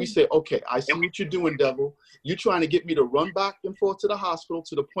 And we say, okay, I see what you're doing, devil. You're trying to get me to run back and forth to the hospital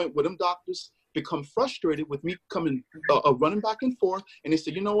to the point where them doctors become frustrated with me coming, running back and forth. And they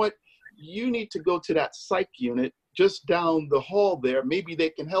say, you know what? You need to go to that psych unit just down the hall there. Maybe they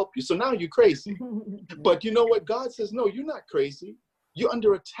can help you. So now you're crazy. But you know what? God says, no, you're not crazy. You're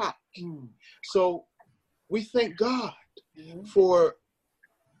under attack. So we thank God for,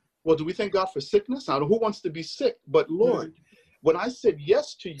 well, do we thank God for sickness? I don't know who wants to be sick, but Lord, when I said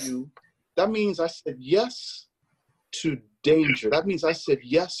yes to you, that means I said yes to danger. That means I said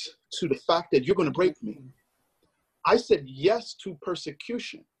yes to the fact that you're going to break me. I said yes to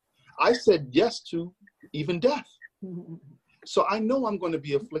persecution. I said yes to even death. So I know I'm going to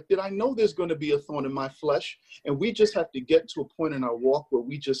be afflicted. I know there's going to be a thorn in my flesh. And we just have to get to a point in our walk where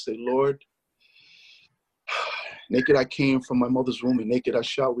we just say, Lord, naked I came from my mother's womb, and naked I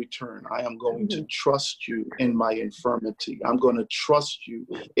shall return. I am going to trust you in my infirmity. I'm going to trust you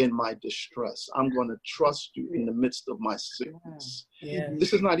in my distress. I'm going to trust you in the midst of my sickness.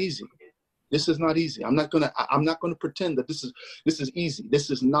 This is not easy. This is not easy. I'm not going to pretend that this is easy. This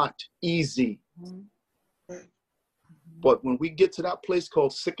is not easy. But when we get to that place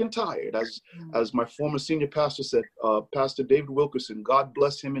called sick and tired, as my former senior pastor said, Pastor David Wilkerson, God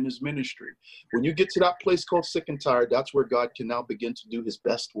bless him in his ministry. When you get to that place called sick and tired, that's where God can now begin to do his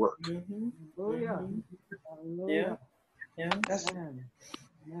best work. Oh, yeah. That's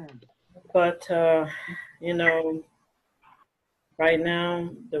but, you know, right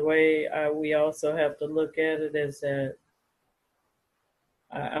now, the way we also have to look at it is that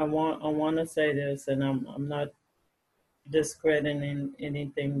I want to say this, and I'm not discrediting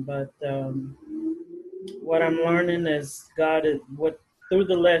anything, but what I'm learning is God is through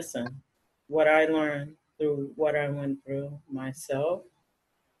the lesson, what I learned through what I went through myself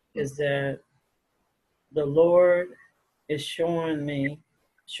is that the Lord is showing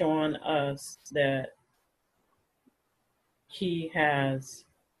us that he has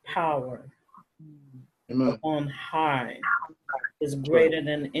power on high, is greater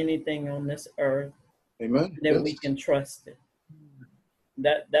than anything on this earth. Amen. Then we can trust it.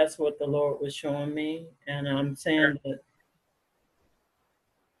 That's what the Lord was showing me. And I'm saying that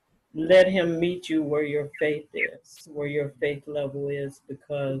let him meet you where your faith is, where your faith level is,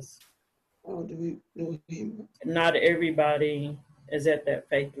 because not everybody is at that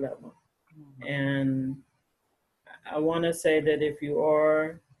faith level. And I want to say that if you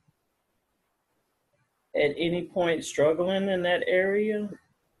are at any point struggling in that area,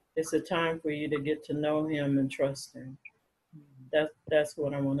 it's a time for you to get to know him and trust him. That's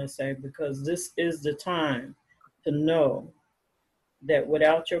what I want to say, because this is the time to know that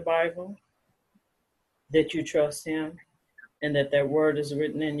without your Bible, that you trust him, and that word is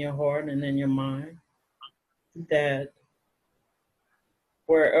written in your heart and in your mind, that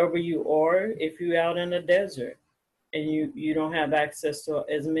wherever you are, if you're out in the desert and you don't have access to,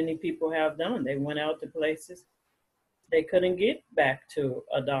 as many people have done, they went out to places they couldn't get back to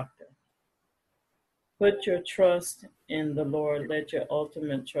a doctor. Put your trust in the Lord. Let your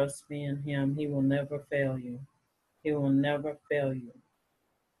ultimate trust be in him. He will never fail you. He will never fail you.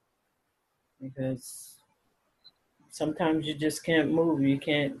 Because sometimes you just can't move. You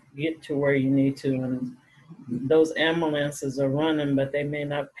can't get to where you need to. And those ambulances are running, but they may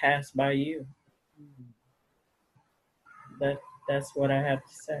not pass by you. That's what I have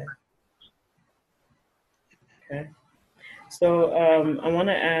to say. Okay. So I want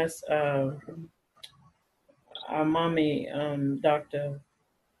to ask our mommy,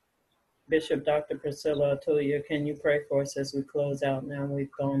 Bishop Dr. Priscilla Atulia, can you pray for us as we close out now?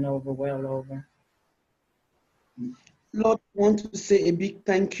 We've gone well over. Lord, I want to say a big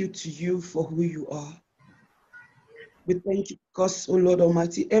thank you to you for who you are. We thank you because, oh Lord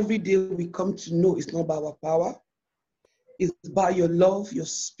Almighty, every day we come to know it's not by our power. It's by your love, your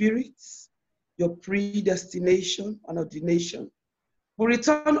spirit, your predestination and ordination. We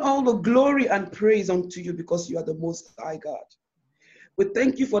return all the glory and praise unto you because you are the Most High God. We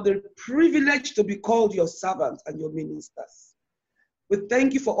thank you for the privilege to be called your servants and your ministers. We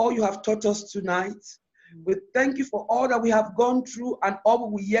thank you for all you have taught us tonight. We thank you for all that we have gone through and all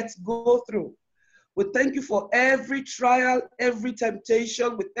we yet go through. We thank you for every trial, every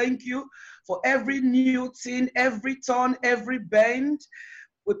temptation. We thank you for every new thing, every turn, every bend.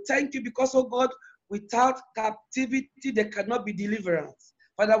 We thank you because, oh God, without captivity, there cannot be deliverance.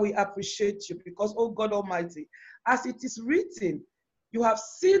 Father, we appreciate you because, oh God Almighty, as it is written, you have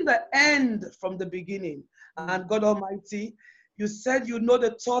seen the end from the beginning. And God Almighty, You said you know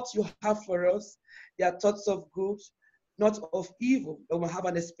the thoughts you have for us. They are thoughts of good, not of evil, but will have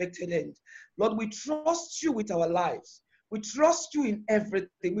an expected end. Lord, we trust you with our lives. We trust you in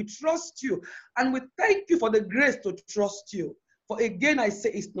everything. We trust you. And we thank you for the grace to trust you. For again, I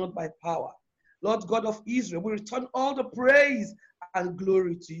say it's not by power. Lord God of Israel, we return all the praise and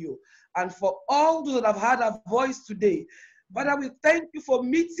glory to you. And for all those that have had a voice today, Father, we thank you for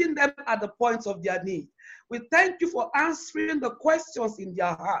meeting them at the points of their need. We thank you for answering the questions in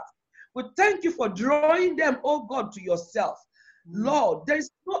their heart. We thank you for drawing them, oh God, to yourself. Lord, there is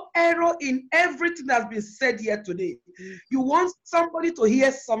no error in everything that's been said here today. You want somebody to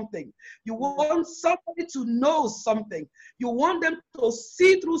hear something. You want somebody to know something. You want them to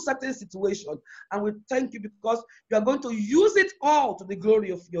see through certain situations. And we thank you because you are going to use it all to the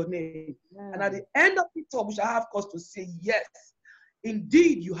glory of your name. And at the end of it all, we shall have cause to say, yes,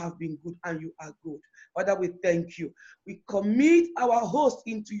 indeed you have been good and you are good. Father, we thank you. We commit our host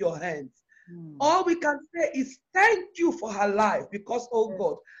into your hands. All we can say is thank you for her life because, oh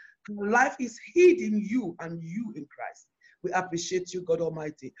God, her life is hid in you and you in Christ. We appreciate you, God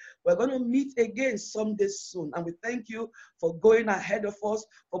Almighty. We're going to meet again someday soon. And we thank you for going ahead of us,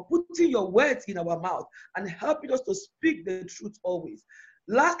 for putting your words in our mouth and helping us to speak the truth always.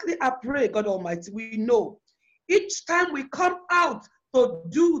 Lastly, I pray, God Almighty, we know each time we come out to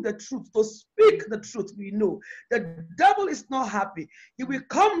do the truth, to speak the truth, we know the devil is not happy. He will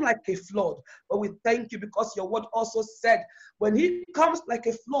come like a flood. But we thank you because your word also said, when he comes like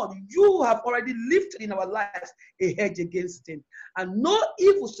a flood, you have already lifted in our lives a hedge against him. And no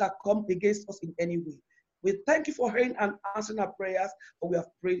evil shall come against us in any way. We thank you for hearing and answering our prayers, for we have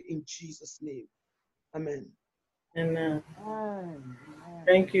prayed in Jesus' name. Amen. Amen.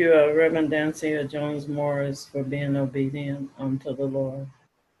 Thank you, Reverend Dancia Jones Morris, for being obedient unto the Lord.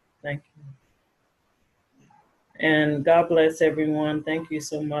 Thank you. And God bless everyone. Thank you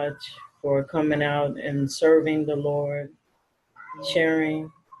so much for coming out and serving the Lord, sharing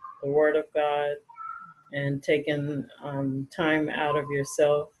the Word of God, and taking time out of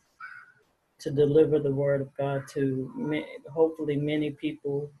yourself to deliver the Word of God to hopefully many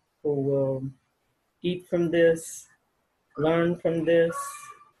people who will eat from this, learn from this,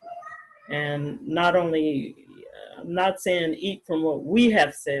 and not only, I'm not saying eat from what we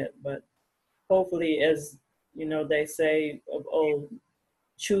have said, but hopefully, as you know, they say of old,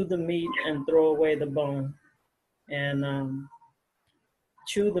 chew the meat and throw away the bone. And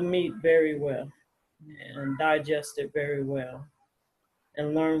chew the meat very well and digest it very well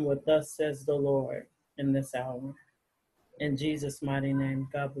and learn what thus says the Lord in this hour. In Jesus' mighty name,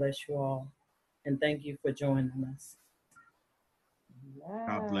 God bless you all. And thank you for joining us.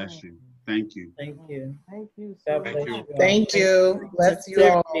 God bless you. Thank you. Thank you. Thank you. God bless you all. Thank you. Bless you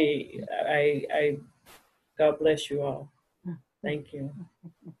all. I God bless you all. Thank you.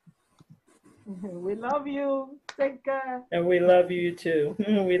 We love you. Take care. And we love you too.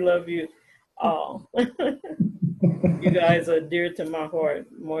 We love you all. You guys are dear to my heart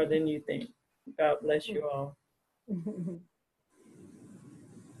more than you think. God bless you all.